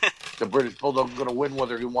 The British Bulldog's going to win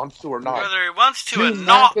whether he wants to or not. Whether he wants to or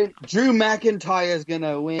not. Drew McIntyre is going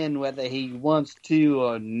to win whether he wants to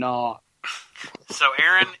or not. So,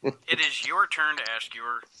 Aaron, it is your turn to ask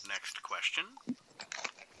your next question.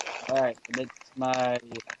 All right, and it's my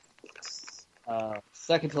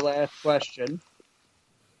second to last question.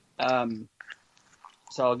 So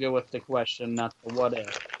I'll go with the question, not the what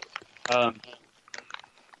if.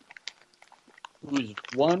 Who's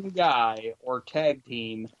one guy or tag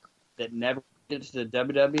team that never gets to the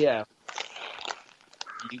WWF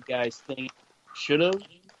you guys think should have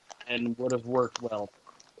and would have worked well?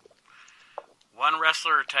 One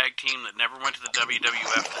wrestler or tag team that never went to the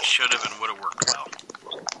WWF that should have and would have worked well.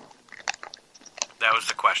 That was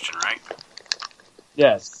the question, right?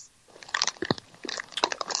 Yes.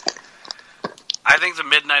 I think the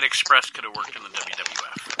Midnight Express could have worked in the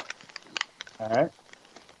WWF. All right.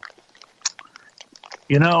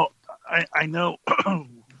 You know, I know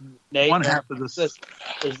Nate, one half of this is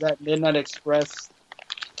that Midnight Express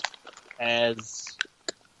as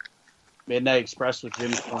Midnight Express with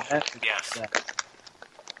Jimmy Cornette? Yes. Yeah.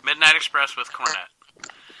 Midnight Express with Cornette.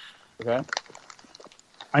 Okay.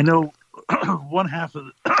 I know one half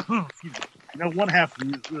of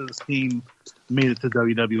this team made it to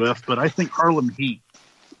WWF, but I think Harlem Heat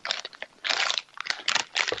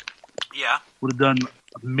would have done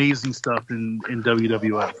amazing stuff in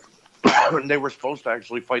WWF. They were supposed to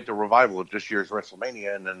actually fight the Revival at this year's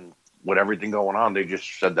WrestleMania, and then with everything going on, they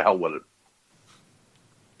just said the hell with it.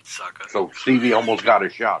 Sucker. So Stevie almost got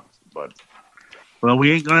his shot, but well,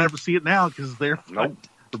 we ain't gonna ever see it now because the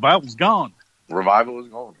Revivals gone. Revival is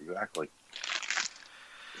gone, exactly.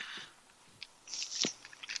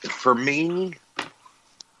 For me,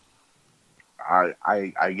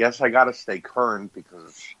 I guess I gotta stay current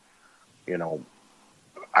because, you know,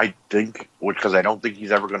 I think, because I don't think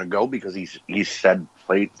he's ever going to go because he's said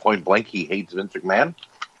point blank he hates Vince McMahon.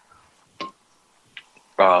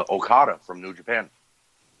 Okada from New Japan.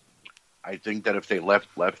 I think that if they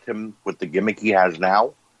left him with the gimmick he has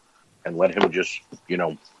now and let him just, you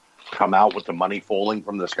know, come out with the money falling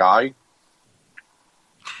from the sky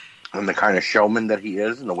and the kind of showman that he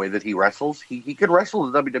is and the way that he wrestles, he could wrestle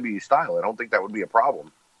the WWE style. I don't think that would be a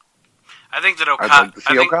problem. I think that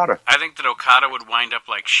Okada. I think that Okada would wind up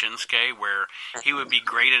like Shinsuke, where he would be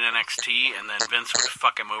great in NXT, and then Vince would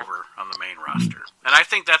fuck him over on the main roster. And I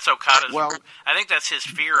think that's Okada's. Well, I think that's his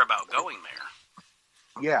fear about going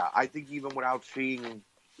there. Yeah, I think even without seeing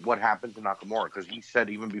what happened to Nakamura, because he said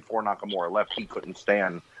even before Nakamura left, he couldn't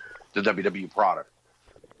stand the WWE product.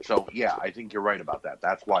 So yeah, I think you're right about that.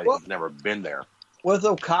 That's why he's never been there. With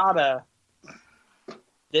Okada,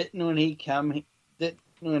 when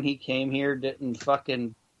he came here, didn't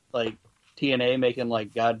fucking like TNA making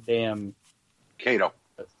like goddamn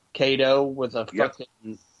Kato with a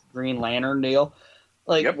fucking Green Lantern deal?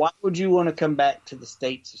 Like, why would you want to come back to the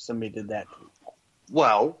States if somebody did that to you?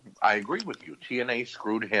 Well, I agree with you. TNA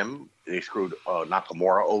screwed him. They screwed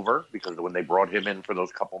Nakamura over because when they brought him in for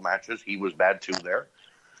those couple matches, he was bad too there.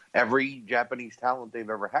 Every Japanese talent they've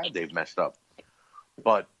ever had, they've messed up.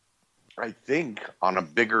 But I think on a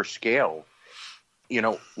bigger scale, you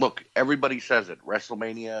know, look, everybody says it.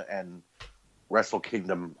 WrestleMania and Wrestle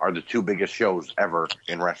Kingdom are the two biggest shows ever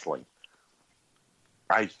in wrestling.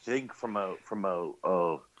 I think from a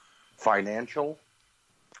financial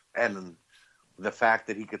and the fact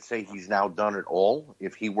that he could say he's now done it all,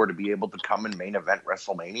 if he were to be able to come and main event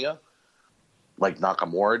WrestleMania like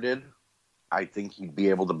Nakamura did, I think he'd be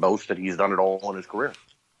able to boast that he's done it all in his career.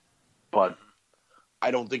 But I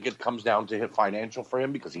don't think it comes down to financial for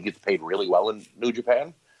him because he gets paid really well in New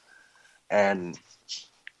Japan. And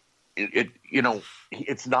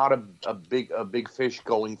it's not a big fish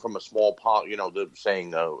going from a small pond. The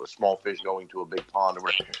saying a small fish going to a big pond. Or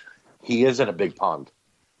whatever. He is in a big pond.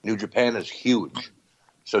 New Japan is huge,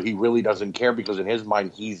 so he really doesn't care because in his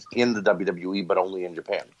mind he's in the WWE, but only in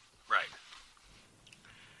Japan. Right.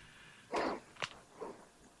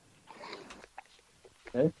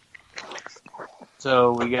 Okay.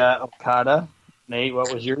 So we got Okada. Nate,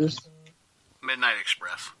 what was yours? Midnight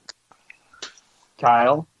Express.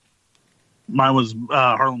 Kyle? Mine was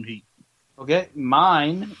Harlem Heat. Okay,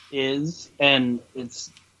 mine is, and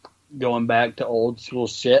it's going back to old school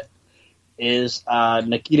shit, is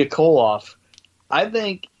Nikita Koloff. I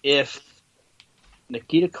think if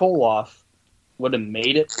Nikita Koloff would have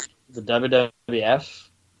made it to the WWF,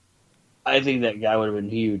 I think that guy would have been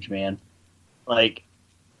huge, man. Like,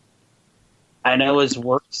 I know his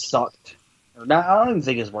work sucked. Or not, I don't even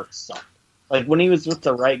think his work sucked. Like, when he was with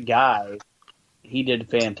the right guy, he did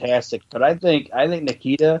fantastic. But I think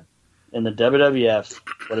Nikita in the WWF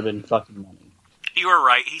would have been fucking money. You were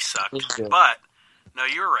right, he sucked. But no,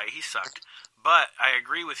 you were right, he sucked. But I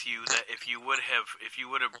agree with you that if you would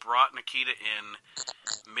have brought Nikita in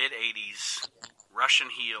mid '80s, Russian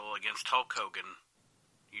heel against Hulk Hogan,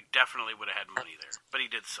 you definitely would have had money there. But he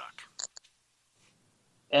did suck.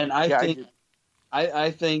 And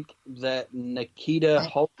I think that Nikita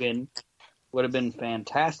Hogan would have been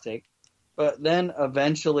fantastic. But then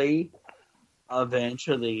eventually,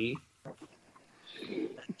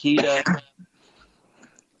 Nikita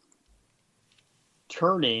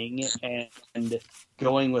turning and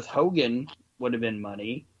going with Hogan would have been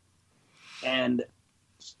money. And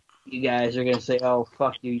you guys are going to say, oh,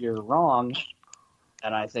 fuck you, you're wrong.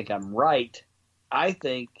 And I think I'm right. I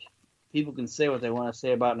think people can say what they want to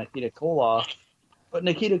say about Nikita Koloff, but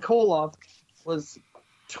Nikita Koloff was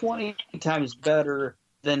 20 times better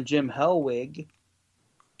than Jim Hellwig.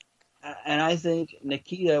 And I think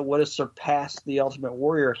Nikita would have surpassed the Ultimate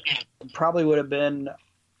Warrior. Probably would have been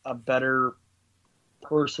a better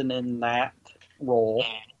person in that role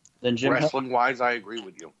than Jim Hellwig. Wrestling-wise, I agree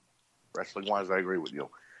with you.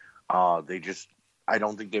 I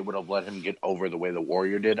don't think they would have let him get over the way the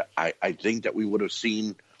Warrior did. I think that we would have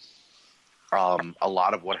seen a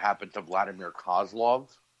lot of what happened to Vladimir Kozlov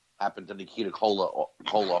happened to Nikita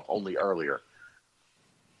Koloff only earlier.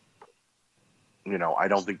 I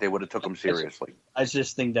don't think they would have took him seriously. I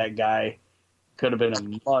just think that guy could have been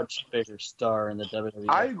a much bigger star in the WWE.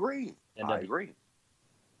 I agree.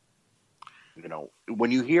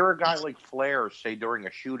 When you hear a guy like Flair say during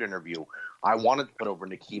a shoot interview, I wanted to put over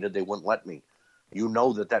Nikita, they wouldn't let me. You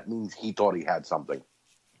know that means he thought he had something.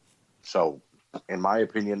 So, in my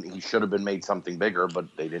opinion, he should have been made something bigger,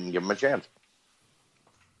 but they didn't give him a chance.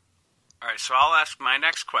 All right, so I'll ask my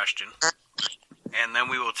next question, and then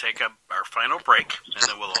we will take our final break, and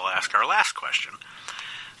then we'll ask our last question.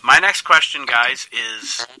 My next question, guys,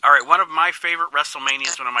 is, all right, one of my favorite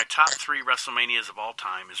WrestleManias, one of my top 3 WrestleManias of all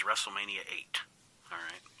time is WrestleMania 8. All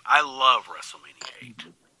right, I love WrestleMania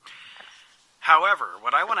 8. However,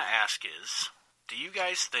 what I want to ask is, do you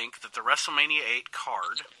guys think that the WrestleMania 8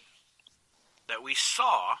 card that we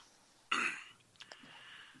saw,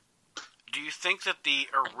 do you think that the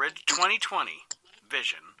 2020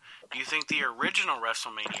 vision, do you think the original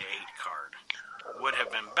WrestleMania 8 card would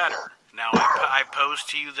have been better? Now, I pose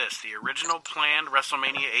to you this. The original planned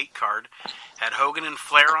WrestleMania 8 card had Hogan and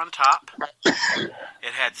Flair on top. It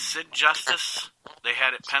had Sid Justice. They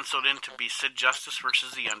had it penciled in to be Sid Justice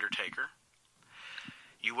versus The Undertaker.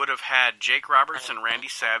 You would have had Jake Roberts and Randy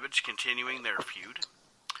Savage continuing their feud.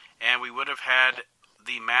 And we would have had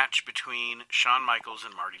the match between Shawn Michaels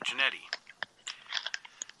and Marty Jannetty.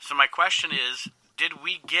 So my question is, did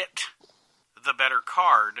we get the better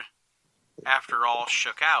card after all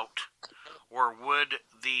shook out? Or would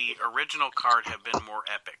the original card have been more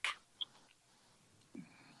epic?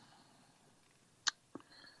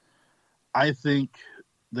 I think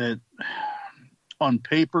that on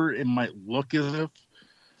paper it might look as if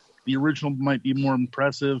the original might be more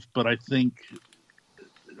impressive, but I think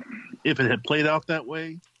if it had played out that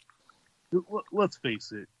way, let's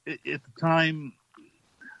face it, at the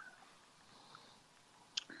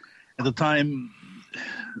time,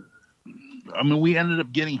 I mean, we ended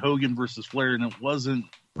up getting Hogan versus Flair, and it wasn't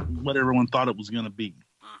what everyone thought it was going to be.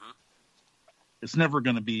 Mm-hmm. It's never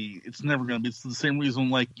going to be. It's the same reason,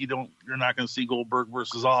 like you're not going to see Goldberg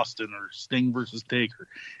versus Austin or Sting versus Taker.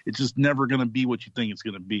 It's just never going to be what you think it's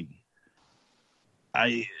going to be.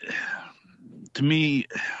 To me,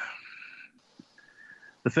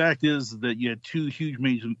 the fact is that you had 2 huge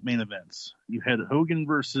main events. You had Hogan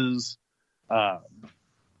versus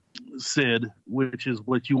Sid, which is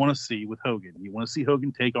what you want to see with Hogan. You want to see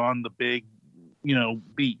Hogan take on the big,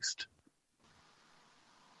 beast.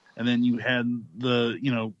 And then you had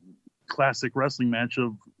the, classic wrestling match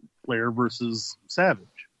of Flair versus Savage.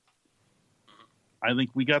 I think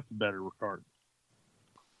we got the better card.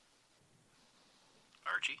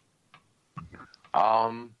 Archie?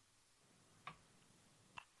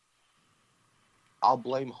 I'll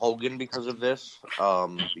blame Hogan because of this,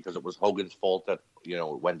 because it was Hogan's fault that,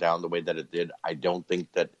 it went down the way that it did. I don't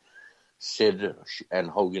think that Sid and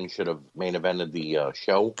Hogan should have main evented the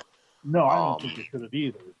show. No, I don't think it should have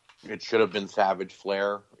either. It should have been Savage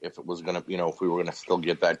Flair if it was going to, if we were going to still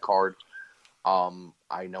get that card.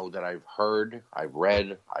 I know that I've heard, I've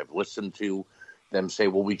read, I've listened to them say,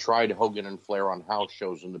 well, we tried Hogan and Flair on house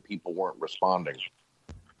shows and the people weren't responding.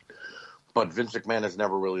 But Vince McMahon has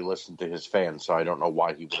never really listened to his fans, so I don't know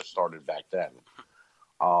why he would have started back then.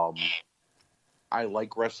 I like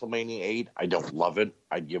WrestleMania 8. I don't love it.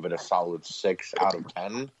 I'd give it a solid 6 out of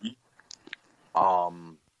 10.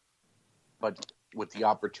 But with the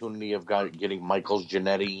opportunity of getting Michaels,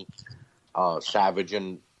 Jannetty, Savage,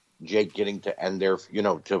 and Jake getting to end their,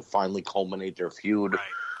 to finally culminate their feud,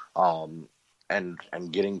 and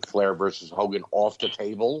getting Flair versus Hogan off the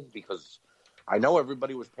table, because I know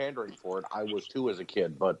everybody was pandering for it. I was too as a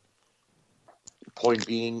kid, but point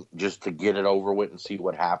being, just to get it over with and see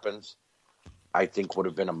what happens, I think would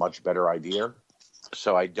have been a much better idea.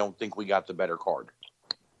 So I don't think we got the better card.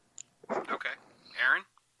 Okay. Aaron?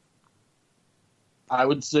 I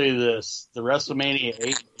would say this. The WrestleMania 8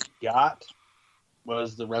 we got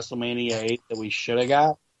was the WrestleMania 8 that we should have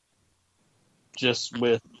got. Just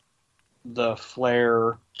with the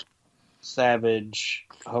Flair, Savage,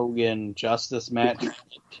 Hogan, Justice match.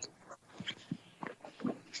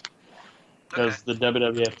 Because the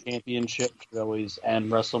WWF Championship should always end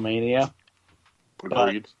WrestleMania.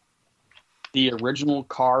 Agreed. But the original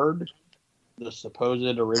card, the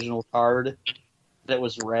supposed original card that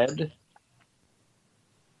was red,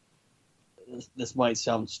 this might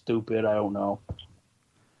sound stupid, I don't know.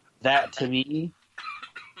 That, to me,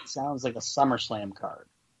 sounds like a SummerSlam card.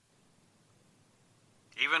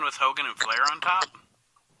 Even with Hogan and Flair on top?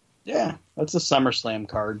 Yeah, that's a SummerSlam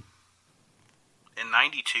card. In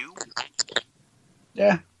 92?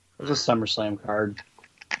 Yeah, it's a SummerSlam card.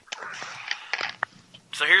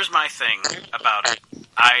 So here's my thing about it.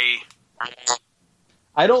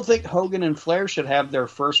 I don't think Hogan and Flair should have their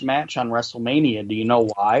first match on WrestleMania. Do you know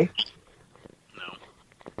why? No.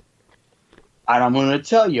 And I'm going to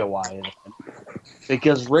tell you why.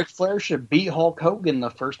 Because Ric Flair should beat Hulk Hogan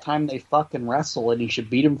the first time they fucking wrestle, and he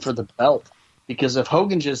should beat him for the belt. Because if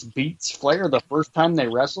Hogan just beats Flair the first time they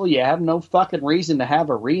wrestle, you have no fucking reason to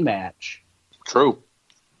have a rematch. True.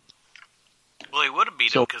 Well, he would have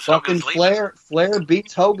beat so him because fucking Hogan's leaving. Flair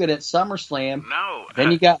beats Hogan at SummerSlam. No.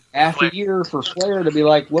 Then you got half a year for Flair to be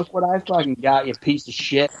like, look what I fucking got, you piece of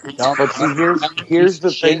shit. But see, here's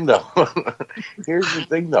the thing, though. Here's the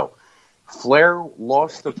thing, though. Flair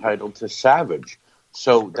lost the title to Savage.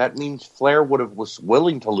 So that means Flair was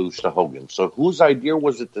willing to lose to Hogan. So whose idea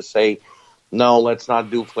was it to say, no, let's not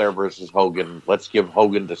do Flair versus Hogan. Let's give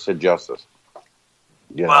Hogan to Sid Justice.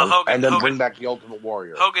 Well, Hogan, and then bring back the Ultimate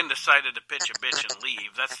Warrior. Hogan decided to pitch a bitch and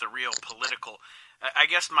leave. That's the real political. I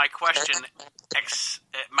guess my question exists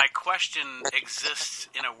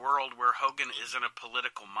in a world where Hogan isn't a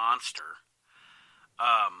political monster.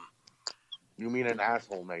 You mean an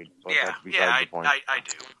asshole, Nate? But yeah, that's besides the point. I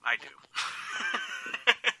do.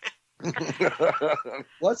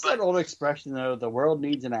 What's that old expression, though? The world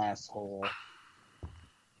needs an asshole.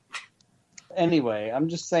 Anyway, I'm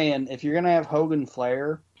just saying, if you're going to have Hogan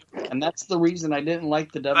Flair, and that's the reason I didn't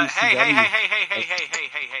like the WCW. But hey,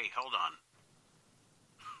 hold on.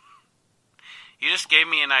 You just gave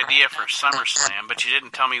me an idea for SummerSlam, but you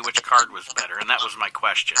didn't tell me which card was better, and that was my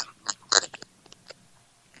question.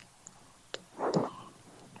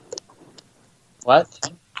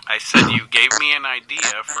 What? I said you gave me an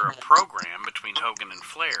idea for a program between Hogan and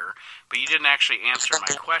Flair, but you didn't actually answer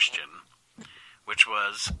my question, which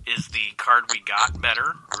was, is the card we got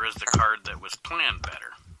better, or is the card that was planned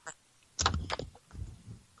better?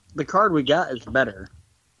 The card we got is better.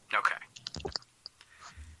 Okay.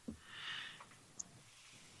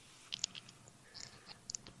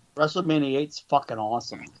 WrestleMania 8's fucking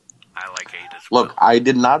awesome. I like 8 as well. Look, I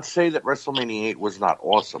did not say that WrestleMania 8 was not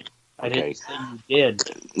awesome. I didn't say you did.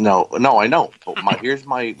 No, I know. But here's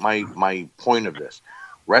my point of this.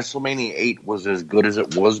 WrestleMania 8 was as good as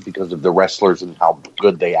it was because of the wrestlers and how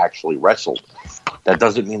good they actually wrestled. That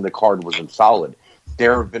doesn't mean the card wasn't solid.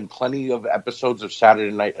 There have been plenty of episodes of Sunday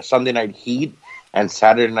Night Heat and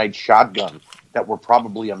Saturday Night Shotgun that were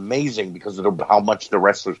probably amazing because of how much the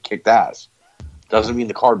wrestlers kicked ass. Doesn't mean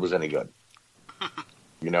the card was any good.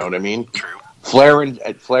 You know what I mean? True. Flair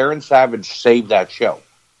and Savage saved that show.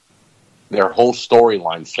 Their whole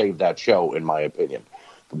storyline saved that show, in my opinion.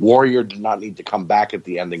 The Warrior did not need to come back at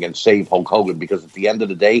the ending and save Hulk Hogan because at the end of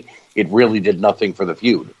the day, it really did nothing for the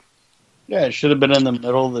feud. Yeah, it should have been in the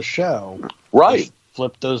middle of the show. Right. Just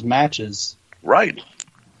flip those matches. Right.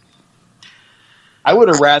 I would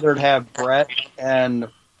have rather have Brett and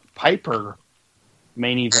Piper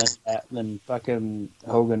main event that than fucking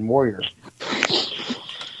Hogan Warrior.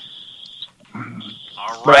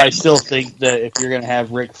 All But I right. still think that if you're going to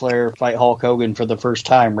have Ric Flair fight Hulk Hogan for the first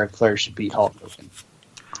time, Ric Flair should beat Hulk Hogan.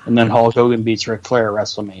 And then Hulk Hogan beats Ric Flair at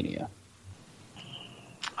WrestleMania.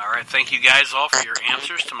 All right. Thank you guys all for your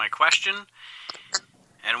answers to my question.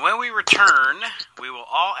 And when we return, we will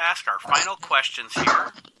all ask our final questions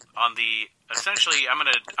here on the. Essentially, I'm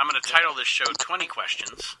gonna title this show 20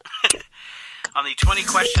 Questions. On the 20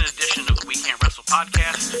 question edition of the We Can't Wrestle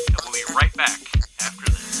podcast, and we'll be right back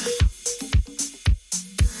after this.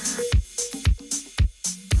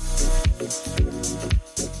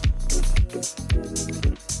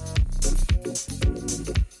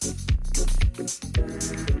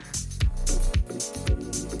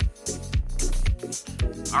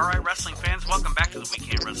 All right, wrestling fans, welcome back to the We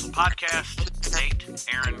Can't Wrestle podcast. Nate,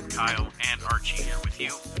 Aaron, Kyle, and Archie here with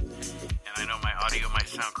you. And I know my audio might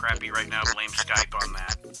sound crappy right now. Blame Skype on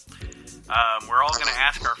that. We're all going to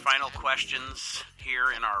ask our final questions here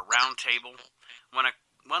in our round table. I want to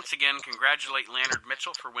once again congratulate Leonard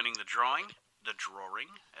Mitchell for winning the drawing,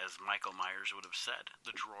 as Michael Myers would have said,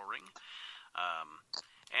 the drawing.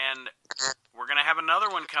 And we're going to have another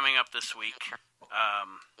one coming up this week.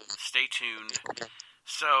 Stay tuned.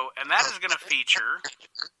 So, and that is going to feature,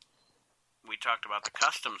 we talked about the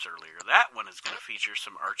customs earlier, that one is going to feature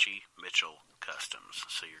some Archie Mitchell customs.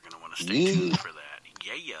 So you're going to want to stay tuned for that.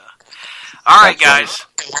 Yeah. All right, guys.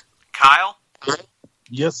 Kyle?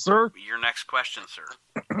 Yes, sir. Your next question, sir.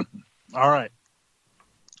 All right.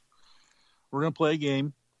 We're going to play a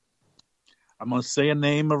game. I'm going to say a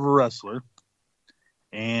name of a wrestler,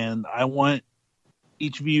 and I want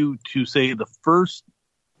each of you to say the first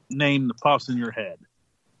name that pops in your head,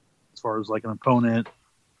 as far as like an opponent,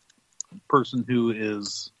 person who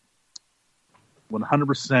is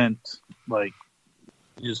 100% like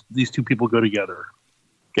just these two people go together.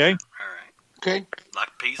 Okay? All right. Okay. Like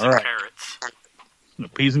peas All and right. carrots.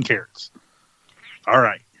 Peas and carrots. All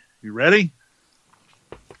right. You ready?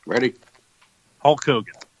 Ready? Hulk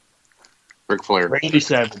Hogan. Ric Flair. Randy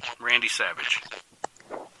Savage. Randy Savage.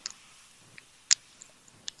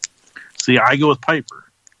 See, I go with Piper.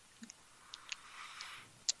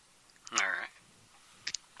 All right.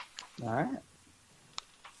 All right.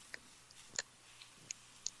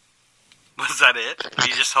 Was that it?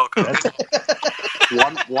 You just Hulk Hogan?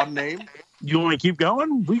 One name? You want to keep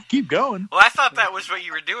going? We keep going. Well, I thought that was what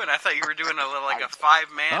you were doing. I thought you were doing a little like a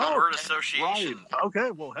 5-man word association. Right. Okay,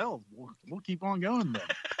 well, hell, we'll keep on going then.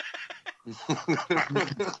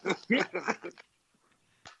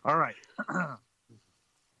 All right.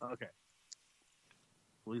 Okay.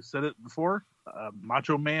 We said it before.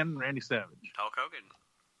 Macho Man, Randy Savage. Hulk Hogan.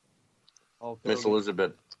 Hulk Miss Hogan.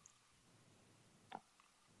 Elizabeth.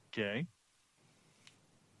 Okay.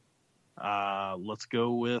 Let's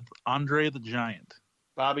go with Andre the Giant.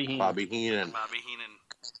 Bobby Heenan. Bobby Heenan. Bobby Heenan.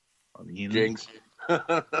 Bobby Heenan. Jinx.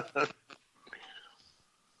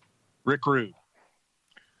 Rick Rude.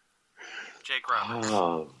 Jake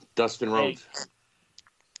Roberts. Dustin Rhodes.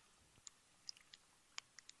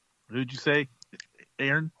 What did you say,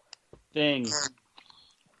 Aaron? Sting.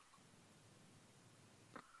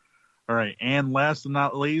 All right. And last but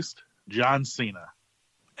not least, John Cena.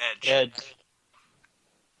 Edge. Edge.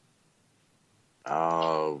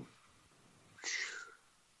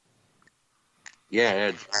 Yeah,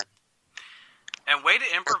 Edge. And way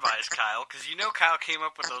to improvise, Kyle, because you know Kyle came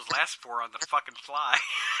up with those last four on the fucking fly.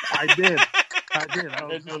 I did. I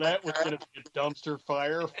didn't know that was going to be a dumpster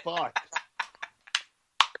fire. Fuck.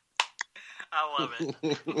 I love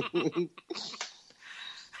it.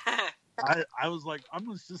 I was like, I'm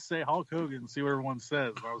going to just say Hulk Hogan and see what everyone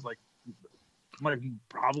says. And I was like,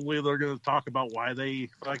 probably they're going to talk about why they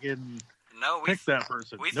fucking No, picked that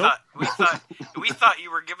person. we Nope. thought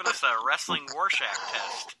you were giving us a wrestling Rorschach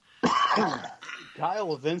test.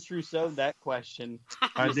 Kyle, Vince Russo, that question.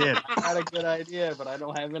 I did. I had a good idea, but I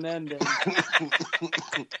don't have an ending.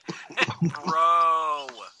 Bro.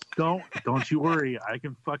 Don't you worry. I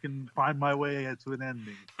can fucking find my way to an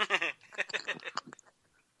ending.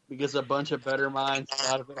 Because a bunch of better minds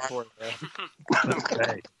thought of it for you.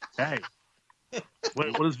 Hey.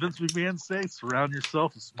 What does Vince McMahon say? Surround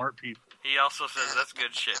yourself with smart people. He also says that's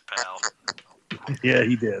good shit, pal. Yeah,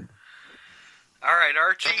 he did. All right,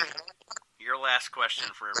 Archie, your last question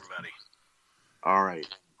for everybody. All right.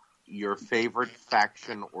 Your favorite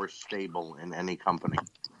faction or stable in any company?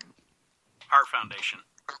 Heart Foundation.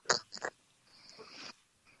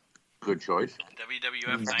 Good choice.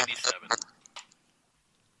 WWF 97.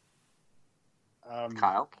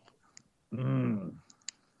 Kyle?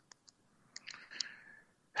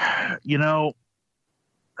 You know,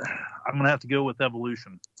 I'm going to have to go with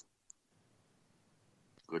Evolution.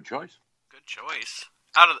 Good choice. Good choice.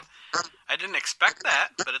 I didn't expect that,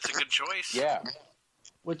 but it's a good choice. Yeah.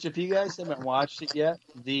 Which, if you guys haven't watched it yet,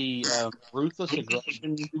 the Ruthless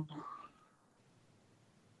Aggression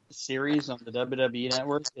series on the WWE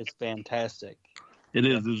Network is fantastic. It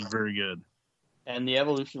is. It's very good. And the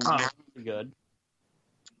Evolution was really good.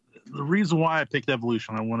 The reason why I picked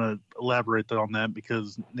Evolution, I want to elaborate on that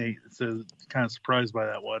because Nate says kind of surprised by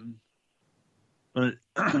that one. But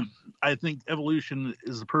I think Evolution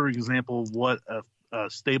is a perfect example of what a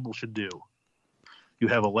stable should do. You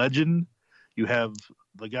have a legend, you have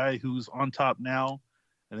the guy who's on top now,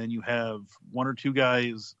 and then you have one or two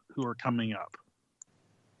guys who are coming up.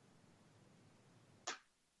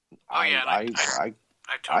 Oh yeah, I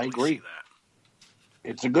totally agree. See that.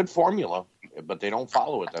 It's a good formula, but they don't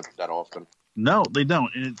follow it that often. No, they don't,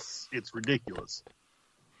 and it's ridiculous.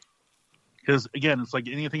 Because again, it's like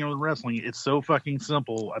anything with wrestling. It's so fucking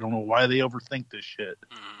simple. I don't know why they overthink this shit.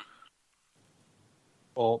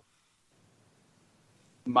 Well,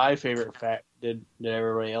 my favorite fact. Did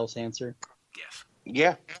everybody else answer? Yes.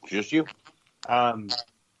 Yeah, just you.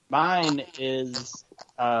 Mine is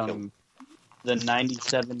the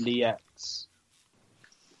 9070X.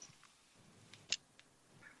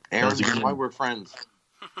 Aaron, that's why we're friends.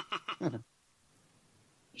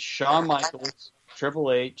 Shawn Michaels,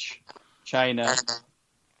 Triple H, China,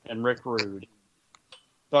 and Rick Rude.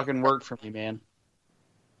 Fucking worked for me, man.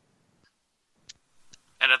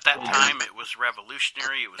 And at that time, it was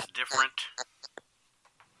revolutionary. It was different.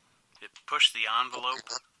 It pushed the envelope.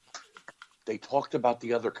 They talked about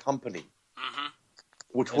the other company,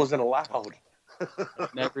 which wasn't allowed.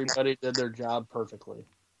 And everybody did their job perfectly.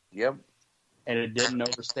 Yep. And it didn't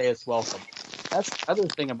overstay its welcome. That's the other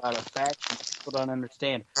thing about a faction people don't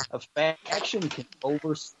understand. A faction can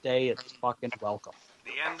overstay its fucking welcome.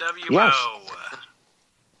 The NWO. Yes.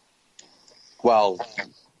 Well,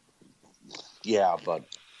 yeah, but...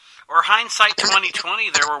 Or hindsight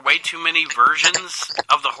 2020, there were way too many versions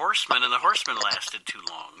of the Horsemen, and the Horsemen lasted too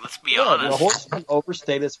long. Let's be honest. The Horsemen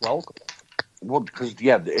overstayed its welcome. Well, because,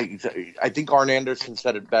 yeah, I think Arn Anderson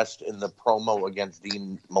said it best in the promo against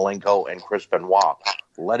Dean Malenko and Chris Benoit.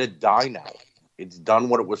 Let it die now. It's done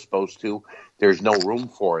what it was supposed to. There's no room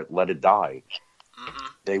for it. Let it die.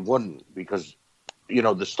 They wouldn't, because, you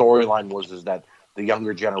know, the storyline was that the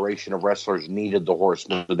younger generation of wrestlers needed the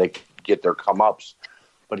Horsemen so they could get their come-ups.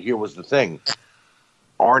 But here was the thing.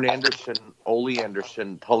 Arn Anderson, Ole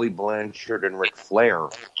Anderson, Tully Blanchard, and Ric Flair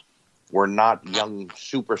were not young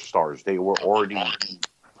superstars. They were already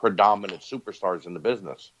predominant superstars in the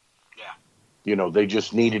business. Yeah. Yeah. You know, they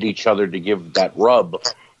just needed each other to give that rub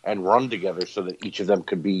and run together so that each of them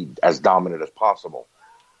could be as dominant as possible.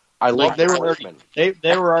 I like they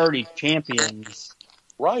were already champions,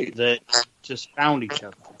 right? That just found each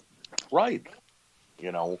other, right?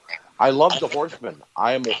 You know, I love the Horsemen.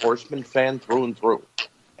 I am a Horseman fan through and through,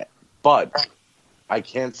 but I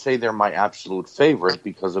can't say they're my absolute favorite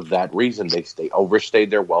because of that reason. They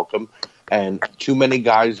overstayed their welcome, and too many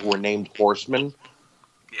guys were named Horsemen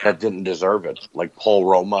that didn't deserve it, like Paul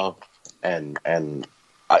Roma and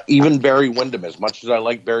even Barry Windham. As much as I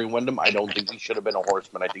like Barry Windham, I don't think he should have been a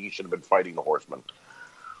Horseman. I think he should have been fighting the Horseman.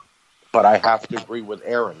 But I have to agree with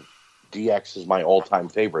Aaron. DX is my all-time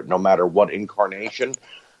favorite. No matter what incarnation,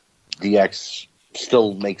 DX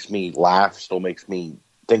still makes me laugh, still makes me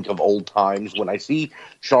think of old times. When I see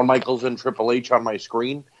Shawn Michaels and Triple H on my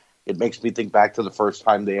screen, it makes me think back to the first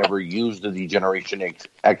time they ever used the Degeneration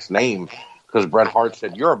X name, because Bret Hart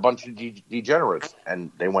said, "You're a bunch of degenerates,"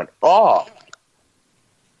 and they went, "Oh."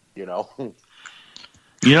 You know?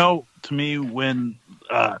 You know, to me, when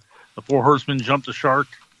the Four Horsemen jumped the shark,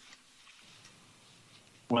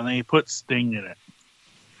 when they put Sting in it.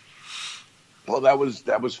 Well, that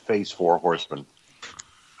was Phase 4 Horsemen.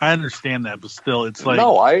 I understand that, but still, it's like...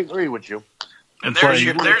 No, I agree with you. And there's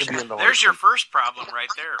your first problem right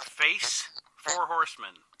there. Face 4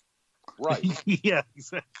 Horsemen. Right. Yeah,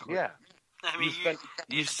 exactly. Yeah. I mean,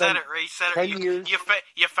 you said it right. You said 10 it. years. You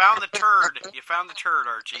found the turd. You found the turd,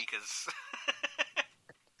 Archie. Because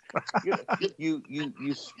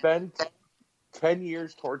you spent 10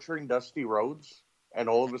 years torturing Dusty Rhodes, and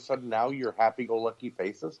all of a sudden now you're happy-go-lucky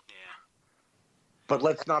faces? Yeah. But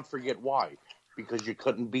let's not forget why. Because you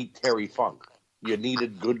couldn't beat Terry Funk. You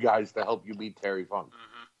needed good guys to help you beat Terry Funk.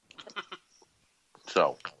 Mm-hmm.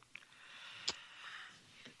 So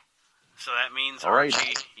that means, all right.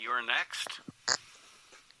 Archie, you're next.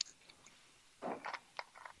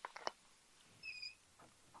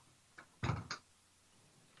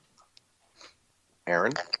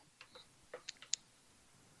 Aaron?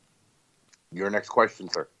 Your next question,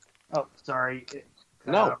 sir. Oh, sorry.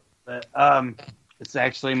 No. It's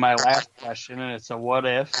actually my last question, and it's a what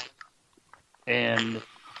if. And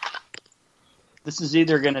this is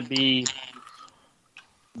either going to be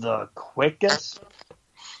the quickest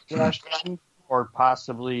question or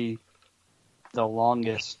possibly the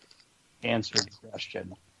longest answered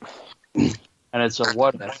question. And it's a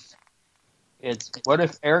what if. It's what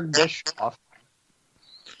if Eric Bischoff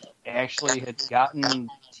actually had gotten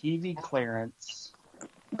TV clearance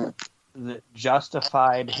that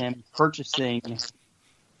justified him purchasing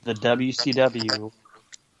the WCW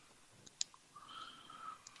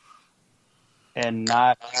and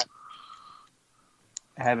not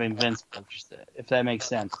having Vince purchase it, if that makes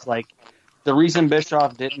sense. Like, the reason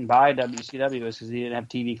Bischoff didn't buy WCW is because he didn't have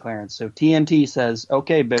TV clearance. So TNT says,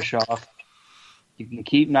 okay, Bischoff, you can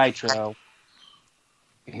keep Nitro.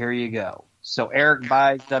 Here you go. So Eric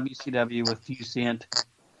buys WCW with Fusient.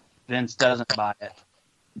 Vince doesn't buy it.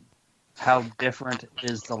 How different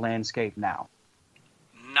is the landscape now?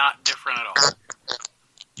 Not different at all.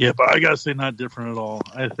 Yeah, but I gotta say, not different at all.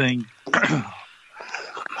 I think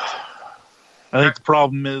the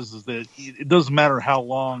problem is that it doesn't matter how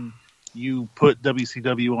long you put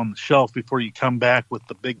WCW on the shelf before you come back with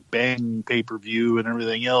the Big Bang pay-per-view and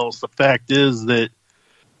everything else. The fact is that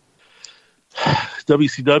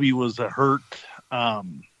WCW was a hurt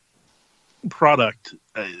product.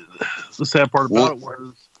 The sad part about it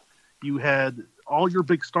was you had all your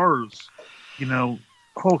big stars. You know,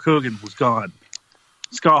 Hulk Hogan was gone.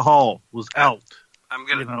 Scott Hall was out. I'm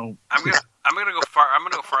gonna go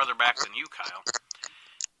farther back than you, Kyle.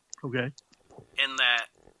 Okay. In that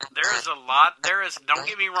don't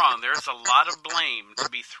get me wrong, there's a lot of blame to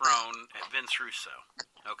be thrown at Vince Russo.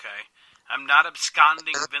 Okay? I'm not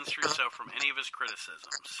absconding Vince Russo from any of his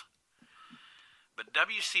criticisms. But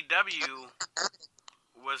WCW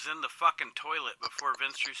was in the fucking toilet before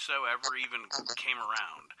Vince Russo ever even came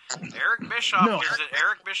around. Eric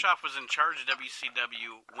Bischoff was in charge of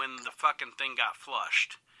WCW when the fucking thing got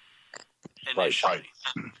flushed initially.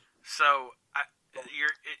 Right. So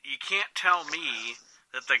you can't tell me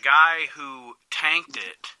that the guy who tanked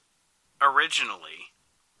it originally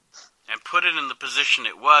and put it in the position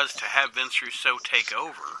it was to have Vince Russo take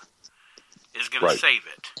over is going to save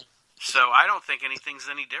it. So I don't think anything's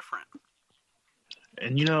any different.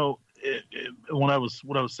 And you know, what I was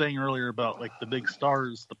saying earlier about like the big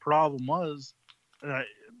stars, the problem was, in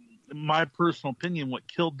my personal opinion, what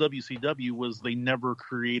killed WCW was they never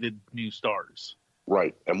created new stars.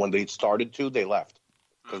 Right, and when they started to, they left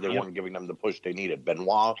because they weren't giving them the push they needed.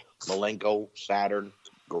 Benoit, Malenko, Saturn,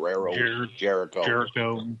 Guerrero,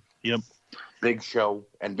 Jericho. Yep. Big Show.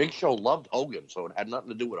 And Big Show loved Hogan, so it had nothing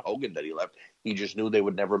to do with Hogan that he left. He just knew they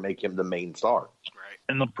would never make him the main star. Right.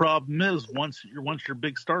 And the problem is, once your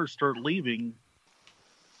big stars start leaving,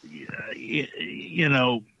 you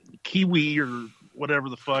know, Kiwi or whatever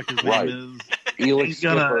the fuck his name is, Elix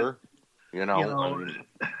Skipper, you know,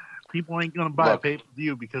 people ain't gonna buy a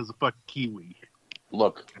pay-per-view because of fucking Kiwi.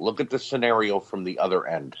 Look at the scenario from the other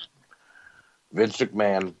end. Vince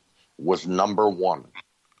McMahon was number one.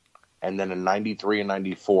 And then in 93 and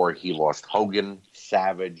 94, he lost Hogan,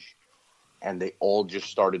 Savage, and they all just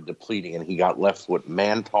started depleting. And he got left with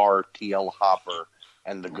Mantar, T.L. Hopper,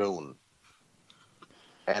 and the Goon.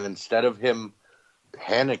 And instead of him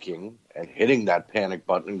panicking and hitting that panic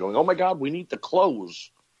button and going, oh my God, we need to close,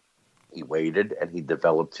 he waited and he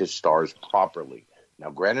developed his stars properly. Now,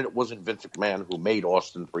 granted, it wasn't Vince McMahon who made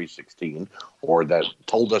Austin 316 or that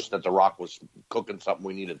told us that The Rock was cooking something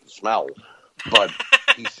we needed to smell. But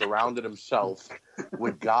he surrounded himself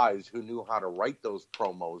with guys who knew how to write those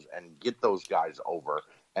promos and get those guys over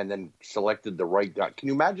and then selected the right guy. Can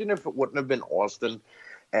you imagine if it wouldn't have been Austin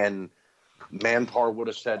and Mantar would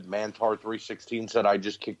have said, Mantar 316 said, I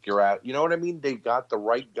just kicked your ass. You know what I mean? They got the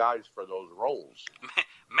right guys for those roles.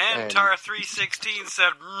 Mantar 316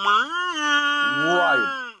 said,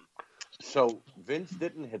 right. So Vince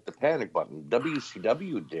didn't hit the panic button.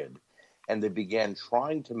 WCW did. And they began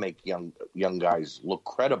trying to make young guys look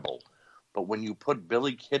credible. But when you put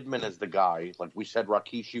Billy Kidman as the guy, like we said,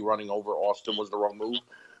 Rikishi running over Austin was the wrong move.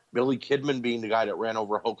 Billy Kidman being the guy that ran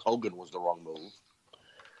over Hulk Hogan was the wrong move.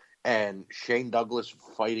 And Shane Douglas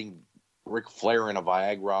fighting Ric Flair in a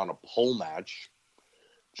Viagra on a pole match.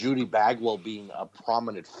 Judy Bagwell being a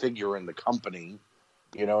prominent figure in the company.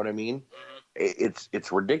 You know what I mean?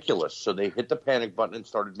 It's ridiculous. So they hit the panic button and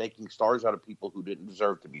started making stars out of people who didn't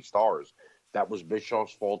deserve to be stars. That was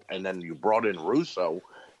Bischoff's fault. And then you brought in Russo.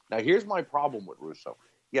 Now, here's my problem with Russo.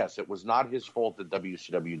 Yes, it was not his fault that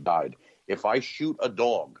WCW died. If I shoot a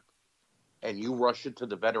dog and you rush it to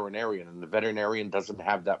the veterinarian and the veterinarian doesn't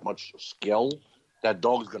have that much skill, that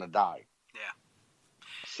dog's going to die. Yeah.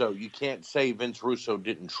 So you can't say Vince Russo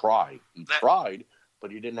didn't try. He tried,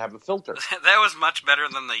 but he didn't have a filter. That was much better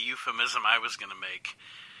than the euphemism I was going to make.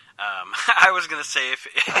 I was going to say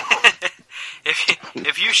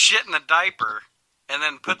if you shit in a diaper and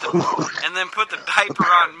then put the diaper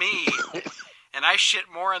on me, and I shit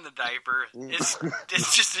more in the diaper, it's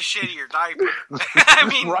just a shittier diaper. I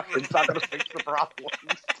mean, right, it's not going to fix the problem.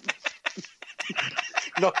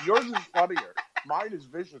 No, yours is funnier. Mine is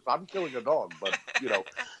vicious. I'm killing a dog, but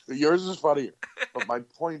yours is funnier. But my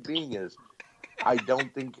point being is, I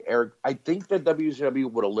think that WCW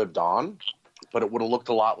would have lived on, but it would have looked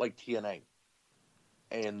a lot like TNA,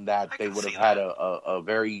 and that they would have had a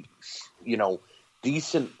very,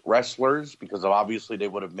 decent wrestlers, because obviously they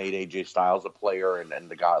would have made AJ Styles a player,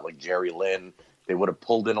 and the guy like Jerry Lynn. They would have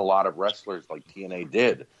pulled in a lot of wrestlers like TNA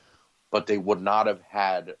did, but they would not have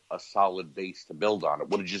had a solid base to build on. It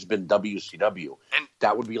would have just been WCW. And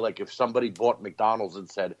that would be like if somebody bought McDonald's and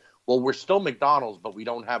said, well, we're still McDonald's, but we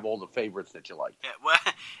don't have all the favorites that you like. Yeah, well,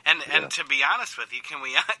 and to be honest with you, can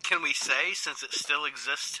we say, since it still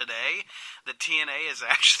exists today, that TNA is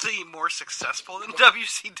actually more successful than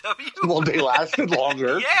WCW? Well, they lasted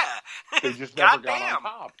longer. Yeah. They just never got on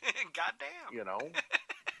top. Goddamn.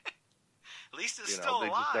 At least it's still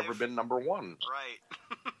alive. They've just never been number one. Right.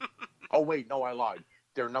 Oh, wait, no, I lied.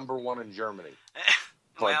 They're number one in Germany.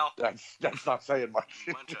 Well, that's not saying much.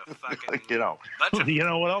 Bunch of fucking, You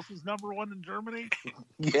know what else is number one in Germany?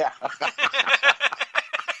 Yeah.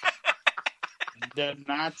 The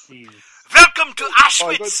Nazis. Welcome to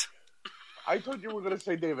Auschwitz. I thought you were going to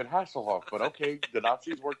say David Hasselhoff, but okay, the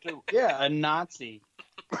Nazis were too. Yeah, a Nazi.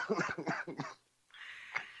 All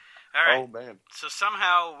right. Oh, man. So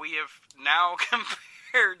somehow we have now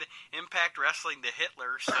compared Impact Wrestling to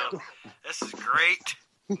Hitler, so this is great.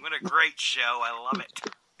 What a great show. I love it.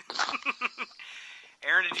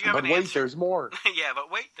 Aaron, did you have an answer? But wait, there's more. Yeah, but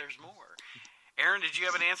wait, there's more. Aaron, did you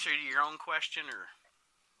have an answer to your own question? Or?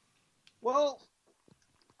 Well,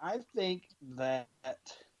 I think that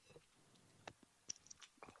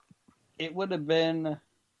it would have been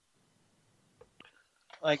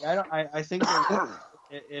like I think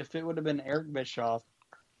if it would have been Eric Bischoff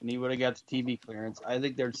and he would have got the TV clearance, I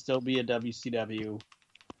think there'd still be a WCW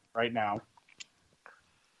right now.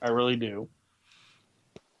 I really do.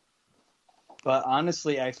 But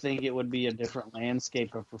honestly, I think it would be a different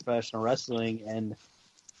landscape of professional wrestling. And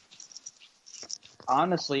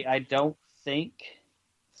honestly, how do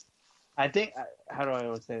I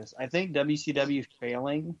always say this? I think WCW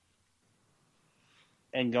failing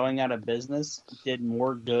and going out of business did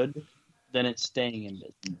more good than it staying in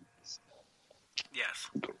business. Yes.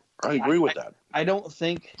 I agree with that. I don't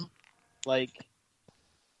think, like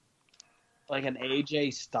an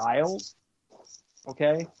AJ Styles,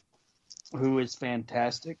 okay, who is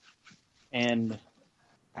fantastic, and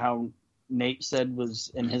how Nate said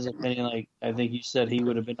was, in his opinion, like, I think you said he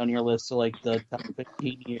would have been on your list of, like, the top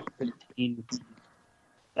 15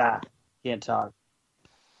 can't talk.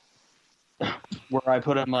 Where I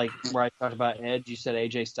put him, like, where I talked about Edge, you said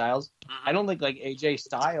AJ Styles. I don't think, like, AJ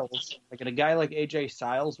Styles, like, a guy like AJ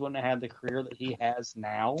Styles wouldn't have had the career that he has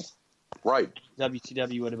now. Right.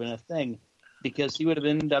 WCW would have been a thing. Because he would have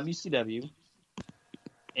been in WCW,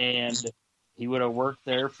 and he would have worked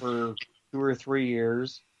there for 2 or 3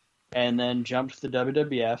 years, and then jumped to the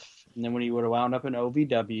WWF, and then when he would have wound up in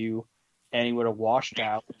OVW, and he would have washed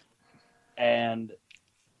out, and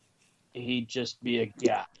he'd just be a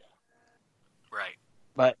guy. Right.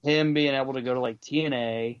 But him being able to go to, like,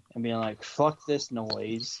 TNA and being like, fuck this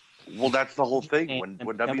noise. Well, that's the whole thing. When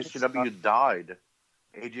WCW died,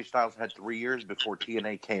 AJ Styles had 3 years before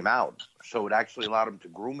TNA came out, so it actually allowed him to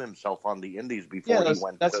groom himself on the indies before he went to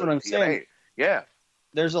TNA. That's what I'm saying. Yeah.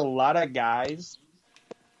 There's a lot of guys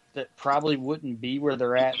that probably wouldn't be where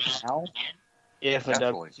they're at now if a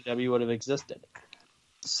WCW would have existed.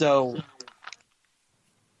 So,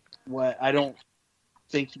 what I don't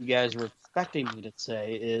think you guys were expecting me to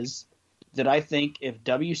say is that I think if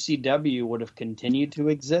WCW would have continued to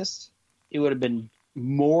exist, it would have been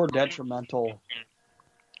more detrimental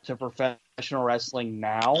to professional wrestling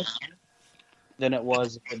now than it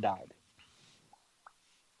was if it died.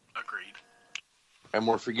 Agreed. And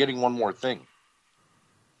we're forgetting one more thing.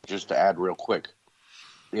 Just to add real quick.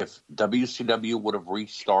 If WCW would have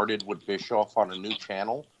restarted with Bischoff on a new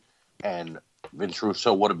channel and Vince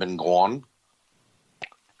Russo would have been gone,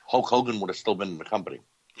 Hulk Hogan would have still been in the company.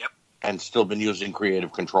 Yep. And still been using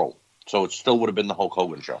creative control. So it still would have been the Hulk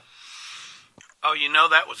Hogan show. Oh, you know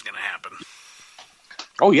that was going to happen.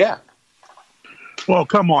 Oh, yeah. Well,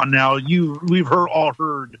 come on now. We've all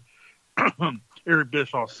heard Eric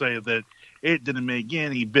Bischoff say that it didn't make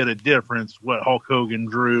any bit of difference what Hulk Hogan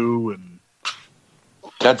drew. And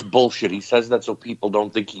that's bullshit. He says that so people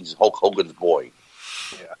don't think he's Hulk Hogan's boy.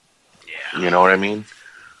 Yeah. You know what I mean?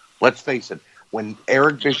 Let's face it. When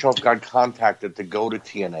Eric Bischoff got contacted to go to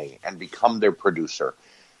TNA and become their producer,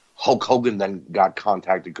 Hulk Hogan then got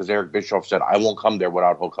contacted because Eric Bischoff said, I won't come there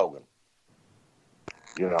without Hulk Hogan.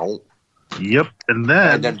 You know? Yep. And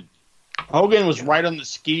then Hogan was right on the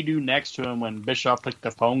ski-doo next to him when Bischoff took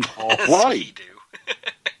the phone call. Right.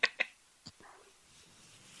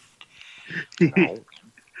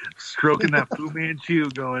 Stroking that Fu Manchu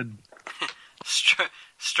going.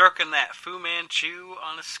 Stroking that Fu Manchu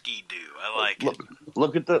on a ski-doo. I like it.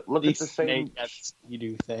 Look at the same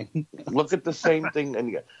ski-doo thing. Look at the same thing.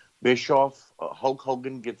 And Bischoff, Hulk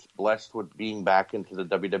Hogan gets blessed with being back into the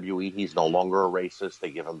WWE. He's no longer a racist.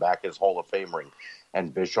 They give him back his Hall of Fame ring.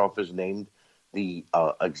 And Bischoff is named the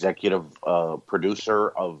executive producer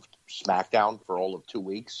of SmackDown for all of 2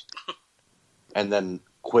 weeks. And then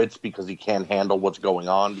quits because he can't handle what's going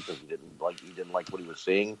on because he didn't like what he was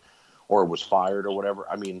seeing or was fired or whatever.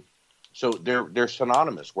 I mean, so they're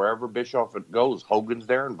synonymous. Wherever Bischoff goes, Hogan's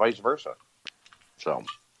there and vice versa. So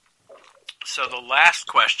the last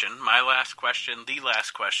question, the last question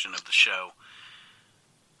of the show,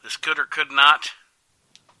 this could or could not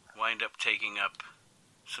wind up taking up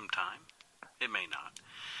some time. It may not.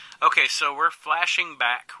 Okay, so we're flashing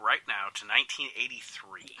back right now to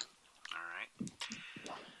 1983. All right.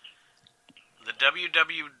 The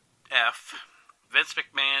WWF, Vince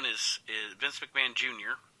McMahon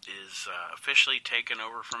Jr. is officially taken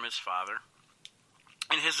over from his father.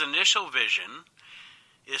 And his initial vision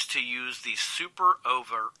is to use the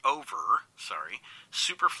Superfly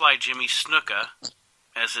Jimmy Snuka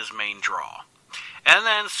as his main draw. And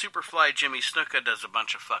then Superfly Jimmy Snuka does a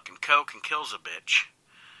bunch of fucking coke and kills a bitch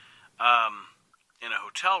in a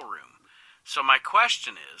hotel room. So my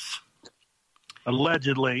question is...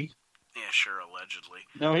 Allegedly. Yeah, sure, allegedly.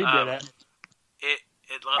 No, he did it.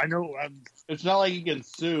 I know. It's not like you can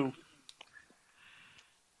sue.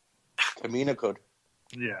 Tamina could.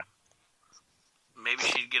 Yeah. Maybe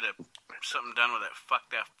she'd get something done with that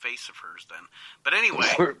fucked up face of hers then. But anyway.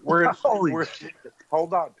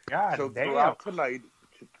 Hold on. God so damn.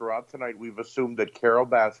 throughout tonight, we've assumed that Carol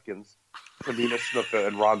Baskins, Tamina Snuka,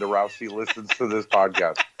 and Ronda Rousey listens to this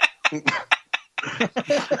podcast.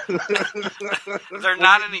 They're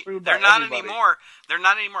not anymore. They're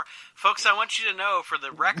not anymore. Folks, I want you to know, for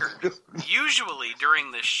the record, usually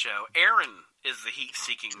during this show, Aaron is the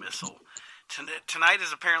heat-seeking missile. Tonight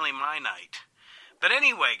is apparently my night. But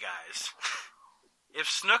anyway, guys, if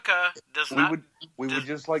Snuka does not... We would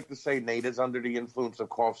just like to say Nate is under the influence of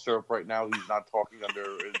cough syrup right now. He's not talking under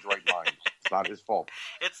his right mind. It's not his fault.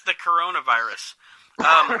 It's the coronavirus.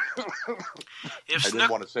 I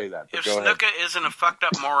didn't want to say that. But if go Snuka ahead. isn't a fucked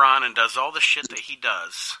up moron and does all the shit that he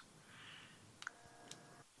does,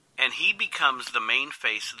 and he becomes the main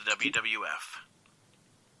face of the WWF,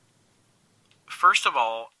 first of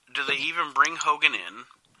all, do they even bring Hogan in?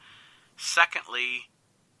 Secondly,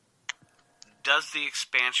 does the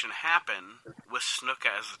expansion happen with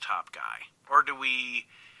Snuka as the top guy? Or do we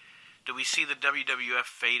see the WWF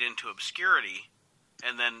fade into obscurity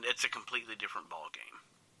and then it's a completely different ballgame?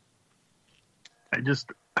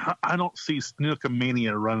 I don't see Snuka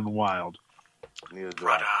Mania running wild. Neither do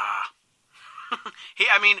Brother. I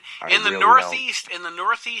in the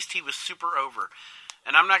Northeast, he was super over.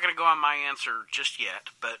 And I'm not going to go on my answer just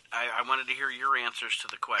yet, but I wanted to hear your answers to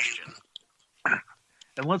the question.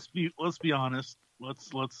 And let's be honest.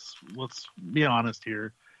 Let's be honest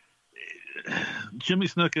here. Jimmy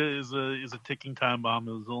Snuka is a ticking time bomb.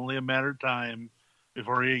 It was only a matter of time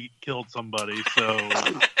before he killed somebody. So,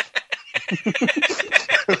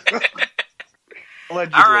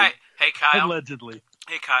 Allegedly. All right, hey Kyle. Allegedly.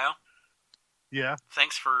 Hey Kyle. Yeah.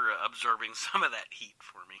 Thanks for absorbing some of that heat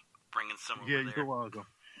for me, bringing some over there. You're welcome.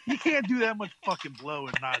 You can't do that much fucking blow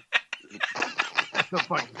and not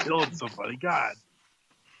fucking killing somebody. God.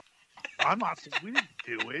 I'm not saying we didn't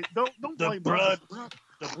do it. Don't blame us.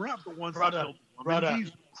 The ones that killed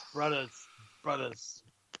brothers.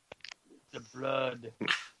 The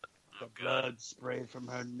blood sprayed from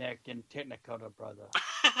her neck in Technicolor, brother.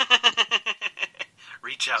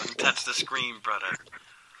 Reach out and touch the screen, brother.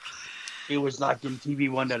 It was like in TV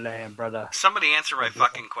Wonderland, brother. Somebody answer my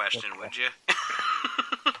fucking question, would you?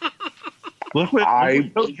 Look what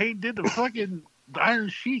Kane did to fucking Iron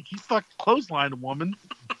Sheik. He fucking clotheslined a woman.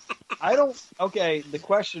 Okay, the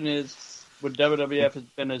question is, would WWF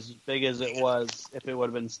have been as big as it was if it would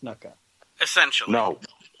have been Snuka? Essentially.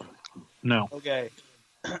 No. Okay.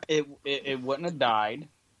 It wouldn't have died.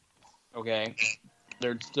 Okay.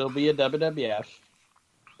 There'd still be a WWF.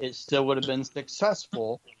 It still would have been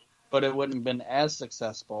successful, but it wouldn't have been as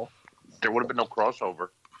successful. There would have been no crossover.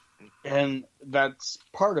 And that's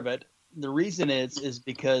part of it. The reason is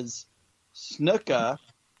because Snuka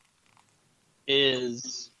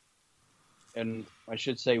is, and I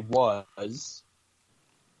should say was,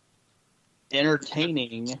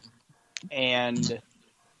 entertaining and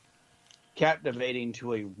captivating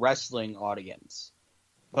to a wrestling audience.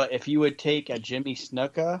 But if you would take a Jimmy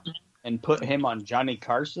Snuka and put him on Johnny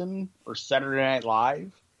Carson or Saturday Night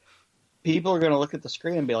Live, people are going to look at the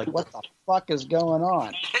screen and be like, "What the fuck is going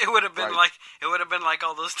on?" It would have been like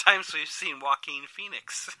all those times we've seen Joaquin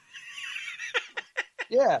Phoenix.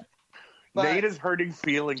 Yeah, Nate is hurting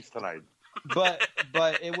feelings tonight. But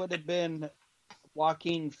it would have been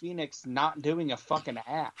Joaquin Phoenix not doing a fucking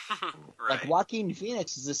act. Right. Like, Joaquin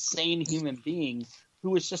Phoenix is a sane human being who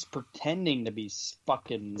was just pretending to be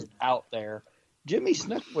fucking out there. Jimmy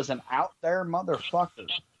Snuka was an out there motherfucker.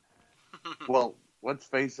 Well, let's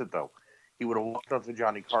face it, though. He would have walked up to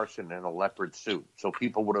Johnny Carson in a leopard suit, so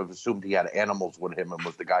people would have assumed he had animals with him and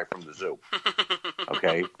was the guy from the zoo.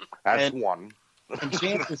 Okay? That's one. And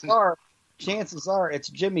chances are it's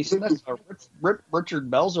Jimmy Snuka. Richard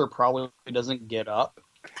Belzer probably doesn't get up.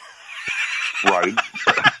 Right.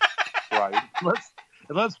 Right.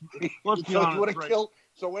 Let's be honest.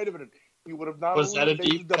 So wait a minute. He would have not Was only that a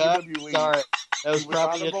deep cut? WWE, Sorry. That was he would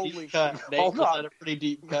probably not a have deep cut. Nate, was that a pretty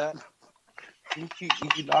deep cut?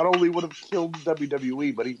 He not only would have killed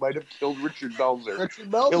WWE, but he might have killed Richard Belzer.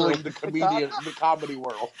 Killing the comedian in the comedy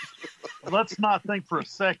world. Let's not think for a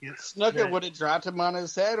second. Snuka would have dropped him on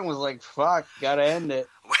his head and was like, "Fuck, gotta end it."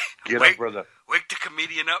 Get up, brother. Wake the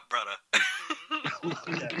comedian up, brother.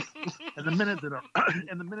 And the minute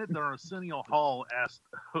that Arsenio Hall asked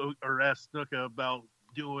Snuka about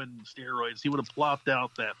doing steroids, he would have plopped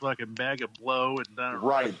out that fucking bag of blow and done it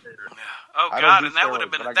right. Oh god, and that would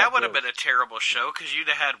have been a terrible show because you'd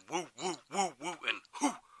have had woo woo woo woo and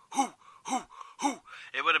whoo whoo whoo whoo.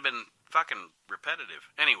 It would have been fucking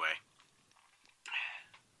repetitive. Anyway.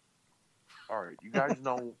 All right, you guys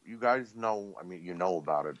know. I mean, you know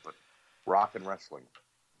about it, but Rock and Wrestling.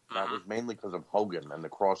 That was mainly because of Hogan and the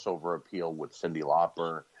crossover appeal with Cyndi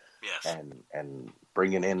Lauper. Yes. And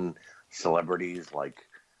bringing in celebrities like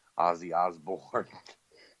Ozzy Osbourne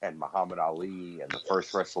and Muhammad Ali and the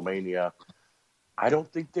first WrestleMania. I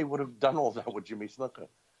don't think they would have done all that with Jimmy Snuka.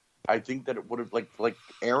 I think that it would have, like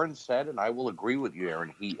Aaron said, and I will agree with you,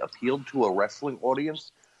 Aaron, he appealed to a wrestling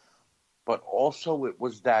audience, but also it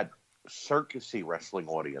was that circusy wrestling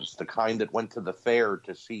audience, the kind that went to the fair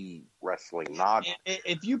to see wrestling, not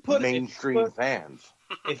if you put mainstream fans.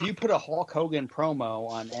 If you put a Hulk Hogan promo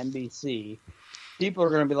on NBC, people are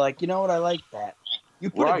going to be like, you know what, I like that. You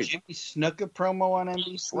put a Jimmy Snuka promo on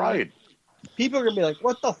NBC, right? People are going to be like,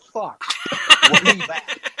 what the fuck? What is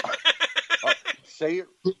that?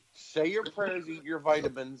 Say your prayers, eat your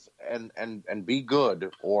vitamins, and be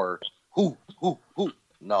good. Or who?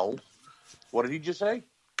 No. What did he just say?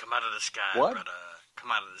 Come out of the sky, what? brother.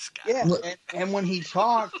 Come out of the sky. Yeah, and when he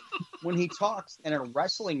talks in a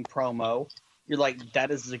wrestling promo, you're like, that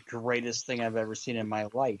is the greatest thing I've ever seen in my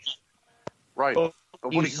life. Right. But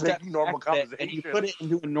when he's making normal conversation, and you put it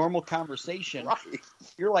into a normal conversation, right.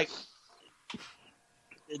 You're like,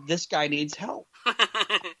 this guy needs help.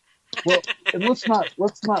 Well, and let's not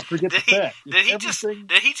forget the fact. Did he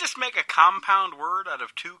just make a compound word out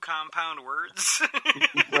of two compound words?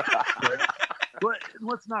 But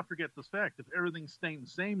let's not forget this fact. If everything's staying the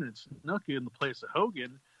same and it's Snuka in the place of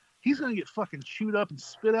Hogan, he's going to get fucking chewed up and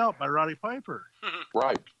spit out by Roddy Piper.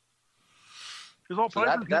 Right. Because all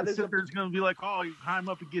Piper's going to sit there is going to be like, oh, you climb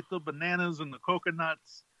up and get the bananas and the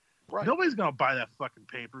coconuts. Right. Nobody's going to buy that fucking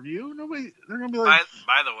pay-per-view. They're going to be like...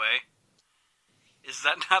 By the way, is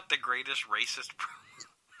that not the greatest racist promo?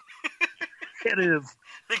 It is.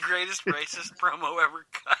 The greatest racist promo ever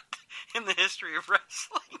cut in the history of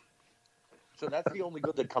wrestling. So that's the only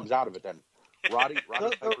good that comes out of it then. Roddy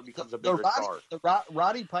Piper becomes a bigger star.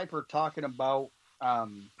 Roddy Piper talking about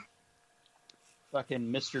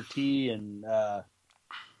fucking Mr. T and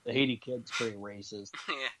The Haiti kid's pretty racist.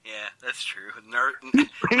 Yeah, that's true.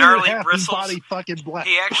 Gnarly bristles. Body fucking black.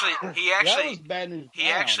 He actually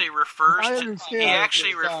refers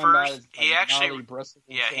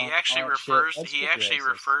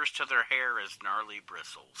to their hair as gnarly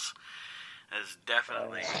bristles. That's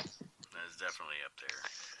definitely up there.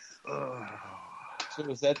 So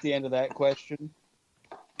is that the end of that question?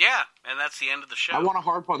 Yeah, and that's the end of the show. I want to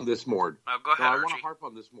harp on this more. Oh, go ahead, I Archie. want to harp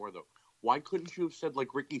on this more, though. Why couldn't you have said,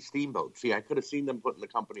 like, Ricky Steamboat? See, I could have seen them putting the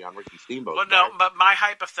company on Ricky Steamboat. Well, no, but my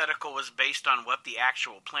hypothetical was based on what the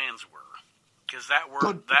actual plans were. Because that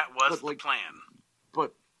was the plan.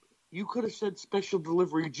 But you could have said Special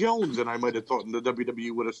Delivery Jones, and I might have thought the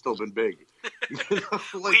WWE would have still been big.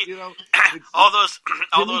 All those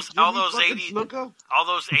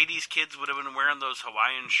 80s kids would have been wearing those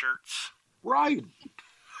Hawaiian shirts. Right.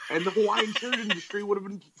 And the Hawaiian shirt industry would have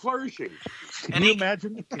been flourishing. Can you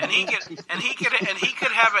imagine? And he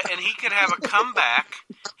could have a comeback.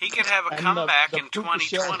 He could have a comeback in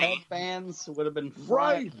 2020. Headbands would have been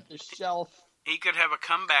right the shelf. He could have a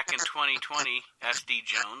comeback in 2020. SD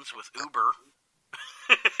Jones with Uber.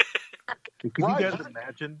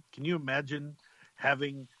 Can you imagine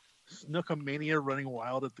having Snookomania running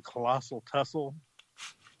wild at the Colossal Tussle?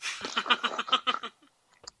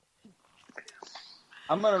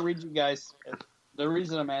 I'm going to read you guys. The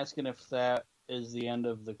reason I'm asking if that is the end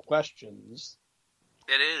of the questions.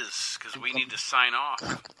 It is, because we need to sign off.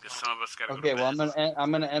 Because some of us got to go to bed. Well,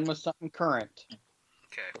 I'm going to end with something current.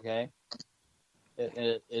 Okay.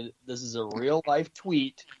 This is a real life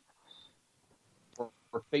tweet or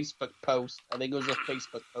Facebook post. I think it was a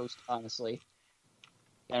Facebook post, honestly.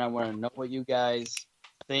 And I want to know what you guys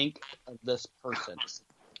think of this person.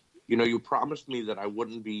 You know, you promised me that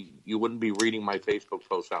you wouldn't be reading my Facebook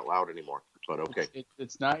posts out loud anymore. But okay,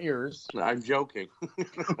 it's not yours. I'm joking.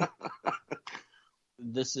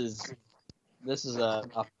 This is a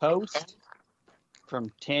post from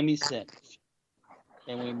Tammy Cinch,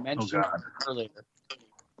 and we mentioned it earlier.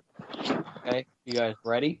 Okay, you guys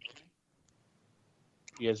ready?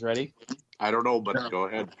 I don't know, but go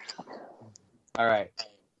ahead. All right.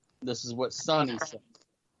 This is what Sonny said.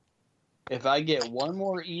 If I get one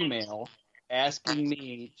more email asking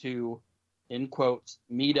me to, in quotes,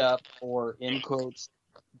 meet up or, in quotes,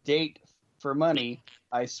 date for money,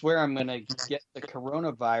 I swear I'm going to get the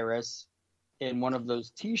coronavirus in one of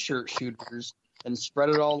those T-shirt shooters and spread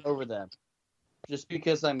it all over them. Just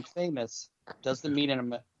because I'm famous doesn't mean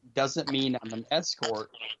I'm an escort.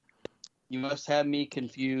 You must have me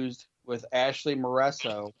confused with Ashley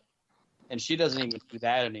Moresso, and she doesn't even do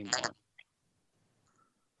that anymore.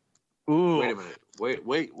 Ooh. Wait a minute.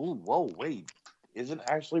 Wait. Ooh, whoa, wait. Isn't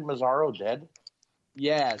Ashley Mazzaro dead?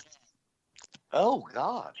 Yes. Oh,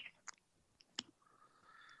 God.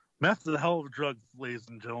 Meth is a hell of a drug, ladies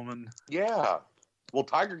and gentlemen. Yeah. Well,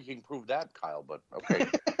 Tiger King proved that, Kyle, but okay.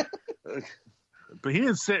 But he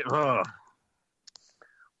didn't say...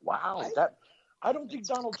 Wow. I don't think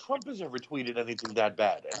Donald Trump has ever tweeted anything that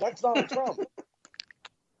bad. And that's Donald Trump.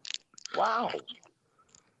 Wow.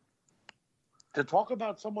 To talk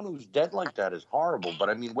about someone who's dead like that is horrible. But,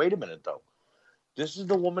 I mean, wait a minute, though. This is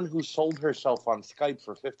the woman who sold herself on Skype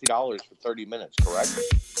for $50 for 30 minutes, correct?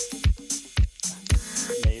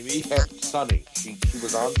 Maybe. Sonny. She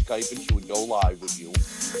was on Skype and she would go live with you.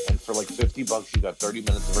 And for like $50, you got 30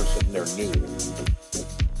 minutes of her sitting there nude.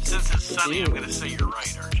 Since it's Sonny, I'm going to say you're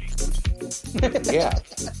right, Archie. Yeah.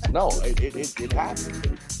 No, it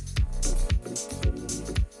happened.